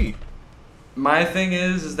Pelicans already. My thing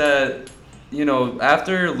is that, you know,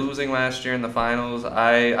 after losing last year in the finals,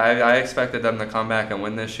 I expected them to come back and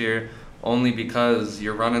win this year, only because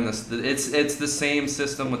you're running this. It's the same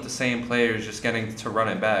system with the same players, just getting to run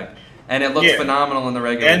it back, and it looked phenomenal in the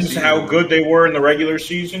regular season. And how good they were in the regular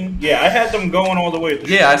season. Yeah, I had them going all the way.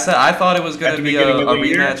 I thought it was going to be a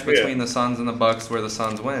rematch between the Suns and the Bucks, where the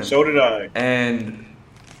Suns win. So did I. And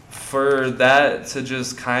for that to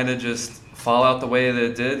just kind of just fall out the way that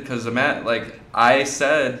it did, because I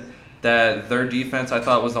said that their defense, I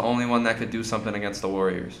thought, was the only one that could do something against the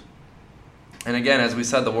Warriors. And again, as we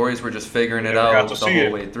said, the Warriors were just figuring it out the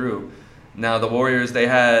whole way through. Now, the Warriors, they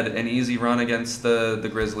had an easy run against the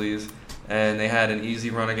Grizzlies, and they had an easy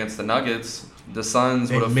run against the Nuggets. The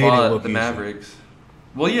Suns would have fought the Mavericks.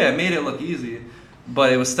 Well, yeah, it made it look easy,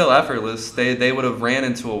 but it was still effortless. They would have ran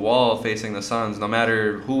into a wall facing the Suns. No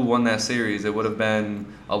matter who won that series, it would have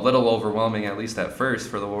been a little overwhelming, at least at first,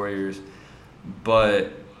 for the Warriors.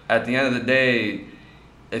 But at the end of the day,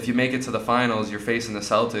 if you make it to the finals, you're facing the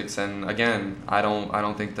Celtics, and again, I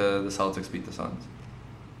don't think the Celtics beat the Suns,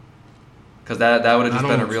 because that would have just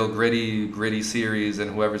been a real gritty series,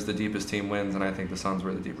 and whoever's the deepest team wins. And I think the Suns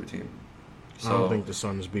were the deeper team. So I don't think the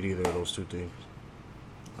Suns beat either of those two teams.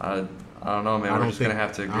 I don't know, man. We're just gonna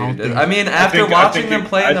have to agree. I mean, after watching them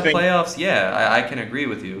play in the playoffs, I can agree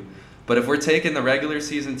with you. But if we're taking the regular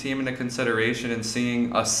season team into consideration and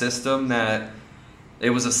seeing a system that. It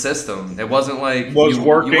was a system. It wasn't like you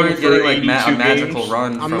weren't getting like a magical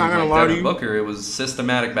run from Devin Booker. It was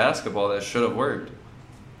systematic basketball that should have worked.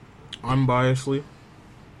 Unbiasedly,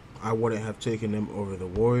 I wouldn't have taken them over the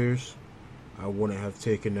Warriors. I wouldn't have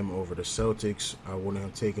taken them over the Celtics. I wouldn't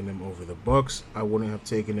have taken them over the Bucks. I wouldn't have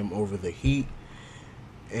taken them over the Heat.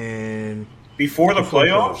 And before the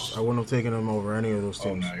playoffs, I wouldn't have taken them over any of those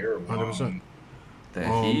teams. Oh, no, you're 100%. The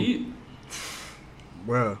Heat?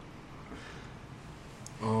 Bruh.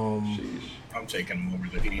 I'm taking them over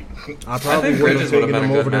the Heat. I probably wouldn't have taken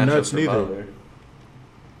them over the Nuts neither.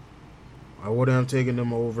 I wouldn't have taken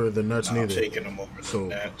them over the Nuts neither. I'm taking them over the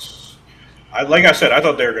Nets. Like I said, I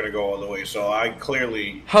thought they were going to go all the way, so I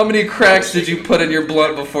clearly... How many cracks did you put in your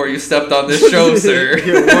blunt before you stepped on this show, sir?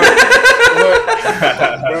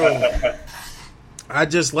 Bro, I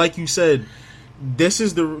just, like you said, this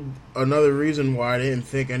is another reason why I didn't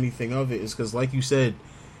think anything of it, is because, like you said,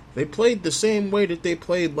 they played the same way that they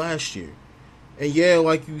played last year. And yeah,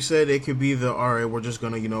 like you said, it could be all right, we're just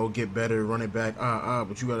going to, get better, run it back,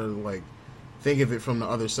 but you got to, think of it from the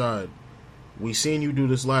other side. We seen you do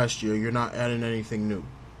this last year. You're not adding anything new.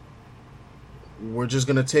 We're just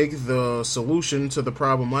going to take the solution to the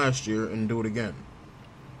problem last year and do it again.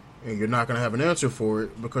 And you're not going to have an answer for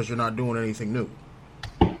it because you're not doing anything new.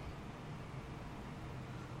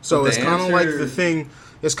 So it's kind of like the thing.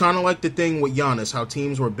 It's kind of like the thing with Giannis, how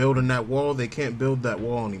teams were building that wall. They can't build that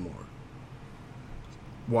wall anymore.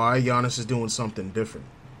 Why? Giannis is doing something different.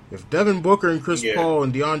 If Devin Booker and Chris Paul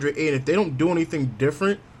and DeAndre Ayton, if they don't do anything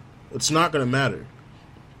different, it's not going to matter.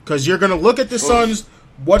 Because you're going to look at the Suns,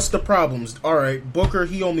 what's the problems? All right, Booker,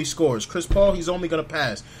 he only scores. Chris Paul, he's only going to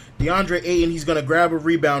pass. DeAndre Ayton, he's going to grab a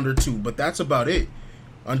rebound or two, but that's about it.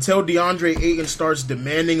 Until DeAndre Ayton starts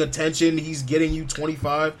demanding attention, he's getting you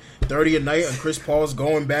 25, 30 a night, and Chris Paul's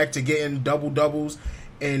going back to getting double-doubles,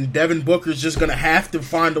 and Devin Booker's just going to have to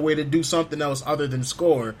find a way to do something else other than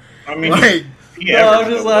score. I mean, I'm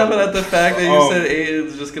just laughing at the fact that you said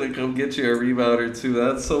Aiden's just going to come get you a rebound or two.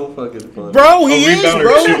 That's so fucking funny. Bro, he is,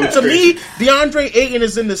 bro. To me, DeAndre Ayton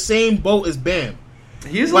is in the same boat as Bam.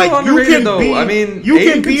 He's a little underrated, though. You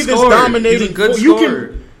can be this dominating force.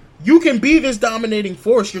 You can be this dominating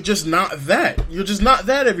force. You're just not that. You're just not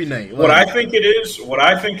that every night. What I think it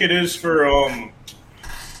is for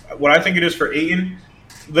Ayton,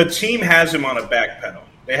 the team has him on a back pedal.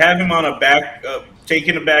 They have him on a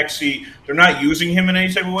taking a back seat. They're not using him in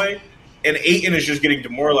any type of way. And Ayton is just getting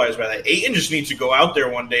demoralized by that. Ayton just needs to go out there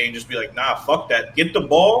one day and just be like, nah, fuck that. Get the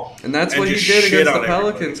ball. And that's what he did against the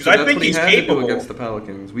Pelicans. Because I think he's capable against the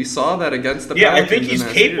Pelicans. We saw that against the Pelicans. Yeah, I think he's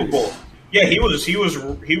capable. Series. Yeah, he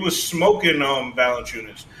was smoking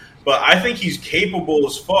Valanciunas. But I think he's capable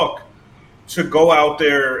as fuck to go out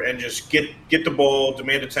there and just get the ball,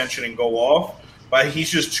 demand attention, and go off. But he's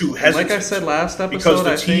just too hesitant. Like I said last episode, because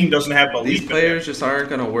the team doesn't have belief. These players just aren't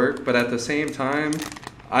going to work. But at the same time,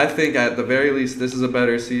 I think at the very least this is a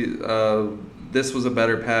better this was a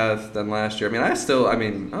better path than last year.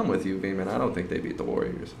 I'm with you, VMan. I don't think they beat the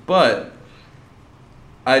Warriors, but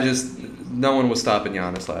no one was stopping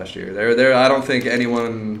Giannis last year. I don't think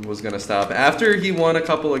anyone was going to stop after he won a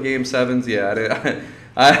couple of Game 7s. Yeah,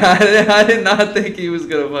 I did not think he was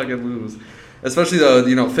going to fucking lose. Especially though,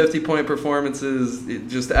 50-point performances,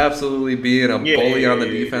 just absolutely being a bully on the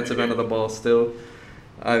defensive end of the ball. Still,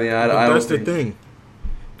 that's the thing.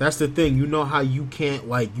 That's the thing. You know how you can't,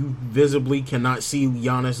 you visibly cannot see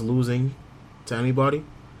Giannis losing to anybody?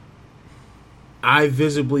 I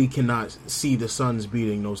visibly cannot see the Suns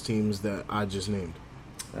beating those teams that I just named.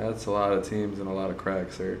 That's a lot of teams and a lot of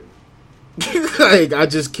cracks, sir. I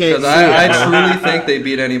just can't see I truly think they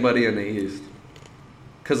beat anybody in the East.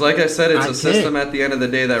 Because like I said, it's a system at the end of the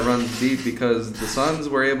day that runs deep because the Suns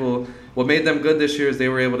were able... What made them good this year is they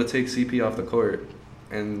were able to take CP off the court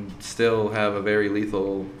and still have a very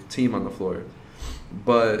lethal team on the floor.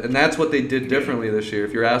 And that's what they did differently this year.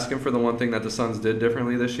 If you're asking for the one thing that the Suns did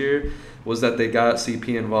differently this year, was that they got CP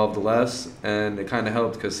involved less, and it kind of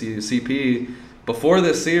helped because CP, before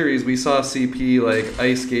this series, we saw CP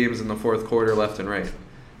ice games in the fourth quarter left and right.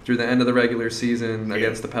 Through the end of the regular season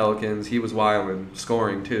against the Pelicans, he was wilding,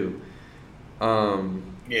 scoring too.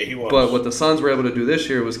 He was. But what the Suns were able to do this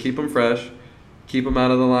year was keep him fresh, keep him out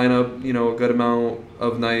of the lineup, a good amount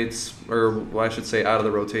of nights, or I should say out of the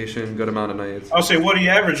rotation, good amount of nights. I'll say, what do you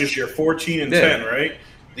average this year? 14 and 10, right?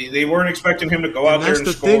 They weren't expecting him to go out there and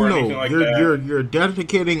score or anything like that. You're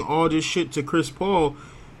dedicating all this shit to Chris Paul,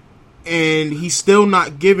 and he's still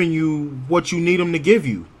not giving you what you need him to give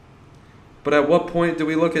you. But at what point do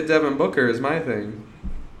we look at Devin Booker is my thing.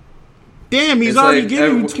 Damn, he's already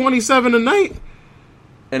giving you 27 a night.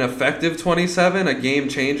 An effective 27? A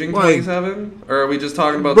game-changing 27? Or are we just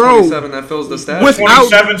talking about 27 that fills the stat?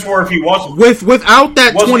 27's where if he wasn't. Without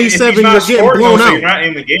that 27, you're getting blown out. You're not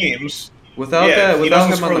in the games. Without if he without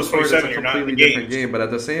doesn't him score on the those court, it's 27, a you're not in completely the different games. game. But at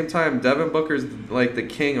the same time, Devin Booker's like the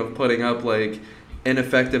king of putting up like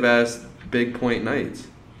ineffective ass big point nights.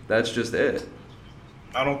 That's just it.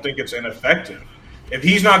 I don't think it's ineffective. If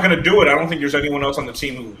he's not going to do it, I don't think there's anyone else on the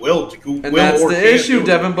team who will. And that's the issue.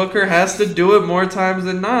 Devin Booker has to do it more times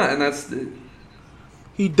than not, and that's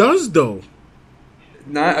He does though.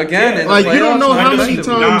 not again. Yeah, in like the you don't know how many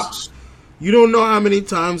effectively. times. You don't know how many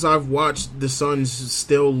times I've watched the Suns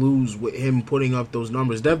still lose with him putting up those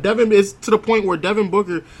numbers. Devin is to the point where Devin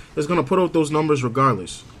Booker is going to put up those numbers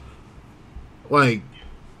regardless. Like,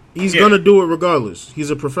 he's going to do it regardless. He's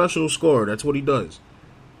a professional scorer. That's what he does.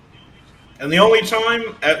 And the only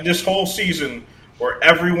time at this whole season where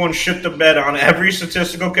everyone shit the bed on every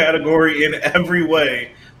statistical category in every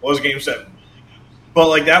way was Game 7. But,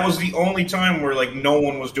 like, that was the only time where, like, no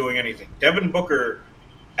one was doing anything. Devin Booker,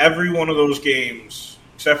 every one of those games,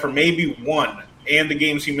 except for maybe one, and the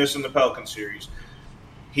games he missed in the Pelican series,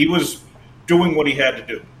 he was doing what he had to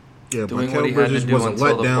do. Yeah, doing what he had to do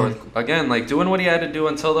until the fourth. Again, like doing what he had to do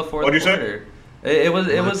until the fourth quarter.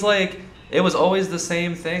 It was always the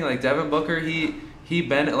same thing. Like Devin Booker, he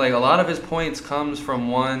been like a lot of his points comes from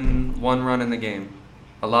one run in the game.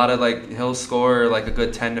 A lot of like he'll score like a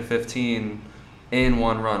good 10 to 15 in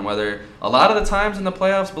one run. Whether a lot of the times in the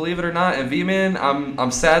playoffs, believe it or not, and VMan,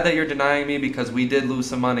 I'm sad that you're denying me because we did lose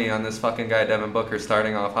some money on this fucking guy Devin Booker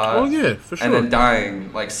starting off hot. Oh yeah, for sure. And then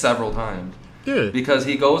dying like several times. Yeah. Because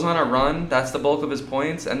he goes on a run, that's the bulk of his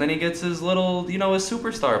points, and then he gets his little, his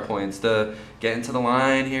superstar points to get into the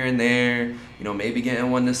line here and there, maybe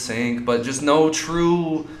getting one to sink, but just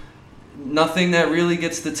nothing that really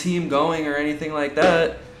gets the team going or anything like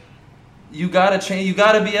that. You gotta change. You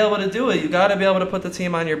gotta be able to do it. You gotta be able to put the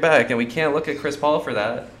team on your back, and we can't look at Chris Paul for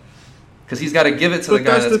that because he's got to give it to the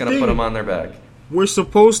guy that's gonna put him on their back. We're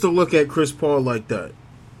supposed to look at Chris Paul like that.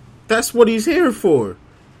 That's what he's here for.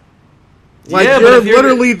 Like you're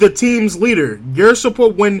literally the team's leader. You're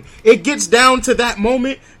supposed when it gets down to that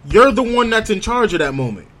moment, you're the one that's in charge of that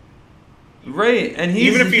moment. Right, and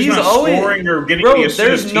even if he's not always scoring or getting the assist,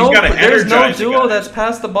 there's no energize duo that's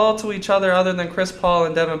passed the ball to each other other than Chris Paul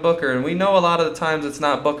and Devin Booker, and we know a lot of the times it's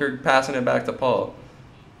not Booker passing it back to Paul.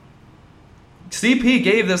 CP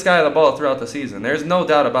gave this guy the ball throughout the season. There's no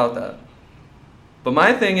doubt about that. But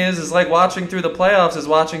my thing is like watching through the playoffs is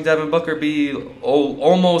watching Devin Booker be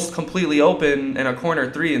almost completely open in a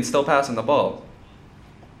corner three and still passing the ball.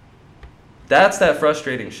 That's that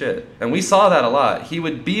frustrating shit. And we saw that a lot. He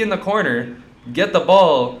would be in the corner, get the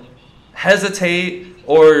ball, hesitate,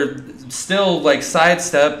 or still like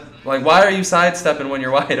sidestep. Like, why are you sidestepping when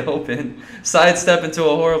you're wide open? Sidestep into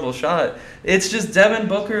a horrible shot. It's just Devin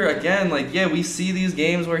Booker, again, like, yeah, we see these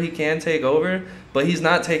games where he can take over, but he's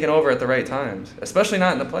not taking over at the right times, especially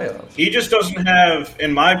not in the playoffs. He just doesn't have,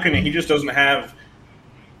 in my opinion, he just doesn't have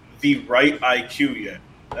the right IQ yet.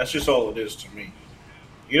 That's just all it is to me.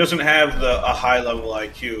 He doesn't have a high-level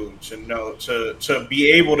IQ to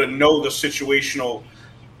be able to know the situational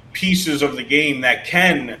pieces of the game that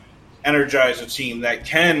can energize a team, that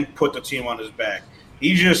can put the team on his back.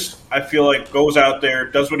 He just, I feel like, goes out there,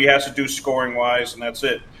 does what he has to do scoring-wise, and that's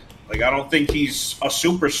it. Like, I don't think he's a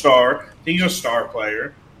superstar. I think he's a star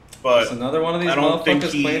player. But it's another one of these I don't think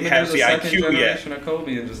he has the IQ yet. Of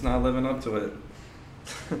Kobe and just not living up to it.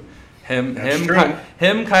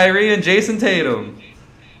 him, Kyrie, and Jason Tatum.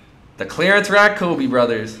 The clearance rack Kobe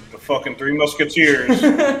brothers. The fucking Three Musketeers.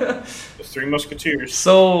 The Three Musketeers.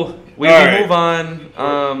 So, we move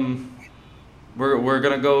on. We're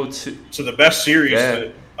going to go to the best series. Yeah.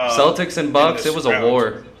 Celtics and Bucks, it was a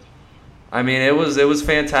war. I mean, it was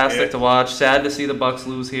fantastic to watch. Sad to see the Bucks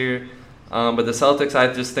lose here. But the Celtics,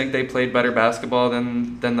 I just think they played better basketball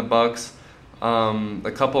than the Bucks.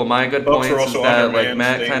 A couple of my good points is that, like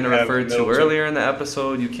Matt kind of referred to earlier in the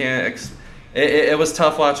episode, you can't it was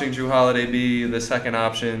tough watching Jrue Holiday be the second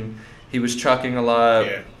option. He was chucking a lot.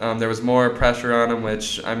 Yeah. There was more pressure on him,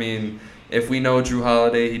 which, I mean, if we know Jrue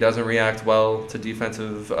Holiday, he doesn't react well to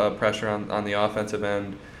defensive pressure on the offensive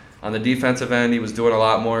end. On the defensive end, he was doing a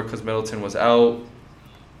lot more because Middleton was out.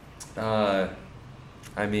 I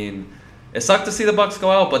mean, it sucked to see the Bucks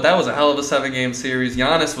go out, but that was a hell of a 7-game series.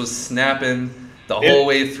 Giannis was snapping the whole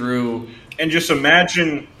way through. And just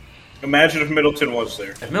imagine if Middleton was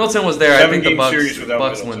there. If Middleton was there, I think the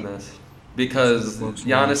Bucks win this. Because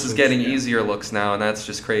Giannis is getting easier looks now, and that's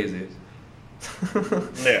just crazy.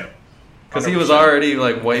 Yeah. Because he was already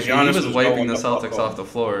like wiping the Celtics off the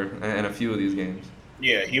floor in a few of these games.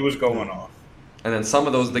 Yeah, he was going off. And then some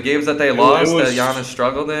of the games that they lost that Giannis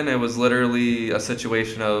struggled in, it was literally a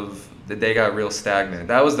situation of they got real stagnant.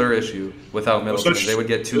 That was their issue without Middleton. They would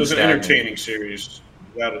get too stagnant. It was an entertaining series.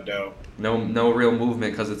 without a doubt. No real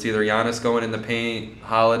movement because it's either Giannis going in the paint,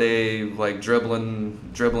 Holiday like dribbling,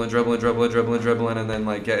 and then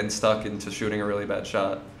like getting stuck into shooting a really bad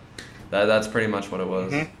shot. That's pretty much what it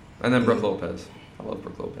was. Mm-hmm. And then Brook Lopez. I love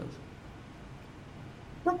Brook Lopez.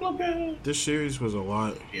 This series was a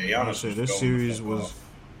lot. Yeah, Giannis.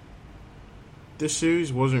 This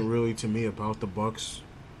series wasn't really to me about the Bucks.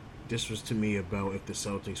 This was to me about if the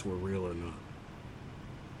Celtics were real or not.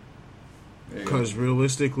 Because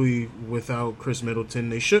realistically, without Chris Middleton,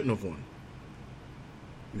 they shouldn't have won.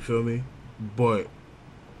 You feel me? But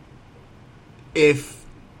if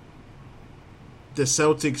the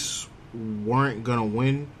Celtics weren't gonna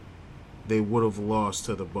win, they would have lost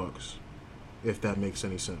to the Bucks. If that makes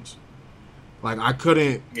any sense. Like I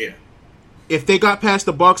couldn't. Yeah. If they got past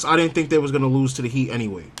the Bucks, I didn't think they was gonna lose to the Heat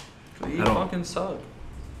anyway. The Heat fucking suck.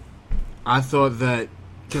 I thought that.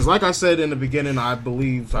 Because like I said in the beginning, I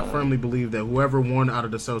firmly believe that whoever won out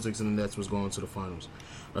of the Celtics and the Nets was going to the finals.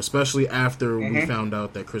 Especially after we found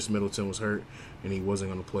out that Chris Middleton was hurt and he wasn't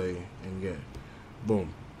going to play. And yeah,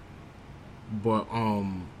 boom. But,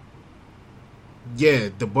 yeah,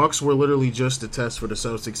 the Bucks were literally just a test for the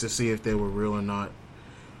Celtics to see if they were real or not.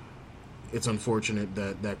 It's unfortunate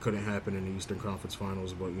that couldn't happen in the Eastern Conference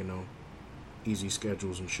Finals, but, you know, easy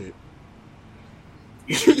schedules and shit.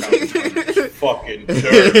 Fucking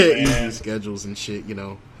dirt, man. Easy schedules and shit, you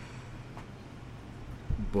know.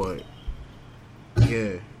 But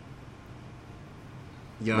yeah,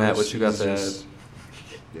 Matt, what you got to add?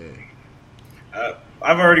 Yeah,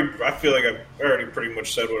 I feel like I've already pretty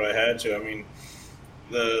much said what I had to. I mean,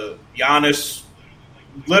 the Giannis,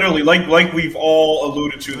 literally, like we've all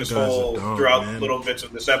alluded to this whole throughout little bits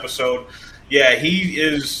of this episode. Yeah, he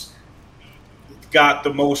is. Got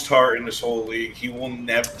the most heart in this whole league. He will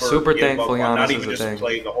never super give thankful up on Giannis not even is just a thing.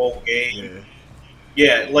 Play the whole game.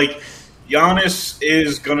 Yeah, like Giannis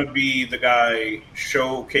is gonna be the guy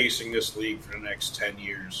showcasing this league for the next 10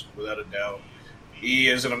 years, without a doubt. He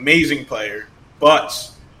is an amazing player,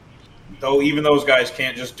 but even those guys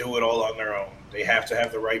can't just do it all on their own. They have to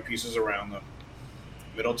have the right pieces around them.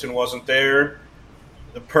 Middleton wasn't there.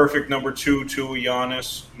 The perfect number 2 to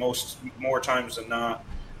Giannis more times than not,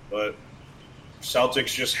 but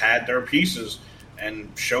Celtics just had their pieces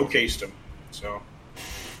and showcased them. So,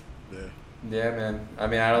 yeah, man. I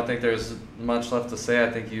mean, I don't think there's much left to say. I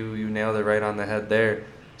think you nailed it right on the head there.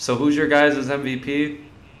 So, who's your guys' MVP?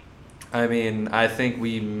 I mean, I think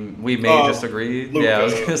we may just agree. Luka. Yeah, I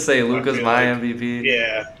was gonna say Luka's my MVP.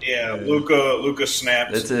 Yeah. Luka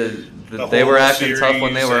snapped. They were acting tough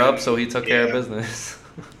when they were up, so he took care of business.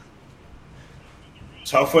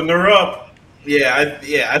 Tough when they're up.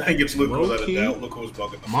 I think it's Luka without a doubt. Luka was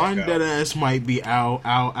bugging the fuck out. Dead ass might be Al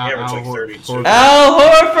Horford. Al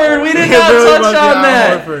Horford, we did not touch on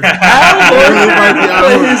that. Al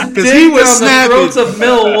Horford, because he was snapping. The throats of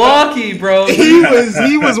Milwaukee, bro. He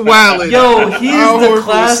was wilding. Yo, he's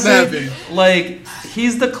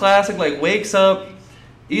the classic. Like wakes up,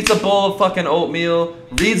 eats a bowl of fucking oatmeal,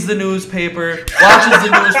 reads the newspaper, watches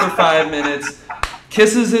the news for 5 minutes,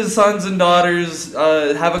 kisses his sons and daughters,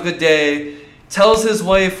 have a good day. Tells his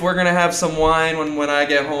wife we're gonna have some wine when I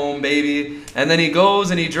get home, baby. And then he goes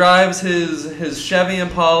and he drives his Chevy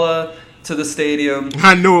Impala to the stadium.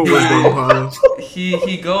 I knew it was the Impala.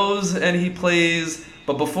 He goes and he plays,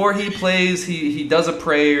 but before he plays, he does a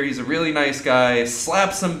prayer. He's a really nice guy.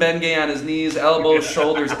 Slaps some Bengay on his knees, elbows,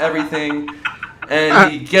 shoulders, everything.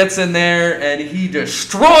 And he gets in there and he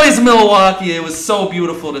destroys Milwaukee. It was so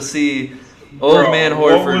beautiful to see. Old man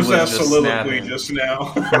Horford was that just soliloquy snapping. just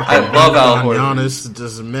now? I love Al Horford. Giannis,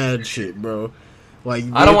 just mad shit, bro. Like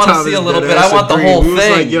I don't want to see a little bit. I want the whole thing. Was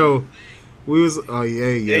like, yo,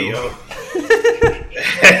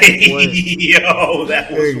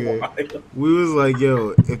 that was wild. We was like, yo,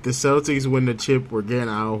 if the Celtics win the chip, we're getting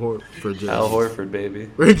Al Horford jersey. Al Horford, baby.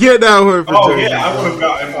 We're getting Al Horford jersey. Yeah, I would have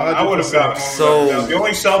gotten one. I would have gotten one. So the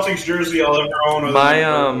only Celtics jersey I'll ever own.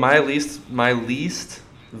 My least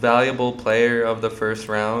valuable player of the first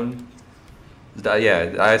round.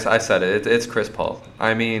 I said it. It's Chris Paul.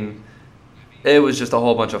 I mean, it was just a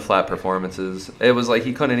whole bunch of flat performances. It was like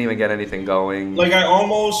he couldn't even get anything going. Like I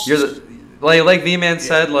almost. Like VMan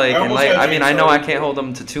said, I know I can't hold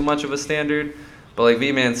him to too much of a standard, but like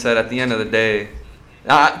VMan said, at the end of the day,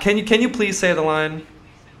 can you please say the line?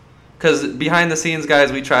 Because behind the scenes,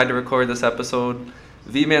 guys, we tried to record this episode.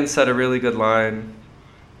 VMan said a really good line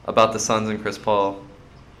about the Suns and Chris Paul.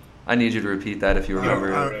 I need you to repeat that if you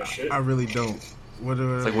remember it. I really don't.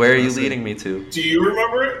 It's like, where are you leading me to? Do you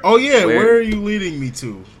remember it? Oh, yeah. Where are you leading me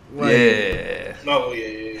to? Yeah. No,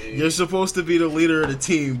 yeah. You're supposed to be the leader of the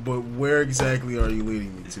team, but where exactly are you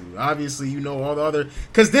leading me to? Obviously, you know all the other.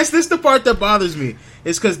 Because this the part that bothers me.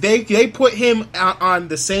 Is because they put him on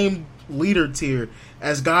the same leader tier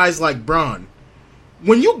as guys like Bron.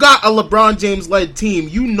 When you got a LeBron James-led team,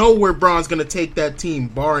 you know where Bron's going to take that team,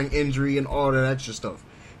 barring injury and all that extra stuff.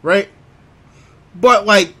 Right? But,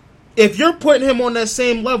 like, if you're putting him on that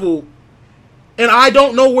same level, and I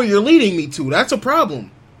don't know where you're leading me to, that's a problem.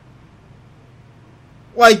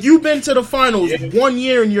 Like, you've been to the finals 1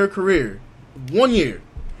 year in your career. 1 year.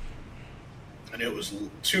 And it was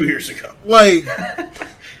 2 years ago. Like,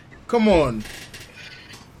 come on.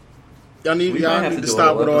 Y'all need to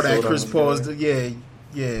stop with all that Chris Paul's.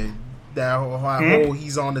 That whole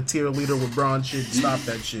he's on the tier leader with Bron shit. Stop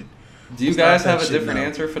that shit. Do you guys have a different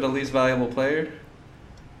answer for the least valuable player?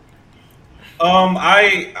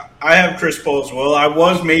 I have Chris Paul as well. I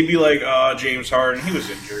was maybe like James Harden. He was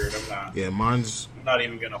injured. I'm not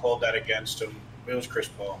even gonna hold that against him. It was Chris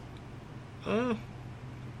Paul.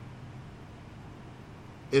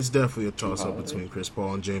 It's definitely a toss up between Chris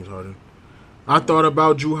Paul and James Harden. I thought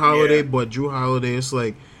about Drew Holiday, but Drew Holiday, it's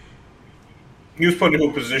like he was put into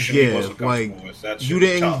a position he wasn't comfortable with. That's you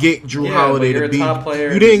didn't tough. get Drew Holiday to be a top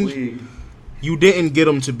player. You didn't get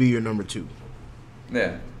him to be your number 2.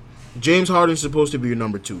 Yeah. James Harden's supposed to be your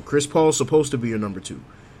number 2. Chris Paul's supposed to be your number 2.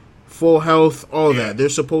 Full health, all that. They're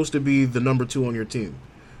supposed to be the number 2 on your team.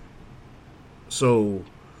 So,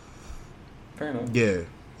 fair enough. Yeah.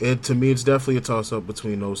 To me, it's definitely a toss-up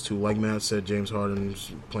between those two. Like Matt said, James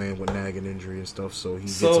Harden's playing with nagging injury and stuff, so he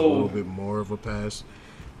gets a little bit more of a pass.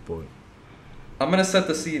 But I'm going to set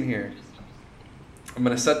the scene here. I'm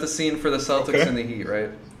going to set the scene for the Celtics and the Heat, right?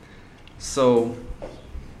 So,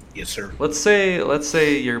 yes, sir. Let's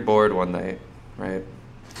say you're bored one night, right?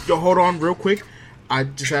 Yo, hold on real quick. I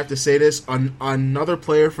just have to say this. Another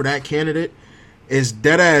player for that candidate is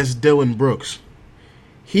deadass Dylan Brooks.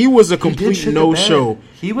 He was a complete no-show.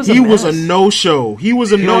 He was a no-show. He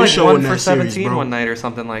was a no-show in that series, bro. 1 for 17 one night or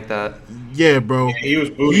something like that. Yeah, bro. Yeah, he was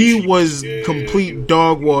booty. He was complete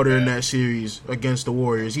dog water in that series against the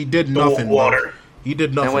Warriors. He did nothing, bro. He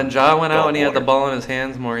did nothing. And when Ja went out and he had the ball in his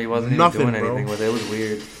hands more, he wasn't even doing anything with it. It was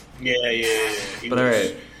weird. Yeah. All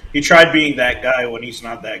right. He tried being that guy when he's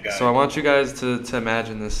not that guy. So I want you guys to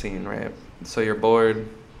imagine this scene, right? So you're bored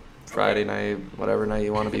Friday night, whatever night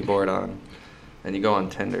you want to be bored on, and you go on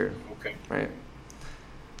Tinder, right?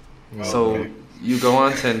 So you go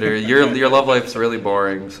on Tinder. Your love life's really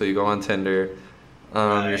boring, so you go on Tinder.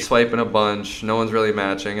 You're swiping a bunch. No one's really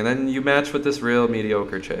matching, and then you match with this real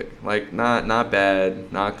mediocre chick. Like not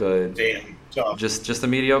bad, not good. Damn. Tough. Just a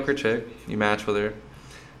mediocre chick. You match with her.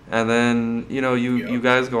 And then, you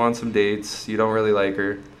guys go on some dates. You don't really like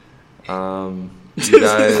her. You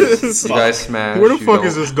guys smash. Where the fuck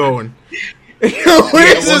is this going?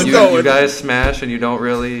 Where is this going? You guys smash and you didn't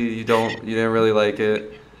really like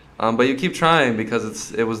it. But you keep trying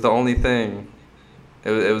because it was the only thing.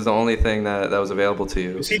 It was the only thing that was available to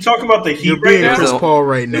you. Is he talking about the Heat You're being Chris Paul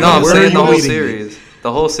right now. No, I'm saying the whole series.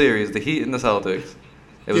 The whole series, the Heat and the Celtics.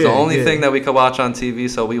 It was the only thing that we could watch on TV,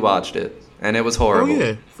 so we watched it. And it was horrible. Oh,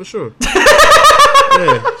 yeah, for sure.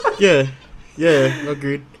 Yeah,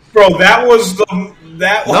 agreed. Bro, that was... No,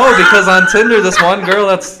 because on Tinder, this one girl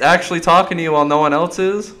that's actually talking to you while no one else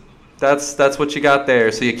is, that's what you got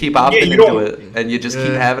there. So you keep opting into it, and you just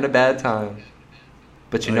keep having a bad time.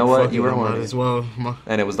 But you know what? You were horny. As well.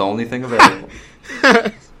 And it was the only thing available.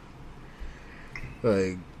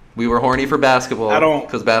 We were horny for basketball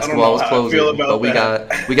because basketball was closing, but we got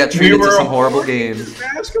treated to some horrible games.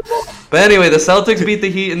 But anyway, the Celtics beat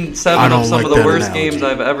the Heat in 7 of some of the worst games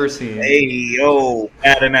I've ever seen. Hey, yo,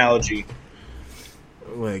 bad analogy.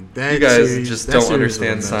 Like that. You guys just don't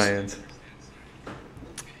understand science,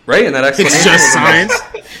 right? And that explanation. It's just science.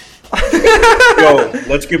 Yo,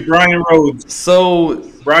 let's get Brian Rhodes. So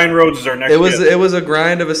Brian Rhodes is our next. It was a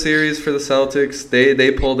grind of a series for the Celtics.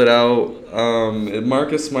 They pulled it out.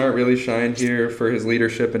 Marcus Smart really shined here for his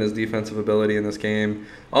leadership and his defensive ability in this game.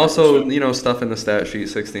 Also, stuff in the stat sheet: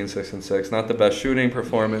 16, 6, and 6. Not the best shooting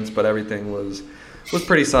performance, but everything was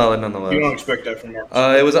pretty solid nonetheless. You don't expect that from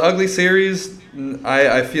Marcus. It was an ugly series.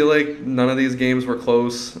 I feel like none of these games were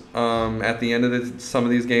close. At the end of some of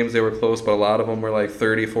these games, they were close, but a lot of them were like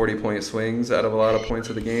 30, 40-point swings out of a lot of points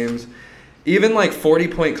of the games. Even like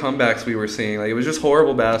 40-point comebacks we were seeing. Like, it was just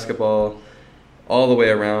horrible basketball all the way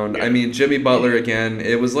around. Yeah. I mean, Jimmy Butler, again,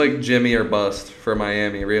 it was like Jimmy or bust for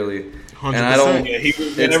Miami, really. 100%. And I don't.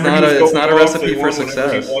 It's not a recipe for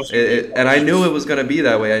success. And I knew it was going to be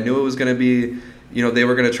that way. I knew it was going to be. They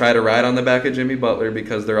were going to try to ride on the back of Jimmy Butler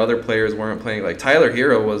because their other players weren't playing. Like Tyler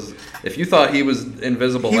Hero was. If you thought he was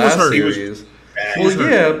invisible last series, bad. Well,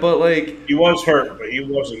 yeah, but like he was hurt, but he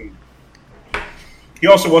wasn't. He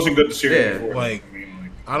also wasn't good the series Yeah, before. like,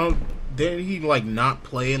 I don't. Didn't he like not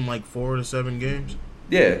play in like 4 to 7 games?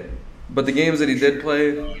 yeah, but the games that he did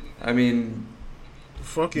play, I mean,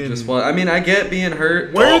 Fucking. just one. I mean, I get being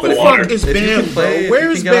hurt. Where but the if fuck you- is if you Bam, can play, bro? if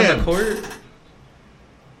Where's you can get Bam? on the court?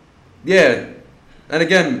 Yeah, and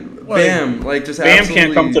again, Like, Bam, like just Bam absolutely,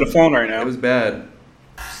 can't come to the phone right now. It was bad.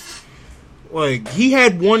 Like, he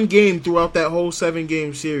had one game throughout that whole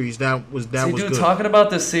 7-game series. That was See, dude, good. talking about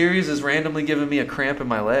this series is randomly giving me a cramp in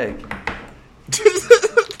my leg.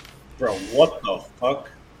 Bro, what the fuck?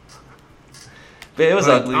 But it was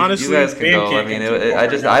Like, ugly. honestly, you guys can Bam go. can't I mean, come to the I phone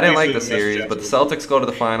just right now. I didn't These like are the the series, best but the Jets. Celtics go to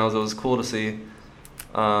the finals. It was cool to see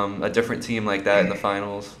a different team like that in the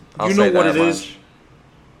finals. I'll You know say what that it is? much.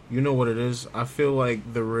 You know what it is? I feel like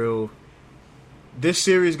this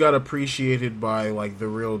series got appreciated by like the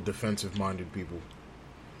real defensive-minded people.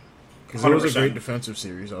 Because it was a 100%. great defensive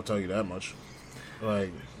series, I'll tell you that much.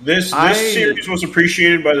 Like, This series was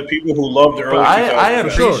appreciated by the people who loved the early But 2000s. I For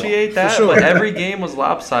sure. appreciate that, For sure. but every game was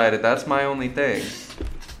lopsided. That's my only thing.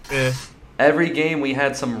 eh. Every game we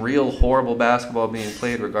had some real horrible basketball being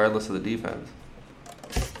played, regardless of the defense.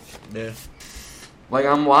 Yeah. Like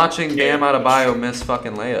I'm watching Yeah. Bam Adebayo miss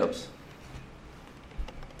fucking layups.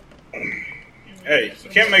 Hey, you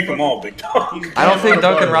can't make them all, big dog. I don't think Adebayo,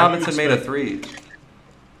 Duncan what Robinson do you made a expect? 3.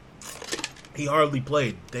 He hardly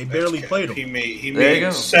played. They barely played He him. made There you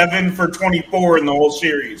go. 7 for 24 in the whole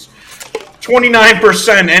series.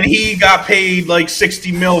 29%, and he got paid like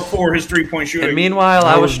 $60 million for his 3-point shooting. And meanwhile,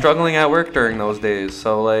 I was struggling at work during those days.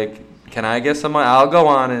 So like, can I get some? I'll go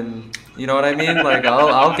on and you know what I mean. Like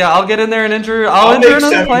I'll get in there and injure. I'll injure make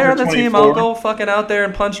another 7 player for on the team. I'll 24. go fucking out there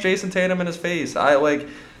and punch Jason Tatum in his face. I like,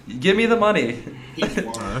 give me the money.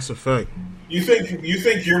 Nah, that's a fact. You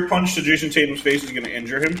think your punch to Jason Tatum's face is going to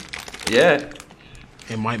injure him? Yeah,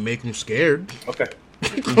 It might make him scared. Okay.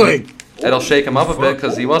 Like, it'll shake him up a bit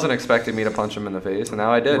because he wasn't expecting me to punch him in the face, and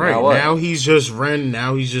now I did. right Now what? now he's just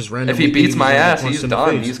randomly If he beats my getting ass, punched he's in the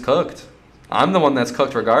done. face. He's cooked. I'm the one that's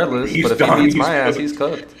cooked regardless. He's but if done. he beats He's my ass, cooked. he's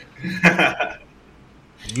cooked.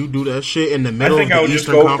 You do that shit in the middle of think I the would just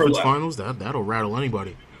Eastern go for Conference la- Finals, that'll rattle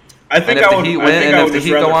anybody. I And think if I the would. Heat I win, think and I if would the just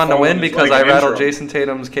Heat go rather on to fall win in because like I an rattled intro. Jason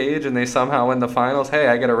Tatum's cage and they somehow win the finals, hey,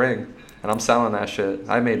 I get a ring. And I'm selling that shit.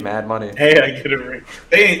 I made mad money. Hey, I get a ring.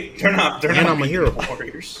 They're not. And I'm a hero.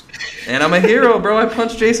 Warriors. And I'm a hero, bro. I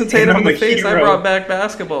punched Jason Tatum in I'm the a face. I hero. brought back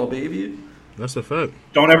basketball, baby. That's a fact.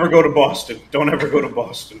 Don't ever go to Boston. Don't ever go to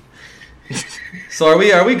Boston. So are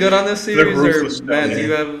we good on this series, ruthless or Matt? stuff, Do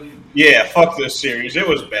you have? Yeah, fuck this series. It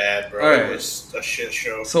was bad, bro. All right. It was a shit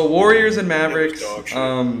show. So Warriors and Mavericks. Dog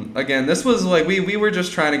shit. Again, this was like we were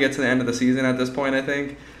just trying to get to the end of the season at this point, I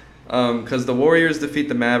think, because the Warriors defeat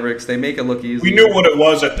the Mavericks. They make it look easy. We knew what it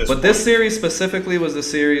was at this But point. this series specifically was the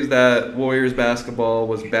series that Warriors basketball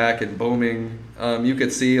was back and booming. You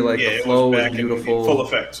could see like yeah, the it flow was was back in beautiful. full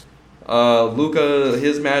effect. Luka,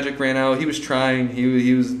 his magic ran out. He was trying.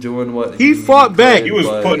 He was doing what He fought back. He was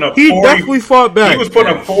but putting up He 40, definitely fought back. He was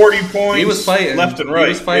putting Yeah. up 40 points. He was fighting left and right. He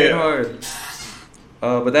was fighting yeah. hard.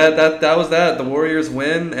 But that was that. The Warriors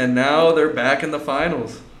win, and now they're back in the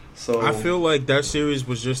finals. So I feel like that series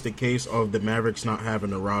was just a case of the Mavericks not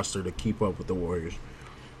having a roster to keep up with the Warriors.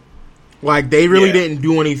 Like, they really Yeah. didn't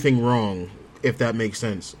do anything wrong, if that makes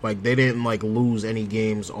sense. Like, they didn't, like, lose any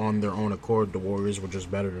games on their own accord. The Warriors were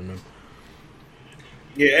just better than them.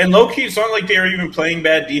 Yeah, and low-key, it's not like they were even playing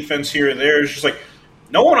bad defense here or there. It's just like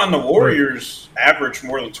no one on the Warriors averaged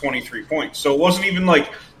more than 23 points. So it wasn't even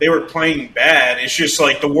like they were playing bad. It's just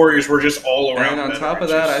like the Warriors were just all around. and on better. top of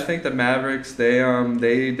It's that, just- I think the Mavericks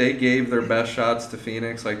they gave their best shots to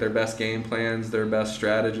Phoenix, like their best game plans, their best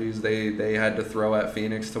strategies. They had to throw at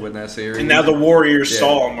Phoenix to win that series. And now the Warriors Yeah.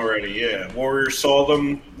 saw them already. Yeah, Warriors saw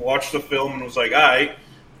them, watched the film, and was like, "All right."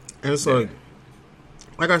 And it's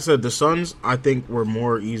like I said, the Suns, I think, were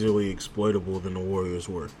more easily exploitable than the Warriors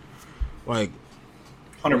were. Like,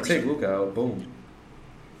 100%. Take Luka out, boom.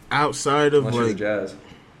 outside of, Unless you're the like... Jazz.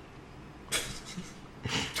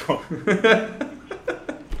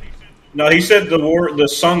 No, he said the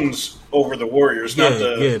Suns over the Warriors, not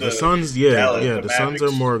the the Suns. Dallas, The Suns Mavericks.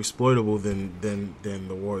 are more exploitable than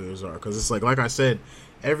the Warriors are, because it's like I said,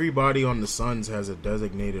 everybody on the Suns has a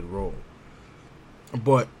designated role,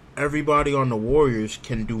 but everybody on the Warriors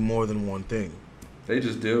can do more than one thing. They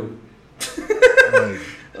just do.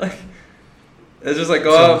 Like, It's just like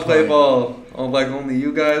go out and play ball. Oh, like only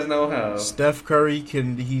you guys know how. Steph Curry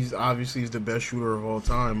he's obviously the best shooter of all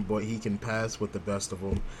time, but he can pass with the best of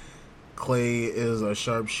them. Clay is a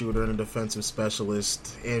sharpshooter and a defensive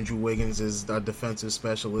specialist. Andrew Wiggins is a defensive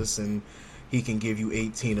specialist, and He can give you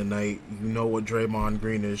 18 a night. You know what Draymond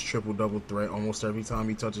Green is, triple-double threat almost every time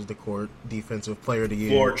he touches the court. Defensive player of the year.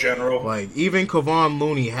 Floor general. Like, even Kevon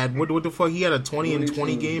Looney had, what the fuck, he had a 20 and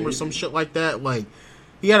 20 game or some shit like that. Like,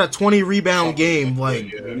 he had a 20 rebound game.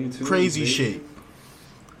 Like, crazy shit.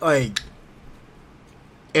 Like,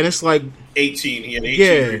 and it's like 18. He had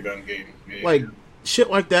 18 rebound game. Yeah. Like, shit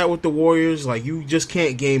like that with the Warriors, like, you just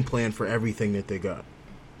can't game plan for everything that they got.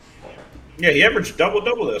 Yeah, he averaged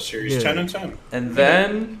double-double that series, 10 and 10. And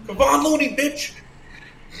then... Kevon Looney, bitch!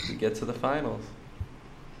 We get to the finals.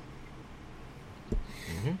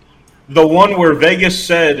 Mm-hmm. The one where Vegas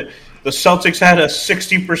said the Celtics had a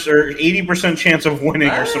 60% or 80% chance of winning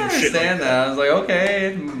or some shit like that. I was like,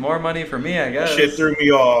 okay, more money for me, I guess. That shit threw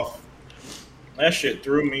me off. I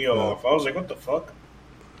was like, what the fuck?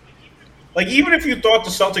 Like, even if you thought the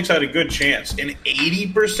Celtics had a good chance, an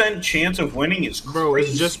 80% chance of winning is crazy. Bro,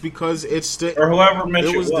 it's just because it's or whoever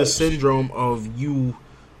Mitchell it was the syndrome of you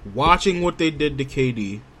watching what they did to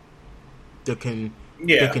KD, the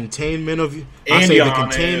containment of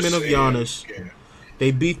Giannis. Yeah.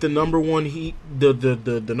 They beat the number one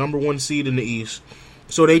the number one seed in the East,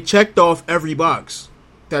 so they checked off every box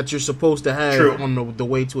that you're supposed to have on the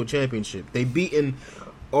way to a championship. They beaten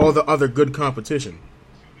all the other good competition.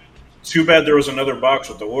 Too bad there was another box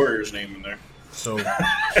with the Warriors' name in there. So,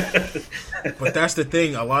 but that's the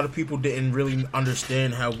thing. A lot of people didn't really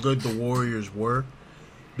understand how good the Warriors were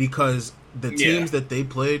because the teams that they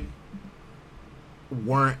played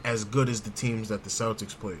weren't as good as the teams that the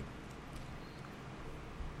Celtics played.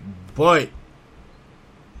 But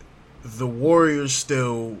the Warriors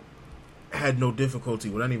still had no difficulty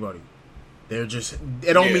with anybody. They're just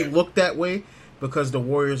it only looked that way because the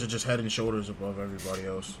Warriors are just head and shoulders above everybody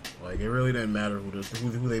else. Like, it really didn't matter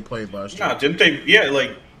who they played last year. Nah, didn't they? Yeah,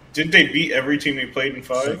 like, didn't they beat every team they played in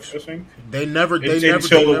 5? 6. I think they never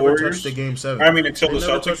touched the game 7. I mean, until they the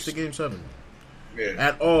never Celtics touched the game 7. Yeah.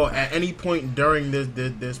 At all, at any point during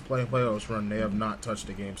this playoffs run, they have not touched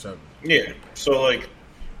the game 7. Yeah. So, like,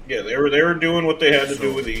 yeah, they were doing what they had to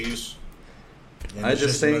do with ease. I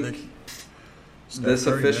just think this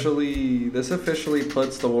officially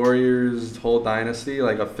puts the Warriors' whole dynasty,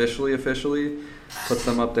 like officially puts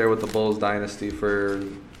them up there with the Bulls dynasty for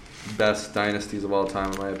best dynasties of all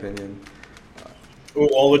time, in my opinion. Oh,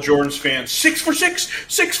 all the Jordan's fans, 6 for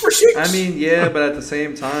 6, 6 for 6. I mean, yeah, but at the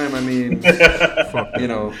same time, I mean,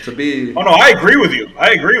 to be. Oh no, I agree with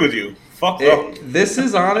you. Fuck up. This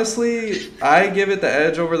is honestly, I give it the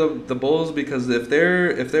edge over the Bulls because if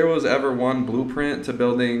there was ever one blueprint to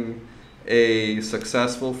building a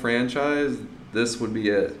successful franchise, this would be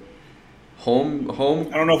it. Home. I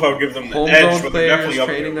don't know if I would give them the homegrown edge, but players,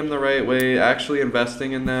 training them the right way, actually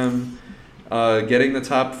investing in them, getting the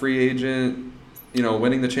top free agent,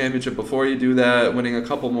 winning the championship before you do that, winning a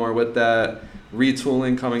couple more with that,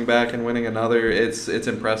 retooling, coming back and winning another. It's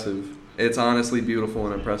impressive. It's honestly beautiful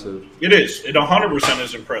and impressive. It is. It 100%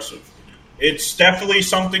 is impressive. It's definitely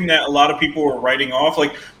something that a lot of people were writing off.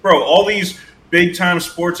 Like, bro, all these big-time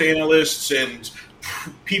sports analysts and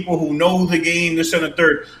people who know the game, this and the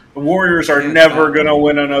third, the Warriors are never going to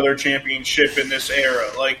win another championship in this era.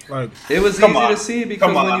 Like it was easy to see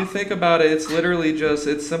because when you think about it, it's literally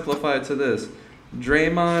it's simplified to this.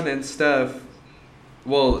 Draymond and Steph,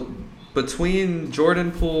 between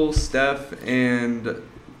Jordan Poole, Steph, and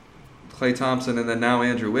Klay Thompson, and then now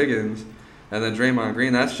Andrew Wiggins, and then Draymond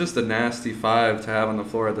Green, that's just a nasty 5 to have on the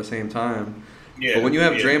floor at the same time. Yeah, but when you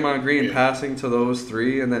have Draymond Green passing to those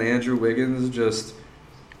 3, and then Andrew Wiggins just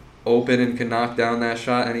open and can knock down that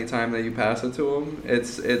shot anytime that you pass it to him,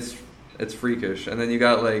 it's freakish. And then you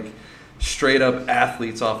got like straight up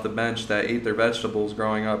athletes off the bench that ate their vegetables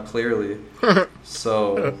growing up, clearly.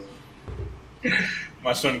 So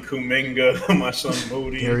my son Kuminga, my son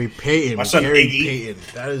Moody, Gary Payton, my son Iggy. Payton,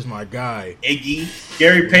 that is my guy. Iggy,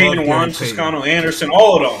 Gary Payton, Juan Toscano Anderson,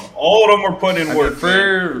 all of them were put in work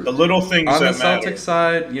for the little things on that the Celtics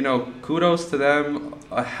side. Kudos to them,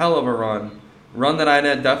 a hell of a run that I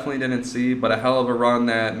definitely didn't see, but a hell of a run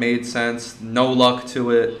that made sense. No luck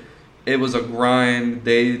to it. It was a grind.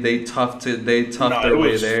 They toughed their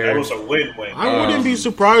way there. That was a win-win. I wouldn't be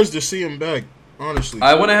surprised to see him back. Honestly,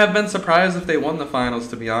 I wouldn't have been surprised if they won the finals,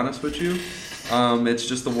 to be honest with you. It's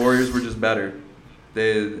just the Warriors were just better.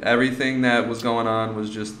 Everything that was going on was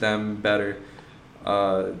just them better.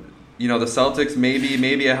 The Celtics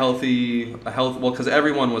maybe a health because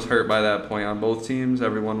everyone was hurt by that point on both teams.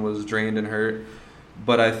 Everyone was drained and hurt.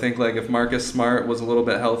 But I think like if Marcus Smart was a little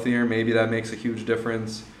bit healthier, maybe that makes a huge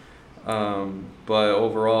difference. But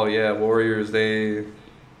overall, yeah, Warriors, Jordan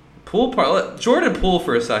Poole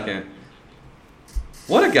for a second.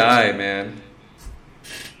 What a guy, man.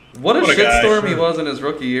 What a shitstorm he was in his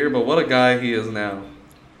rookie year, but what a guy he is now.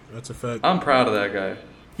 That's a fact. I'm proud of that guy.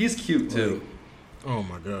 He's cute, too. Oh,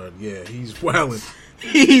 my God. Yeah, he's wildin'.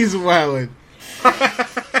 He's wildin'.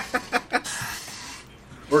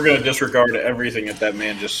 We're going to disregard everything that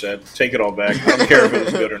man just said. Take it all back. I don't care if it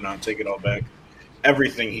was good or not. Take it all back.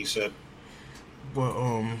 Everything he said. But,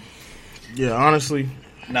 yeah, honestly.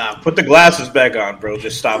 Nah, put the glasses back on, bro.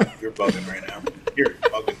 Just stop. You're bugging right now. You're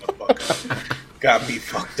bugging the fuck out. Got me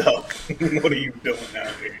fucked up. What are you doing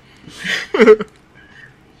out here?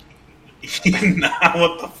 Nah,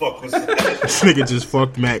 what the fuck was that? This nigga just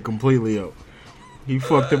fucked Matt completely up. He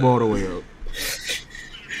fucked him all the way up.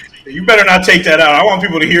 You better not take that out. I want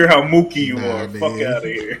people to hear how mookie you are. Man. Fuck out of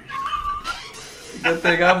here. Good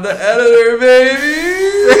thing I'm the editor, baby.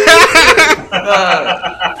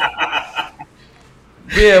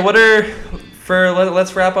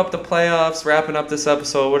 Let's wrap up the playoffs. Wrapping up this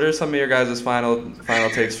episode. What are some of your guys' final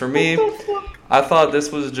takes? For me, I thought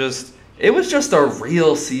this was just a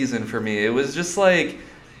real season for me. It was just like,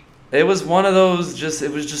 it was one of those.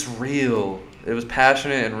 It was just real. It was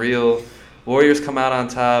passionate and real. Warriors come out on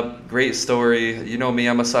top. Great story. You know me,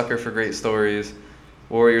 I'm a sucker for great stories.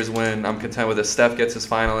 Warriors win. I'm content with it. Steph gets his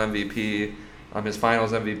final MVP. His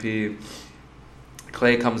finals MVP.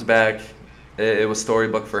 Klay comes back. It was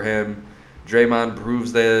storybook for him. Draymond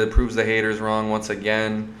proves the haters wrong once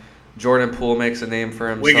again. Jordan Poole makes a name for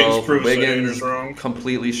himself. Wiggins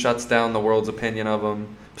completely shuts down the world's opinion of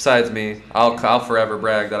him. Besides me, I'll forever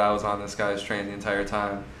brag that I was on this guy's train the entire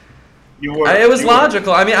time. It was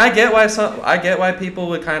logical. I mean, I get why people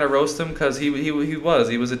would kind of roast him because he was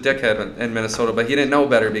a dickhead in Minnesota, but he didn't know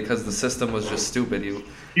better because the system was just stupid.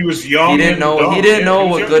 He was young. He didn't know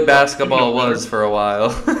what good basketball was for a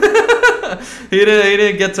while. he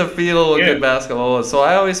didn't get to feel what good basketball was. So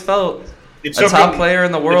I always felt a top player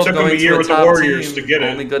in the world going to a top team.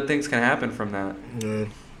 Only good things can happen from that. Yeah.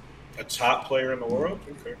 A top player in the world?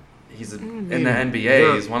 Okay. He's in the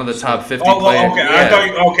NBA. He's one of the top 50 players.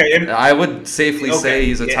 Okay. Yeah. I would safely say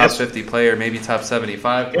he's a top 50 player, maybe top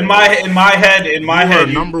 75 player. In my head,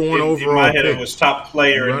 number one overall. In my head, it was top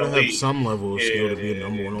player in the league. Have some level of skill to be a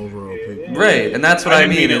number one overall pick. Right, and that's what I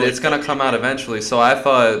mean. It's going to come out eventually. So I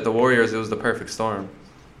thought the Warriors, it was the perfect storm.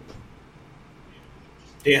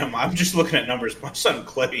 Damn, I'm just looking at numbers. My son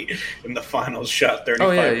Klay in the finals shot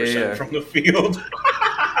 35% from the field.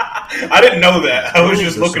 I didn't know that. I was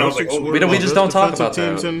just looking. I was like, we just don't talk about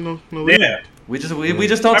that. Yeah, we just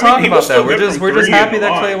don't talk about that. We're just happy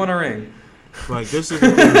that Klay won a ring. Like this is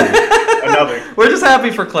another. We're just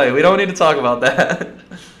happy for Klay. We don't need to talk about that.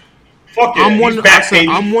 Fuck yeah, I'm one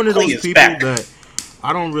of those people that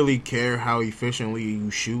I don't really care how efficiently you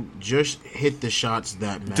shoot. Just hit the shots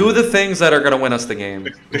that matter. Do the things that are going to win us the game.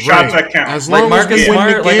 The shots that count. As long as we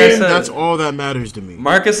win the game, that's all that matters to me.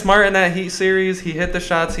 Marcus Smart in that Heat series, he hit the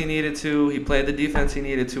shots he needed to. He played the defense he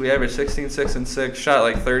needed to. He averaged 16, 6, and 6. Shot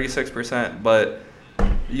like 36%. But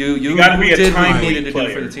you did what you needed to do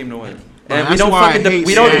for the team to win. And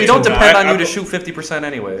we don't depend on you to shoot 50%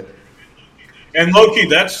 anyway. And low-key,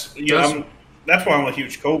 that's why I'm a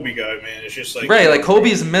huge Kobe guy, man. It's just like like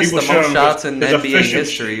Kobe's missed the most shots in NBA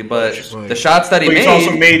history, but the shots that he made, he's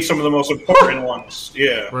also made some of the most important ones.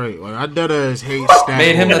 Yeah, right. Like I deadass hate stat.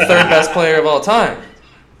 Made him the third best player of all time.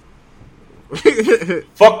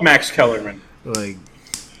 Fuck Max Kellerman. Like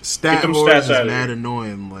stat horse is mad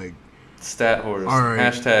annoying. Like stat horse. All right.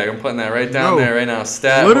 Hashtag. I'm putting that right down there right now.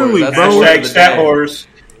 Stat literally, horse. Bro. Hashtag stat horse.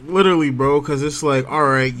 Literally, bro. Because it's like, all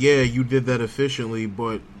right, yeah, you did that efficiently,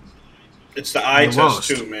 but. It's the eye test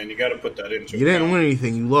too, man. You got to put that into. You didn't win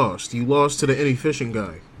anything. You lost. You lost to the inefficient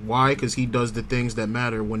guy. Why? Because he does the things that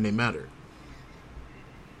matter when they matter.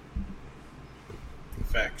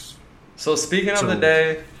 Facts. So speaking of the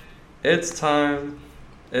day, it's time.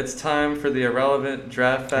 It's time for the irrelevant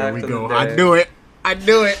draft fact of the day. I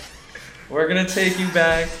knew it. We're gonna take you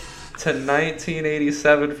back to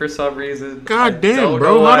 1987 for some reason. God damn,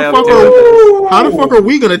 bro! How the fuck are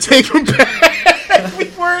we gonna take him back? We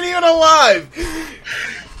weren't even alive.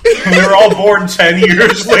 We were all born 10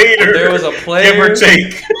 years later. There was a player. Give or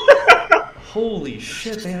take. Holy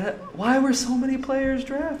shit! Why were so many players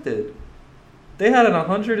drafted? They had an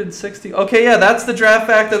 160. Okay, yeah, that's the draft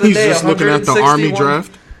fact of the day. He's just looking at the Army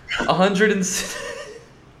draft. 160.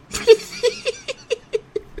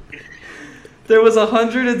 There was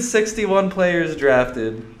 161 players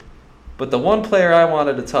drafted, but the one player I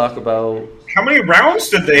wanted to talk about. How many rounds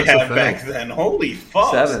did they have back then? Holy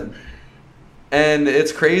fuck! 7. And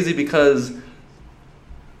it's crazy because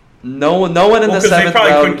no one in the 7th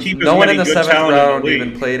round, no one in the 7th round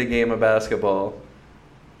even played a game of basketball.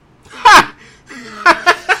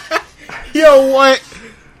 Yo, what?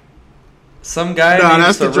 Some guy named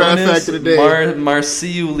that's the draft fact of the day.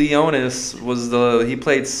 Marciu Leonis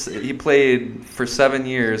he played for 7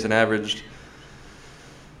 years and averaged,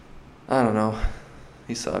 I don't know.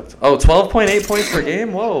 He sucked. Oh, 12.8 points per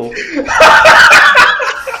game? Whoa.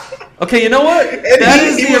 Okay, you know what? That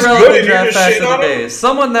is the irrelevant draft fact of the day.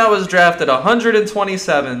 Someone that was drafted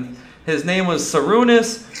 127th. His name was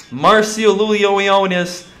Sarunas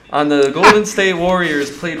Marciulionis on the Golden State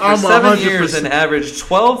Warriors. Played for 7 years and averaged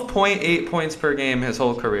 12.8 points per game his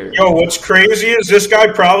whole career. Yo, what's crazy is this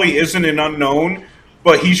guy probably isn't an unknown,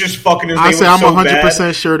 but he's just fucking his name. I'm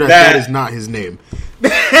 100% sure that is not his name.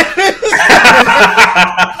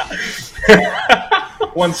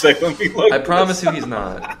 1 second, let me look. I promise you he's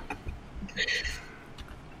not.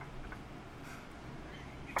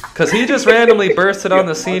 Because he just randomly bursted on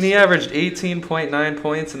the scene. He averaged 18.9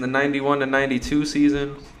 points in the 91-92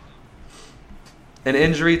 season. An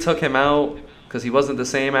injury took him out because he wasn't the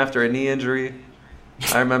same after a knee injury.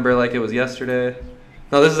 I remember like it was yesterday.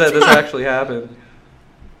 No, this actually happened.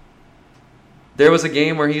 There was a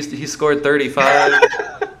game where he scored 35.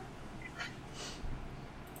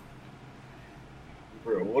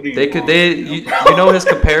 Bro, what do you you know his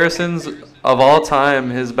comparisons of all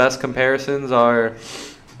time, his best comparisons are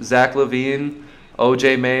Zach LaVine,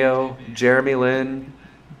 OJ Mayo, Jeremy Lin,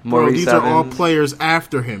 Maurice these Evans, are all players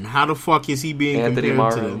after him. How the fuck is he being Anthony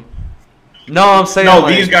compared Morrow. to them? No, I'm saying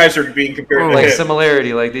these guys are being compared to like him.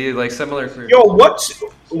 similarity, like similar career. Yo, what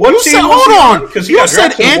you said? Hold on, because you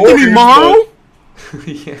said Anthony Morrow.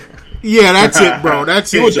 Yeah. Yeah, that's it, bro.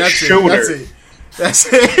 That's it. He was a shooter.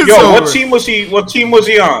 That's it. Yo, what team was he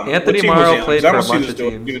on? Anthony Morrow played for a bunch of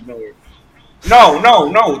teams.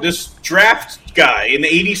 No. This draft guy in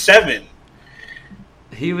 '87.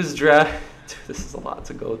 He was drafted. This is a lot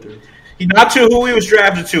to go through. Not to who he was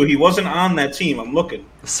drafted to. He wasn't on that team. I'm looking.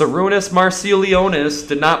 Sarunas Marciulionis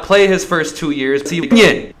did not play his first 2 years.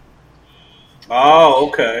 Oh,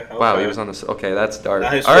 okay. Wow, he was on this. Okay, that's dark.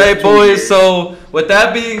 All right, boys. So with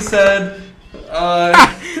that being said, that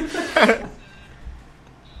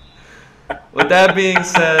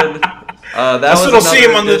was another see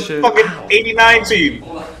him on the edition. fucking '89 team.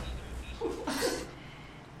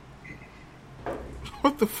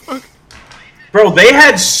 What the fuck? Bro, they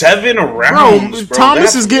had 7 rounds. Bro,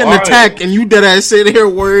 Thomas is getting attacked, and you deadass sitting here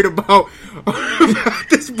worried about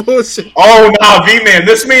this bullshit. Oh, no, VMan.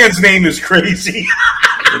 This man's name is crazy.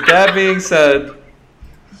 With that being said,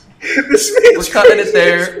 we're cutting it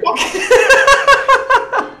there.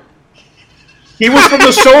 He was from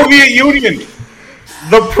the Soviet Union.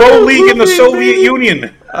 The pro league in the Soviet Union.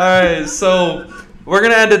 All right, so we're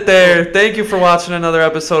going to end it there. Thank you for watching another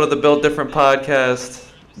episode of the Built Different podcast.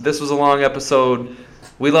 This was a long episode.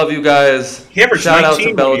 We love you guys. Shout out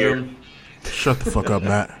to Belgium. Shut the fuck up,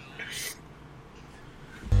 Matt.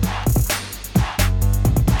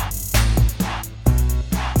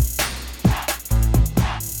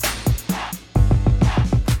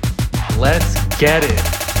 Let's get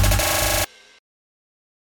it.